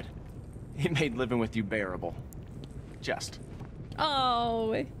Alfred. He made living with you bearable. Just.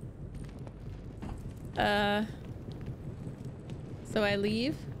 Oh. So I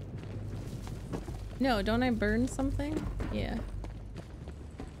leave? No, don't I burn something? Yeah.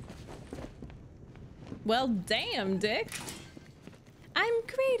 Well, damn, Dick. I'm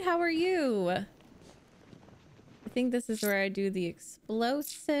great. How are you? I think this is where I do the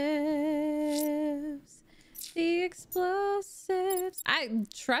explosives. The explosives.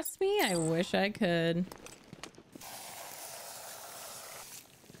 Trust me, I wish I could.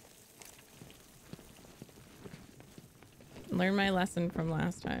 Learn my lesson from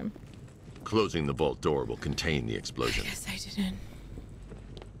last time. Closing the vault door will contain the explosion. Yes, I didn't.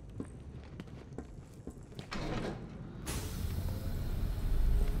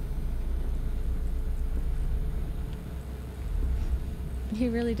 He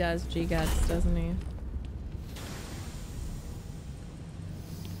really does G-Guts, doesn't he?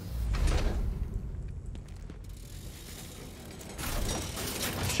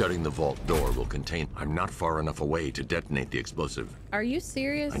 Shutting the vault door will contain... I'm not far enough away to detonate the explosive. Are you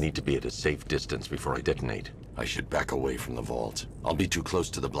serious? I need to be at a safe distance before I detonate. I should back away from the vault. I'll be too close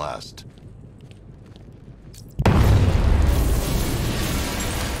to the blast.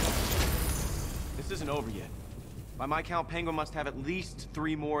 This isn't over yet. By my count, Penguin must have at least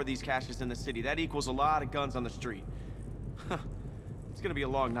 3 more of these caches in the city. That equals a lot of guns on the street. It's gonna be a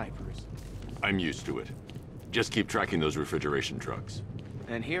long night, Bruce. I'm used to it. Just keep tracking those refrigeration trucks.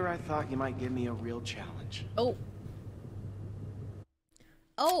 And here I thought you might give me a real challenge. Oh.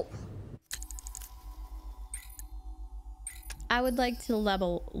 Oh. I would like to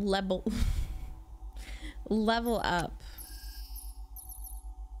level up.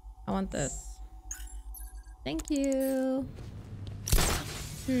 I want this. Thank you.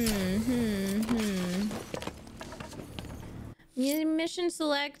 Mission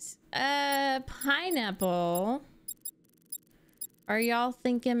select pineapple. Are y'all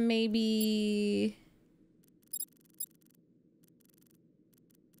thinking maybe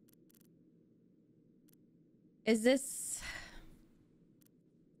is this,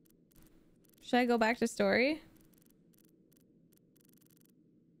 should I go back to story?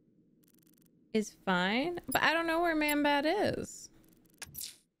 Is fine, but I don't know where Man Bat is.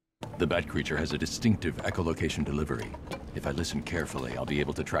 The bat creature has a distinctive echolocation delivery. If I listen carefully, I'll be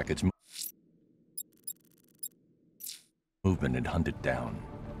able to track its movement and hunt it down.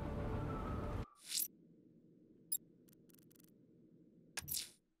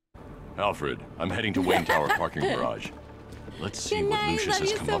 Alfred, I'm heading to Wayne Tower parking garage. Let's see what Lucius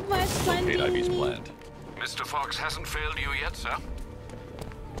has come up with to locate Ivy's plant. Mr. Fox hasn't failed you yet, sir?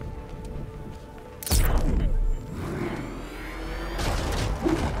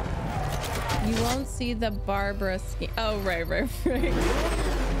 You won't see the Barbara scheme. Oh, right.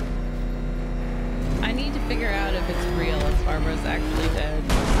 I need to figure out if it's real, if Barbara's actually dead.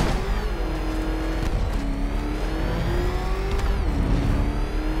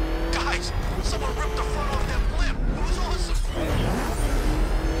 Guys, someone ripped the front off that blimp. It was awesome.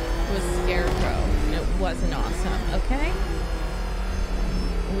 It was Scarecrow, and it wasn't awesome, okay?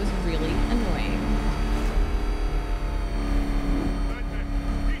 It was really annoying.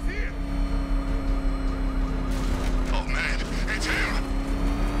 Oh man, it's him!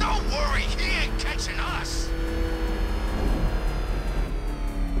 Don't worry, he ain't catching us!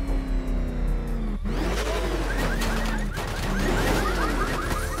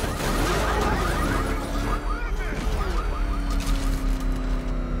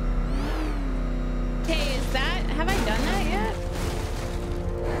 Okay, is that, have I done that yet?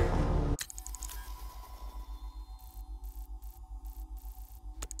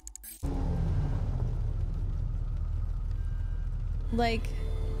 Like,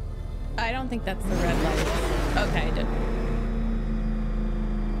 I don't think that's the red light. Okay, I did.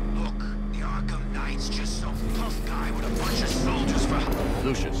 Look, the Arkham Knight's just some tough guy with a bunch of soldiers for...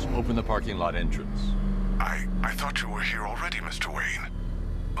 Lucius, open the parking lot entrance. I thought you were here already, Mr. Wayne.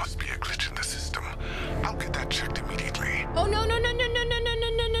 Must be a glitch in the system. I'll get that checked immediately. Oh, no. It's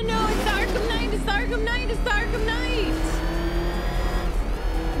the Arkham Knight. It's the Arkham Knight. It's the Arkham Knight.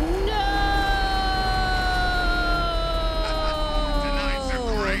 No. Tonight's a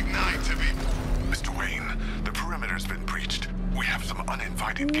great night to be... Mr. Wayne, the perimeter's been breached. We have some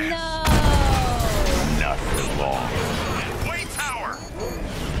uninvited guests. No. Not for long. Wayne Tower!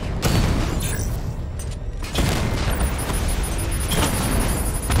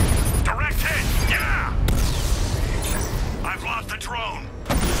 Direct hit! Yeah! I've lost the drone.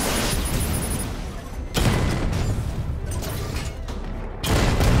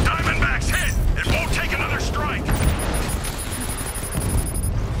 Diamondback's hit! It won't take another strike!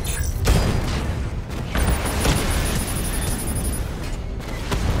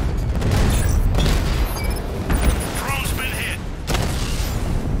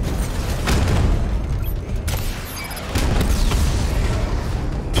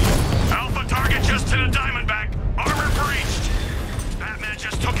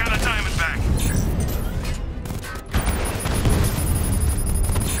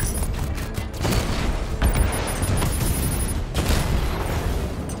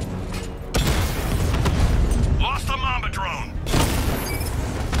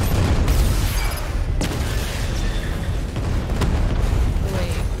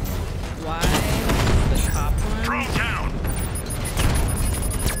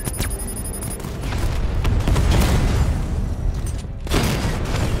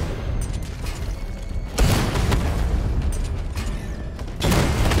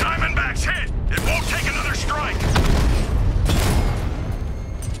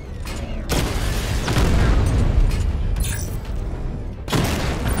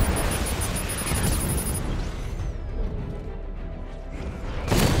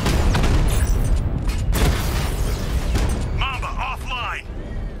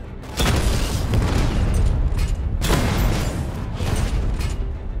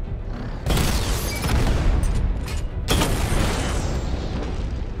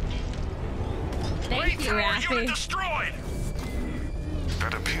 Thank you, Raffy. Destroyed.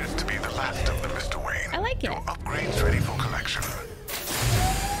 That appears to be the last of them, Mr. Wayne. I like it. Your upgrades ready for collection.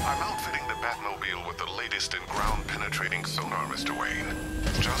 I'm outfitting the Batmobile with the latest in ground-penetrating sonar, Mr. Wayne.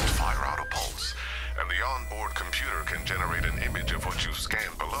 Just fire out a pulse, and the onboard computer can generate an image of what you've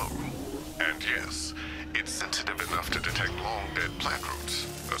scanned below. And yes, it's sensitive enough to detect long-dead plant roots,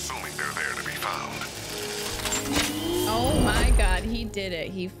 assuming they're there to be found. Oh my god, he did it.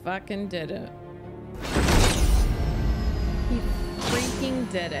 He fucking did it. He freaking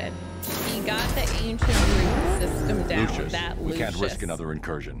did it. He got the ancient root system down. Lucius, That we can't risk Lucius. another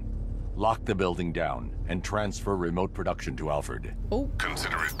incursion. Lock the building down and transfer remote production to Alfred. Oh.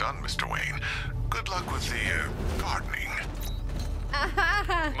 Consider it done, Mr. Wayne. Good luck with the, gardening.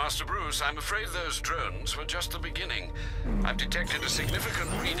 Master Bruce, I'm afraid those drones were just the beginning. I've detected a significant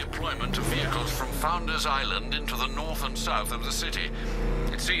redeployment of vehicles from Founders Island into the north and south of the city.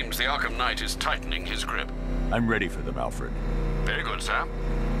 It seems the Arkham Knight is tightening his grip. I'm ready for them, Alfred. Very good, sir.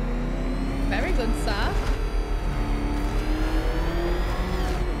 Very good, sir.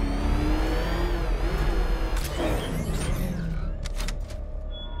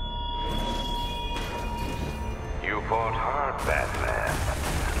 You fought hard, Batman,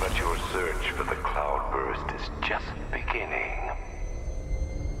 but your search for the Cloudburst is just beginning.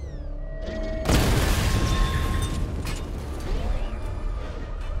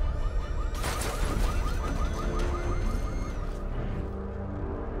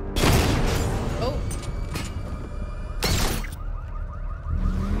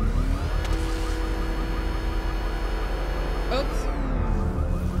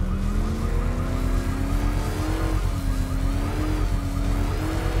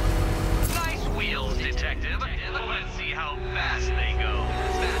 Nice wheels, Detective. Let's see how fast they go.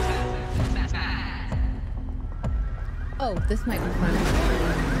 Oh, this might be fun.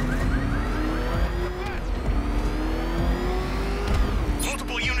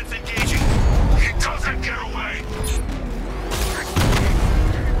 Multiple units engaging. It doesn't get away.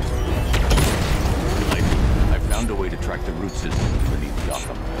 I found a way to track the root system beneath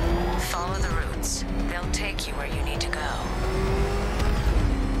Gotham. Follow the roots. They'll take you where you need to go.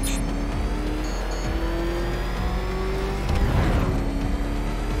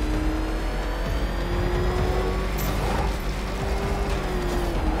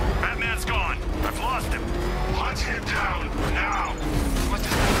 Batman's gone. I've lost him. Hunt him down now. What the?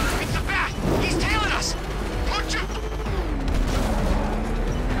 It's the Bat. He's tailing us. Punch him.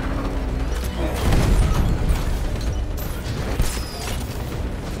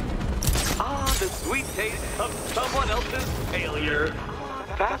 Ah, the sweet taste of someone else's failure.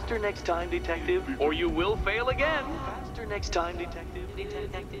 Faster next time, Detective, or you will fail again. Faster next time, Detective.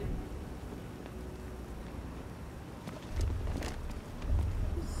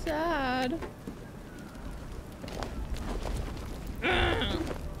 Sad.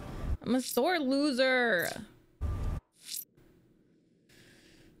 I'm a sore loser.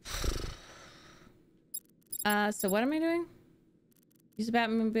 So what am I doing? Use a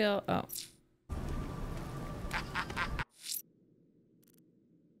Batmobile. Oh.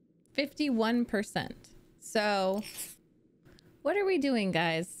 51%. So what are we doing,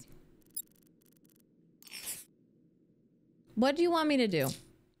 guys? What do you want me to do?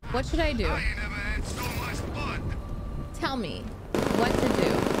 What should I do? Tell me what to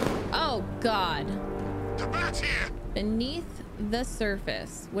do. Oh God. The Bat's here. Beneath the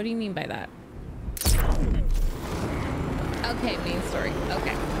surface. What do you mean by that? Okay, main story.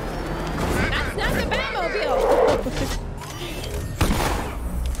 Okay. That's not the Batmobile.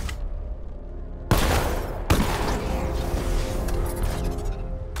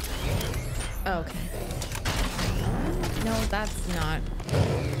 Okay. No, that's not.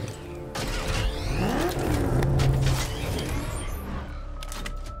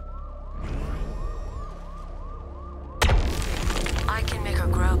 I can make her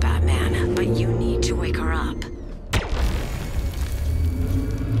grow, Batman, but you need to wake her up.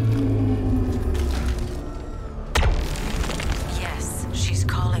 Yes, she's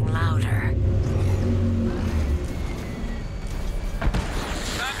calling louder.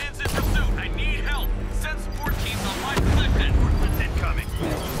 Batman's in pursuit. I need help. Send support teams on my position. Ruthless incoming.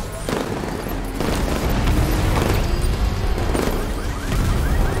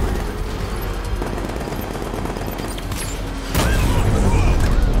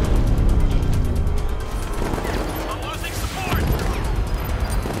 I'm losing support.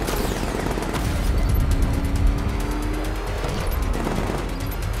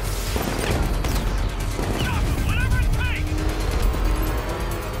 Whatever it takes.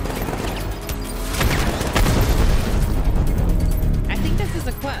 I think this is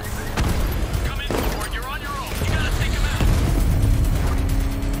a quest. Come in.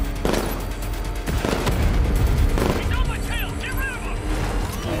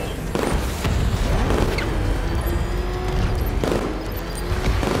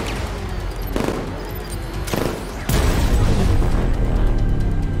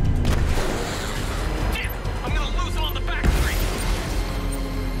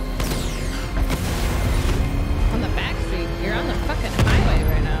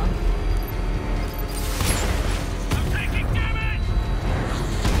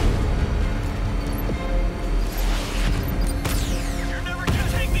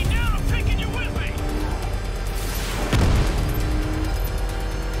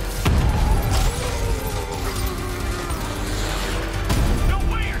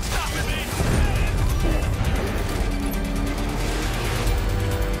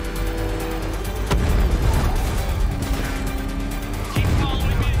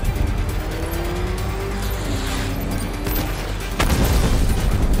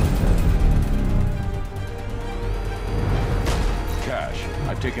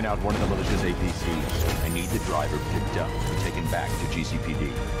 taken out one of the militia's APCs. I need the driver picked up and taken back to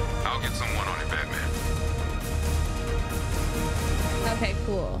GCPD. I'll get someone on it, Batman. Okay,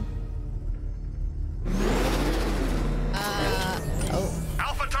 cool. Oh.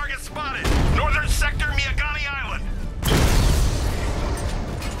 Alpha target spotted. Northern sector, Miyagani Island.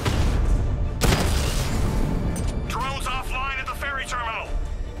 Drones offline at the ferry terminal.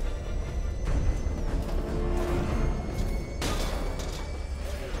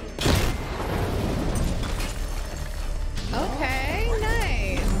 Okay,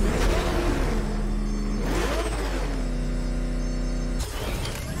 nice.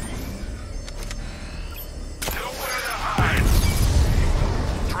 Nowhere to hide.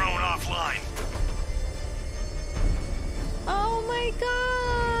 Drone offline. Oh my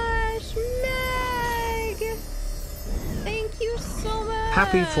gosh, Meg! Thank you so much.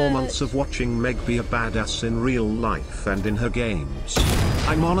 Happy 4 months of watching Meg be a badass in real life and in her games.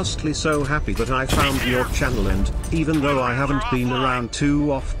 I'm honestly so happy that I found your channel, and even though I haven't been around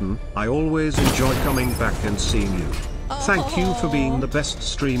too often, I always enjoy coming back and seeing you. Thank you for being the best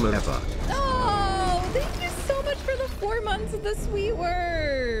streamer ever. Oh, thank you so much for the 4 months of the sweet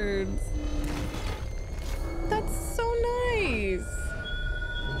words. That's so nice.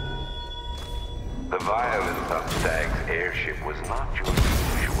 The violence on Stag's airship was not your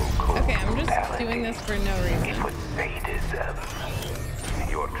usual cold Okay, I'm just brutality. doing this for no reason. It was sadism.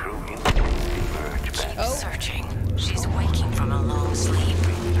 Your true instincts emerge back. Keep searching. She's waking from a long sleep.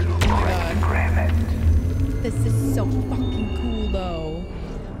 Oh my god. This is so fucking cool though.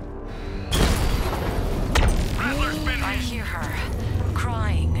 I hear her.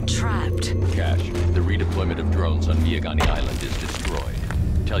 Crying and trapped. Cash, the redeployment of drones on Miyagani Island is destroyed.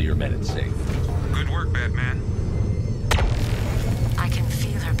 Tell your men it's safe. Good work, Batman. I can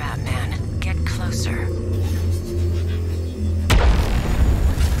feel her, Batman. Get closer.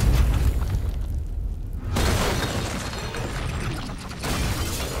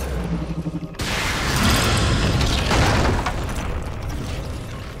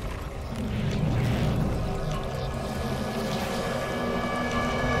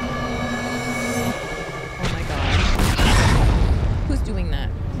 Who's doing that?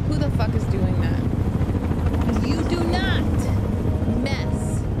 Who the fuck is doing that? You do not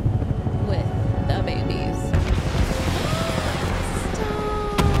mess with the babies.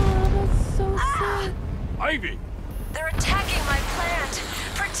 Stop. That's so sad. Ivy! They're attacking my plant.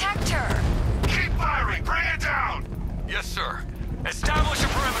 Protect her. Keep firing! Bring it down! Yes, sir. Establish a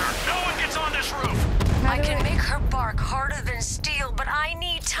perimeter. No one gets on this roof. I can make her bark harder than steel, but I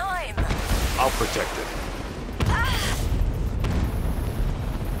need time. I'll protect it.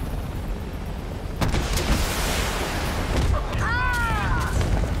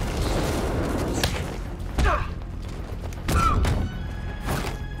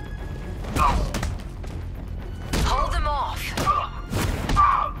 Hold them off.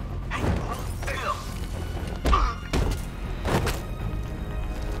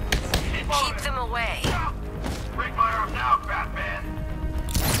 Keep them away. Break my arm now, Batman.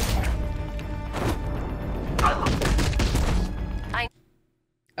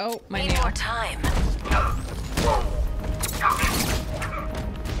 Oh, my need nail. more time.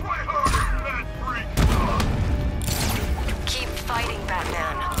 Keep fighting,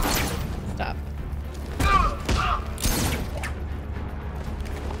 Batman. Stop.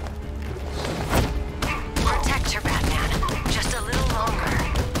 Protect her, Batman. Just a little longer.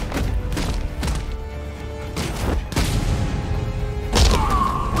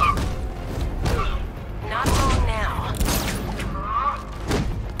 Not long now.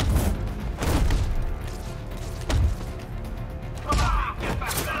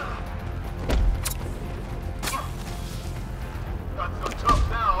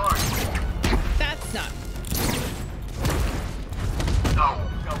 That's not.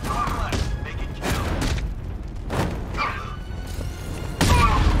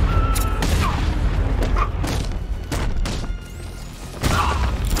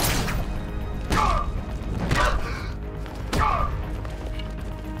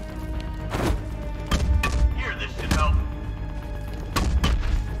 Here, this should help.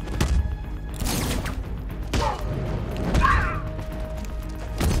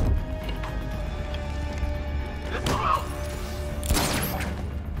 This will help.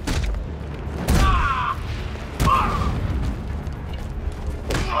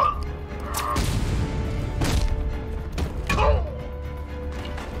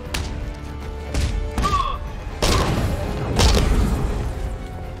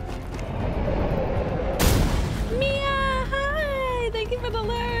 Mia, hi! Thank you for the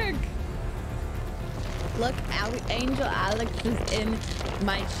lurk. Look, Angel Alex is in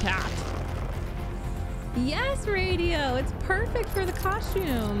my chat. Yes, Radio. It's perfect for the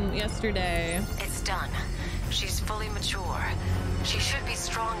costume yesterday. It's done. She's fully mature. She should be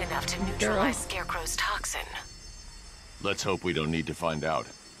strong enough to neutralize Scarecrow's toxin. Let's hope we don't need to find out.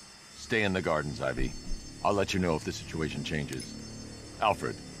 Stay in the gardens, Ivy. I'll let you know if the situation changes.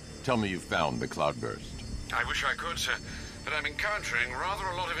 Alfred, tell me you've found the cloudburst. I wish I could, sir, but I'm encountering rather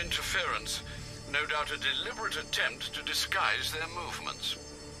a lot of interference. No doubt a deliberate attempt to disguise their movements.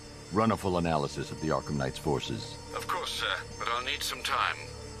 Run a full analysis of the Arkham Knight's forces. Of course, sir, but I'll need some time.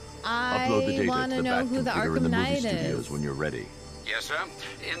 Upload the I data want to to the know back who the computer in Arkham the movie Knight studios is. when you're ready. Yes, sir.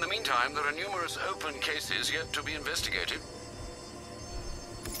 In the meantime, there are numerous open cases yet to be investigated.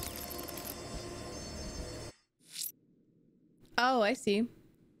 Oh, I see.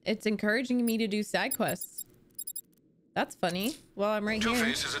 It's encouraging me to do side quests. That's funny. Well, I'm right here.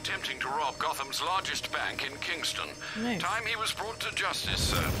 Two-Face is attempting to rob Gotham's largest bank in Kingston. Nice. Time he was brought to justice,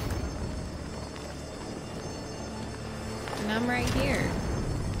 sir. And I'm right here.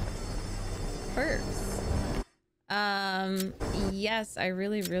 Perks. Yes, I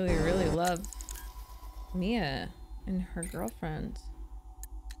really, really, really love Mia and her girlfriend,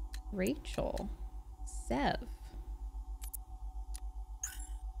 Rachel. Sev.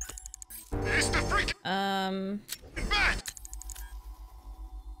 It's the freaking bat!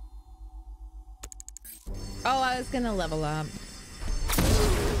 Oh, I was gonna level up.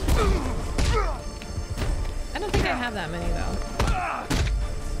 I don't think I have that many though.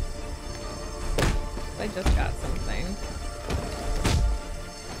 I just got something.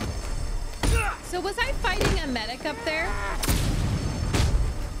 So was I fighting a medic up there?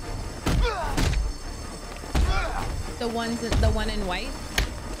 The one in white?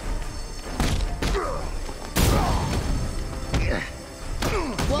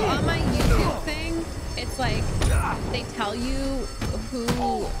 Well, on my YouTube thing, it's like they tell you who,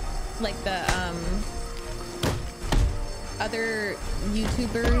 like the other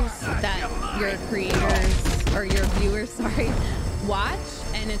YouTubers that your creators or your viewers, sorry, watch,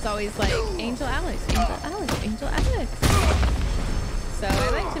 and it's always like Angel Alex, Angel Alex, Angel Alex. So I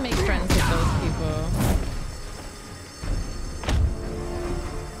like to make friends with those people.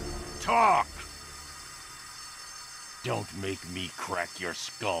 Talk! Don't make me crack your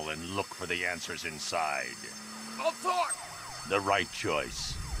skull and look for the answers inside. I'll talk! The right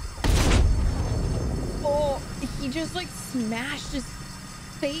choice. Oh, he just like smashed his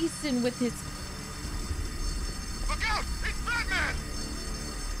face in with his... Look out! It's Batman!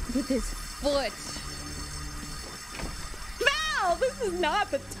 With his foot. Val, this is not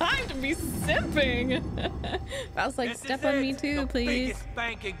the time to be simping. Val's like, step on me too, please. Biggest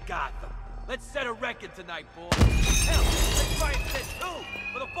bank in Gotham. Let's set a record tonight, boys. Hell, let's try and set two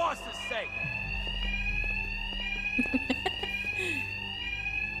for the boss's sake.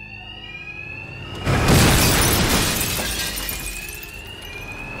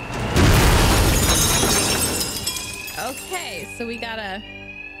 Okay, so we gotta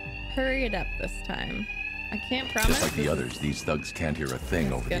hurry it up this time. I can't promise. Just like the others, these thugs can't hear a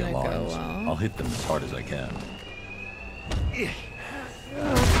thing over the gonna go alarms. well. I'll hit them as hard as I can.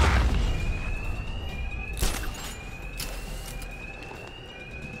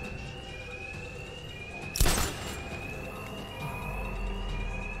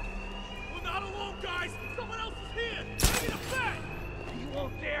 We're not alone, guys! Someone else is here! I need a bat! He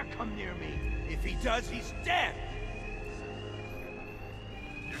won't dare come near me. If he does, he's dead!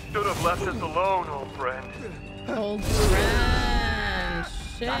 You should have left us alone, old friend. Old friend.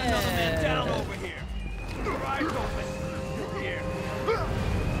 Shit. Got another man down over here. Keep your eyes open. You're here.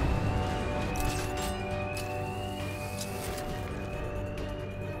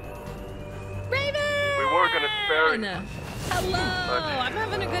 Raven! We were gonna spare you. Hello! I'm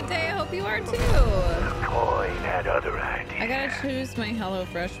having a good day. I hope you are too. Coin had other ideas. I gotta choose my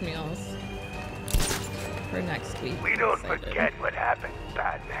HelloFresh meals for next week. We don't Excited. forget what happened,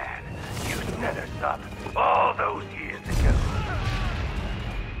 Batman. You set us up all those years ago.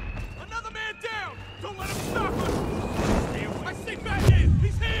 Another man down! Don't let him stop us! Stay away. I see Batman!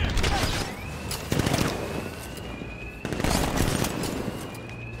 He's here!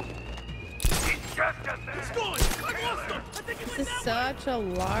 He's just a man. He's going! I lost him! I think he This went is that such a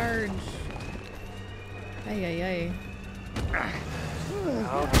large... Ay, ay, ay.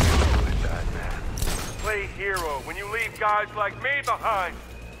 How do you do it, Batman? Play hero when you leave guys like me behind.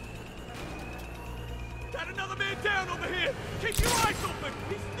 Got another man down over here! Keep your eyes open!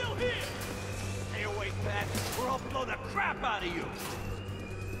 He's still here! Stay away, Bat, or I'll blow the crap out of you!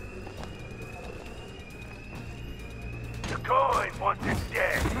 The coin wants him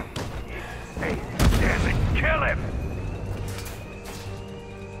dead. Face him and kill him.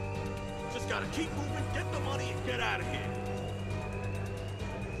 Keep moving, get the money, and get out of here.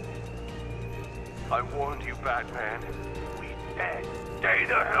 I warned you, Batman. We dead. Stay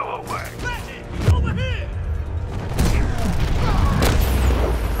the hell away. Batman, over here!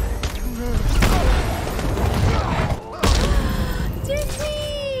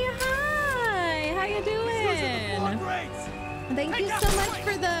 Disney! Hi! How you doing? Thank you so much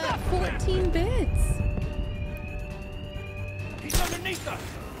for the 14 bits. He's underneath us.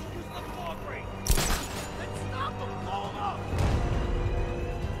 Use the fog ring. Let's stop him. Blow him up.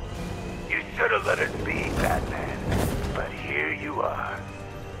 You should have let us be, Batman. But here you are.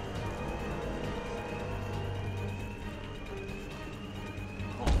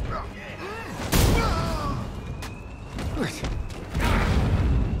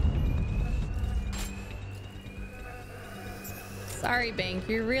 Sorry, Bank,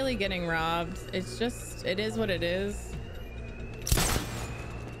 you're really getting robbed. It's just, it is what it is.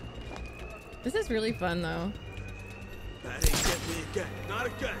 This is really fun, though. That ain't get me again. Not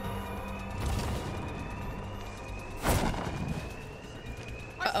again.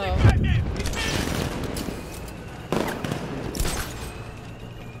 Uh-oh.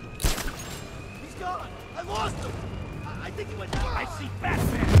 He's gone. I lost him. I think he went down. I see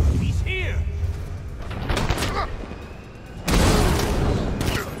Batman. He's here.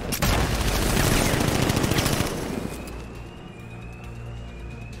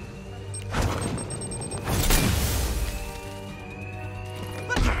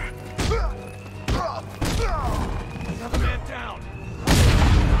 Another man down.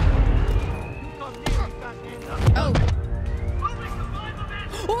 You come near, you got hands up. Oh.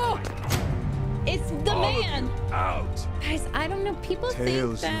 Whoa! It's the man. Out. Guys, I don't know. People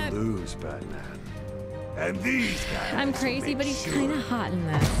Tails think that you lose, Batman. And these guys. I'm crazy, but he's kind of hot in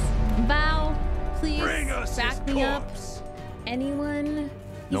this. Val, please back me up. Anyone?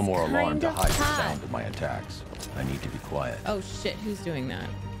 No He's more alarm kind to of hide the hot. sound of my attacks. I need to be quiet. Oh shit, who's doing that?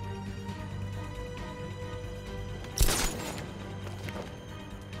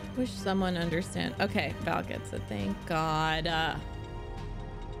 Wish someone understand. Okay, Val gets it. Thank God. I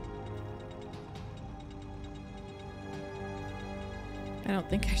don't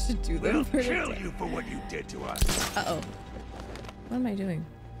think I should do that. We'll for kill the you for what you did to us. Uh-oh. What am I doing?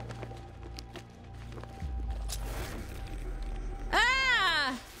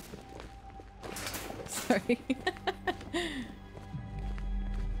 Ah! Sorry.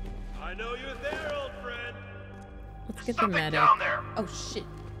 I know you're there, old friend. Let's get the Something medic. down there. Oh shit.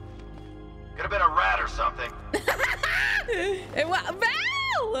 Could have been a rat or something. It was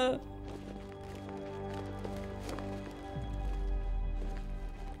Val!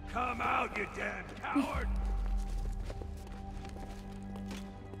 Come out, you damn coward!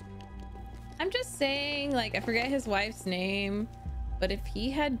 I'm just saying, like, I forget his wife's name, but if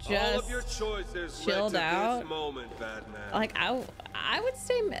he had All of just your choices chilled led to out, this moment, Batman. like, I would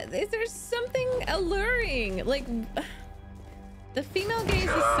say, is there something alluring? Like, the female gaze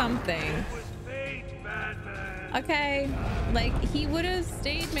is something. It was fate, Batman. Okay, like, he would have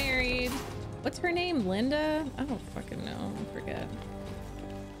stayed married. What's her name? Linda? I don't fucking know. I forget.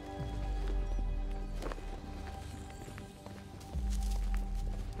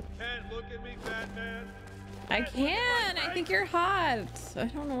 Can't look at me, Batman. I can. I think you're hot. I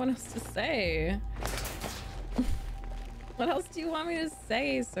don't know what else to say. What else do you want me to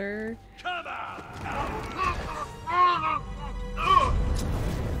say, sir? Come on!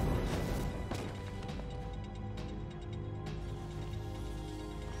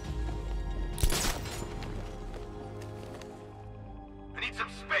 I need some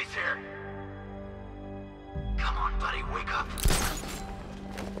space here. Come on, buddy, wake up.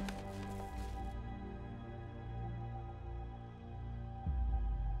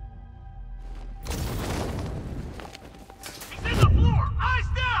 He's in the floor! Eyes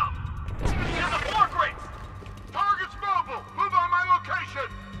down! He's in the floor grates! Target's mobile! Move on my location!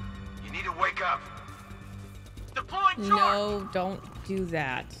 You need to wake up. Deploying charge! No, don't do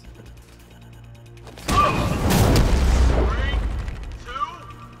that. 3, 2,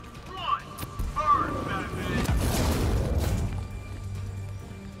 1. Burn, Batman!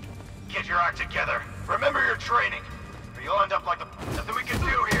 Get your act together. Remember your training, or you'll end up like nothing we can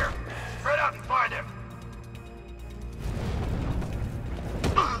do here. Spread out and find him.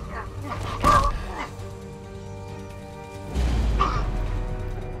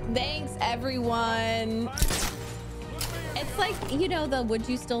 Thanks, everyone. It's like, you know, the would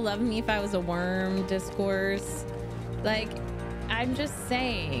you still love me if I was a worm discourse. Like, I'm just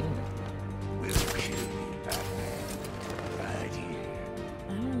saying. We'll kill you, Batman. Right here.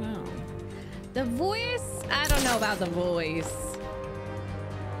 I don't know. The voice, I don't know about the voice.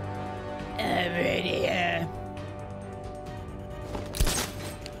 right here.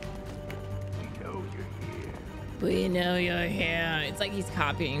 We know you're here. It's like he's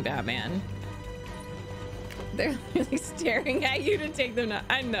copying Batman. They're really staring at you to take them out.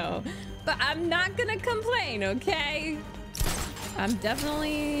 I know, but I'm not gonna complain, okay? I'm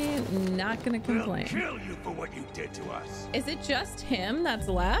definitely not gonna complain. We'll kill you for what you did to us. Is it just him that's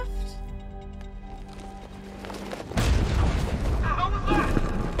left?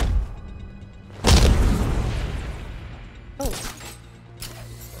 Oh.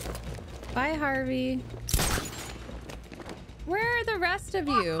 Bye, Harvey. Where are the rest of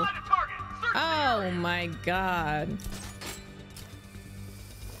you? Oh my god.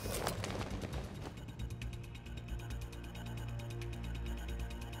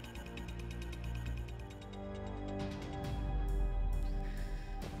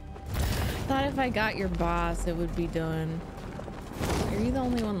 Thought if I got your boss, it would be done. Are you the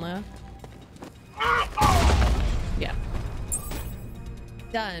only one left? Yeah.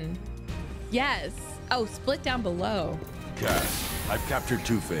 Done. Yes. Oh, split down below. Cass, I've captured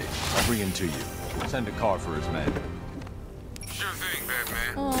Two-Face. I'll bring him to you. Send a car for his man. Sure thing,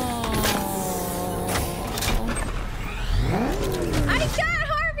 Batman. I got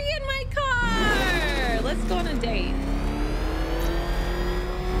Harvey in my car! Let's go on a date.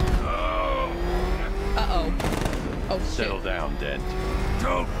 Uh-oh. Oh, shit. Settle down, Dent.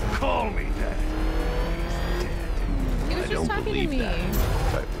 Don't call me that. He was just talking to me. I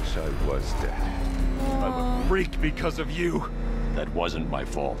wish I was dead. I'm a freak because of you. That wasn't my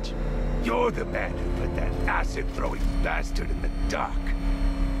fault. You're the man who put that acid-throwing bastard in the dock.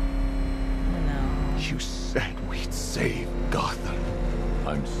 No. You said we'd save Gotham.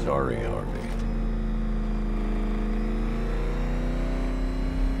 I'm sorry, Harvey.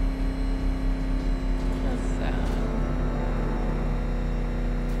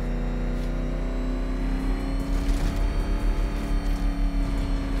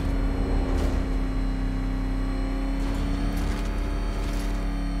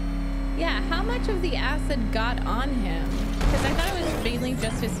 Of the acid got on him, because I thought it was mainly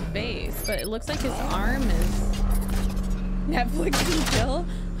just his face, but it looks like his arm is Netflix and chill.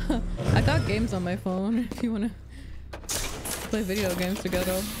 I got games on my phone if you want to play video games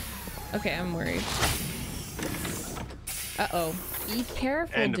together. Okay, I'm worried. Uh-oh. Be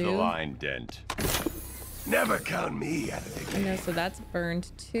careful, End dude. of the line, Dent. Never count me out of the game. I know, so that's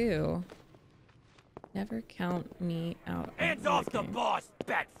burned too. Never count me out. Hands off the boss,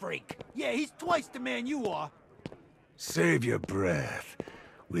 bat freak! Yeah, he's twice the man you are. Save your breath.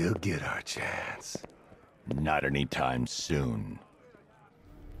 We'll get our chance. Not anytime soon.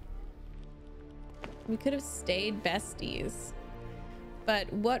 We could have stayed besties.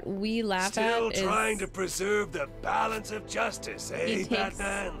 But what we laugh Still at is... trying to preserve the balance of justice, eh,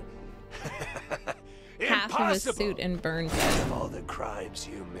 Batman? half of his suit and burns it. All the crimes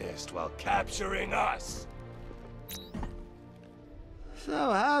you missed while capturing us.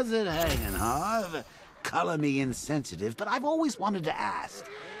 So how's it hanging, Harv? Color me insensitive, but I've always wanted to ask.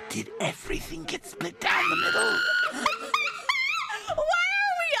 Did everything get split down the middle? Why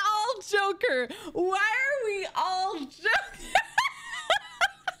are we all Joker? Why are we all Joker?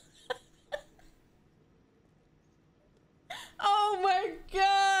 Oh my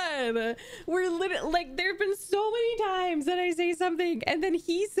god. We're literally like, there have been so many times that I say something and then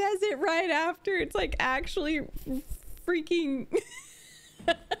he says it right after. It's like actually freaking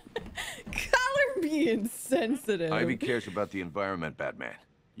color me insensitive. Ivy cares about the environment, Batman.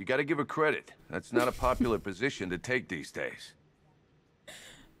 You gotta give her credit. That's not a popular position to take these days.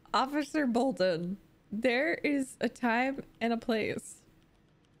 Officer Bolton, there is a time and a place.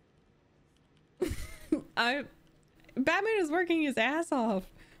 Batman is working his ass off.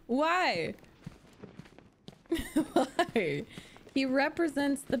 Why? Why? He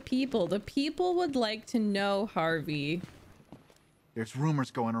represents the people. The people would like to know, Harvey. There's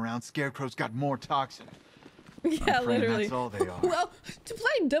rumors going around Scarecrow's got more toxin. Yeah, literally. That's all they are. Well, to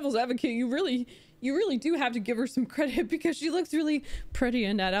play devil's advocate, you really do have to give her some credit because she looks really pretty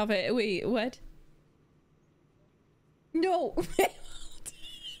in that outfit. Wait, what? No.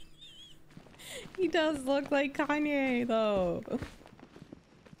 He does look like Kanye, though.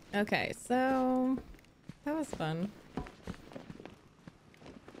 Okay, so that was fun.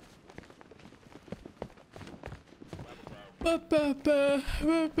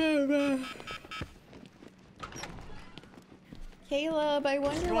 Caleb, I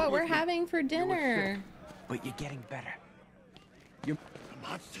wonder what we're having for dinner. But you're getting better. The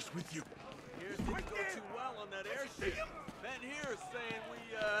monster's with you. Here's didn't go too well on that airship. Ben here is saying we,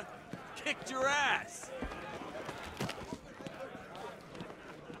 kicked your ass.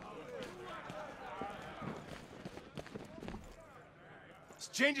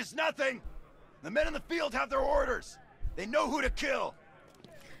 changes nothing. The men in the field have their orders. They know who to kill.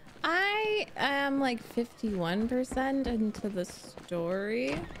 I am like 51% into the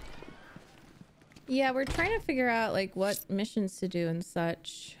story. Yeah, we're trying to figure out like what missions to do and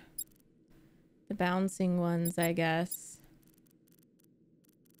such. The bouncing ones, I guess.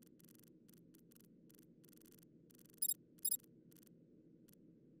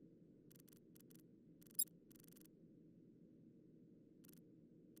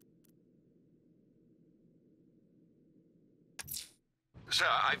 Sir,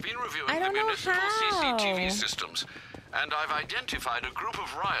 I've been reviewing the municipal CCTV systems, and I've identified a group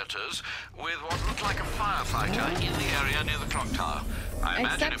of rioters with what looked like a firefighter in the area near the clock tower. I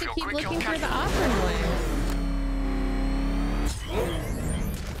imagine if you're quick, you'll catch them.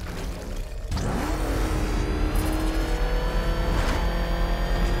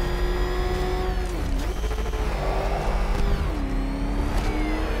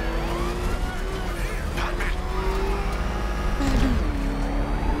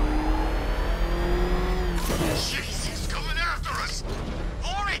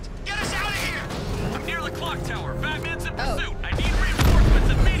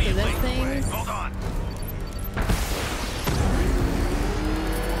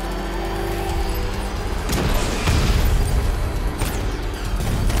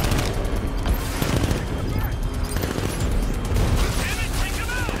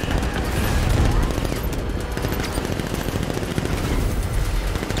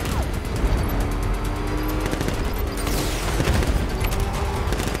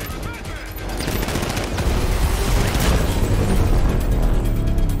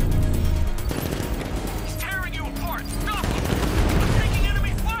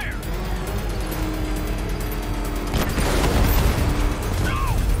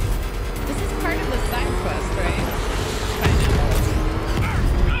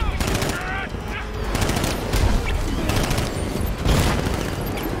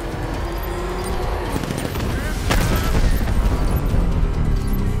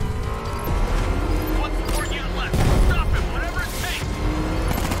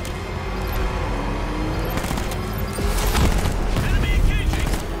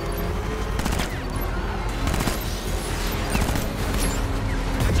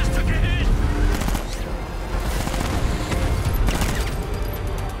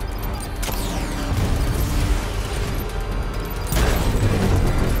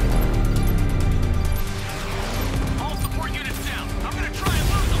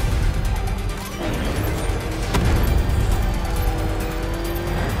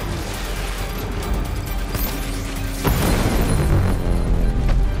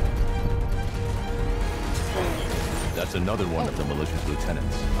 Another one of the malicious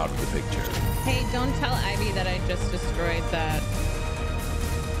lieutenants out of the picture. Hey, don't tell Ivy that I just destroyed that.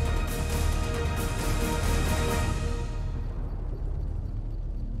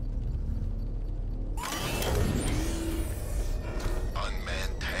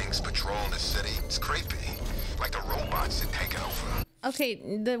 Unmanned tanks patrolling the city. It's creepy. Like the robots had taken over. Okay,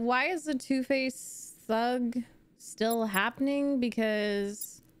 why is the Two-Face thug still happening?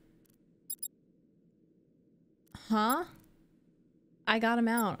 Because... Huh? I got him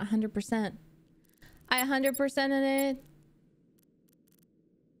out 100%. I 100% in it.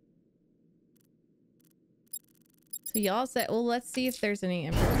 So y'all said, well, let's see if there's any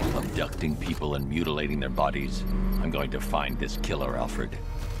information. Abducting people and mutilating their bodies. I'm going to find this killer, Alfred.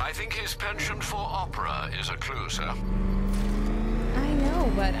 I think his penchant for opera is a clue, sir. I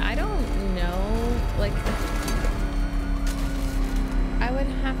know, but I don't know. Like, I would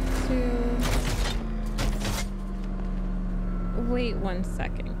have to... Wait 1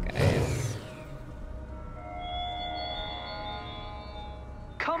 second, guys.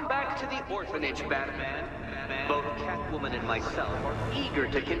 Come back to the orphanage, Batman. Both Catwoman and myself are eager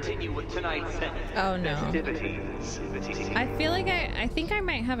to continue with tonight's festivities. I feel like I think I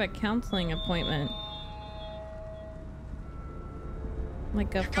might have a counseling appointment.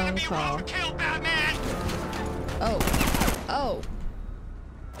 Like a phone call. Oh. Oh.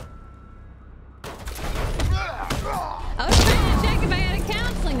 I was trying to check if I had a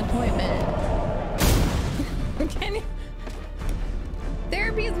counseling appointment. Can you...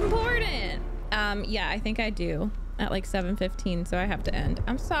 Therapy is important. Yeah, I think I do at like 7:15, so I have to end.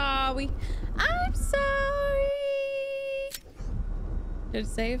 I'm sorry. I'm sorry. Did it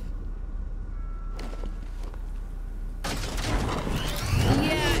save?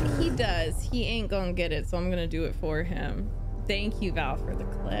 Yeah, he does. He ain't gonna get it, so I'm gonna do it for him. Thank you, Val, for the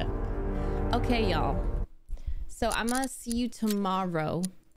clip. Okay, y'all. So I'm gonna see you tomorrow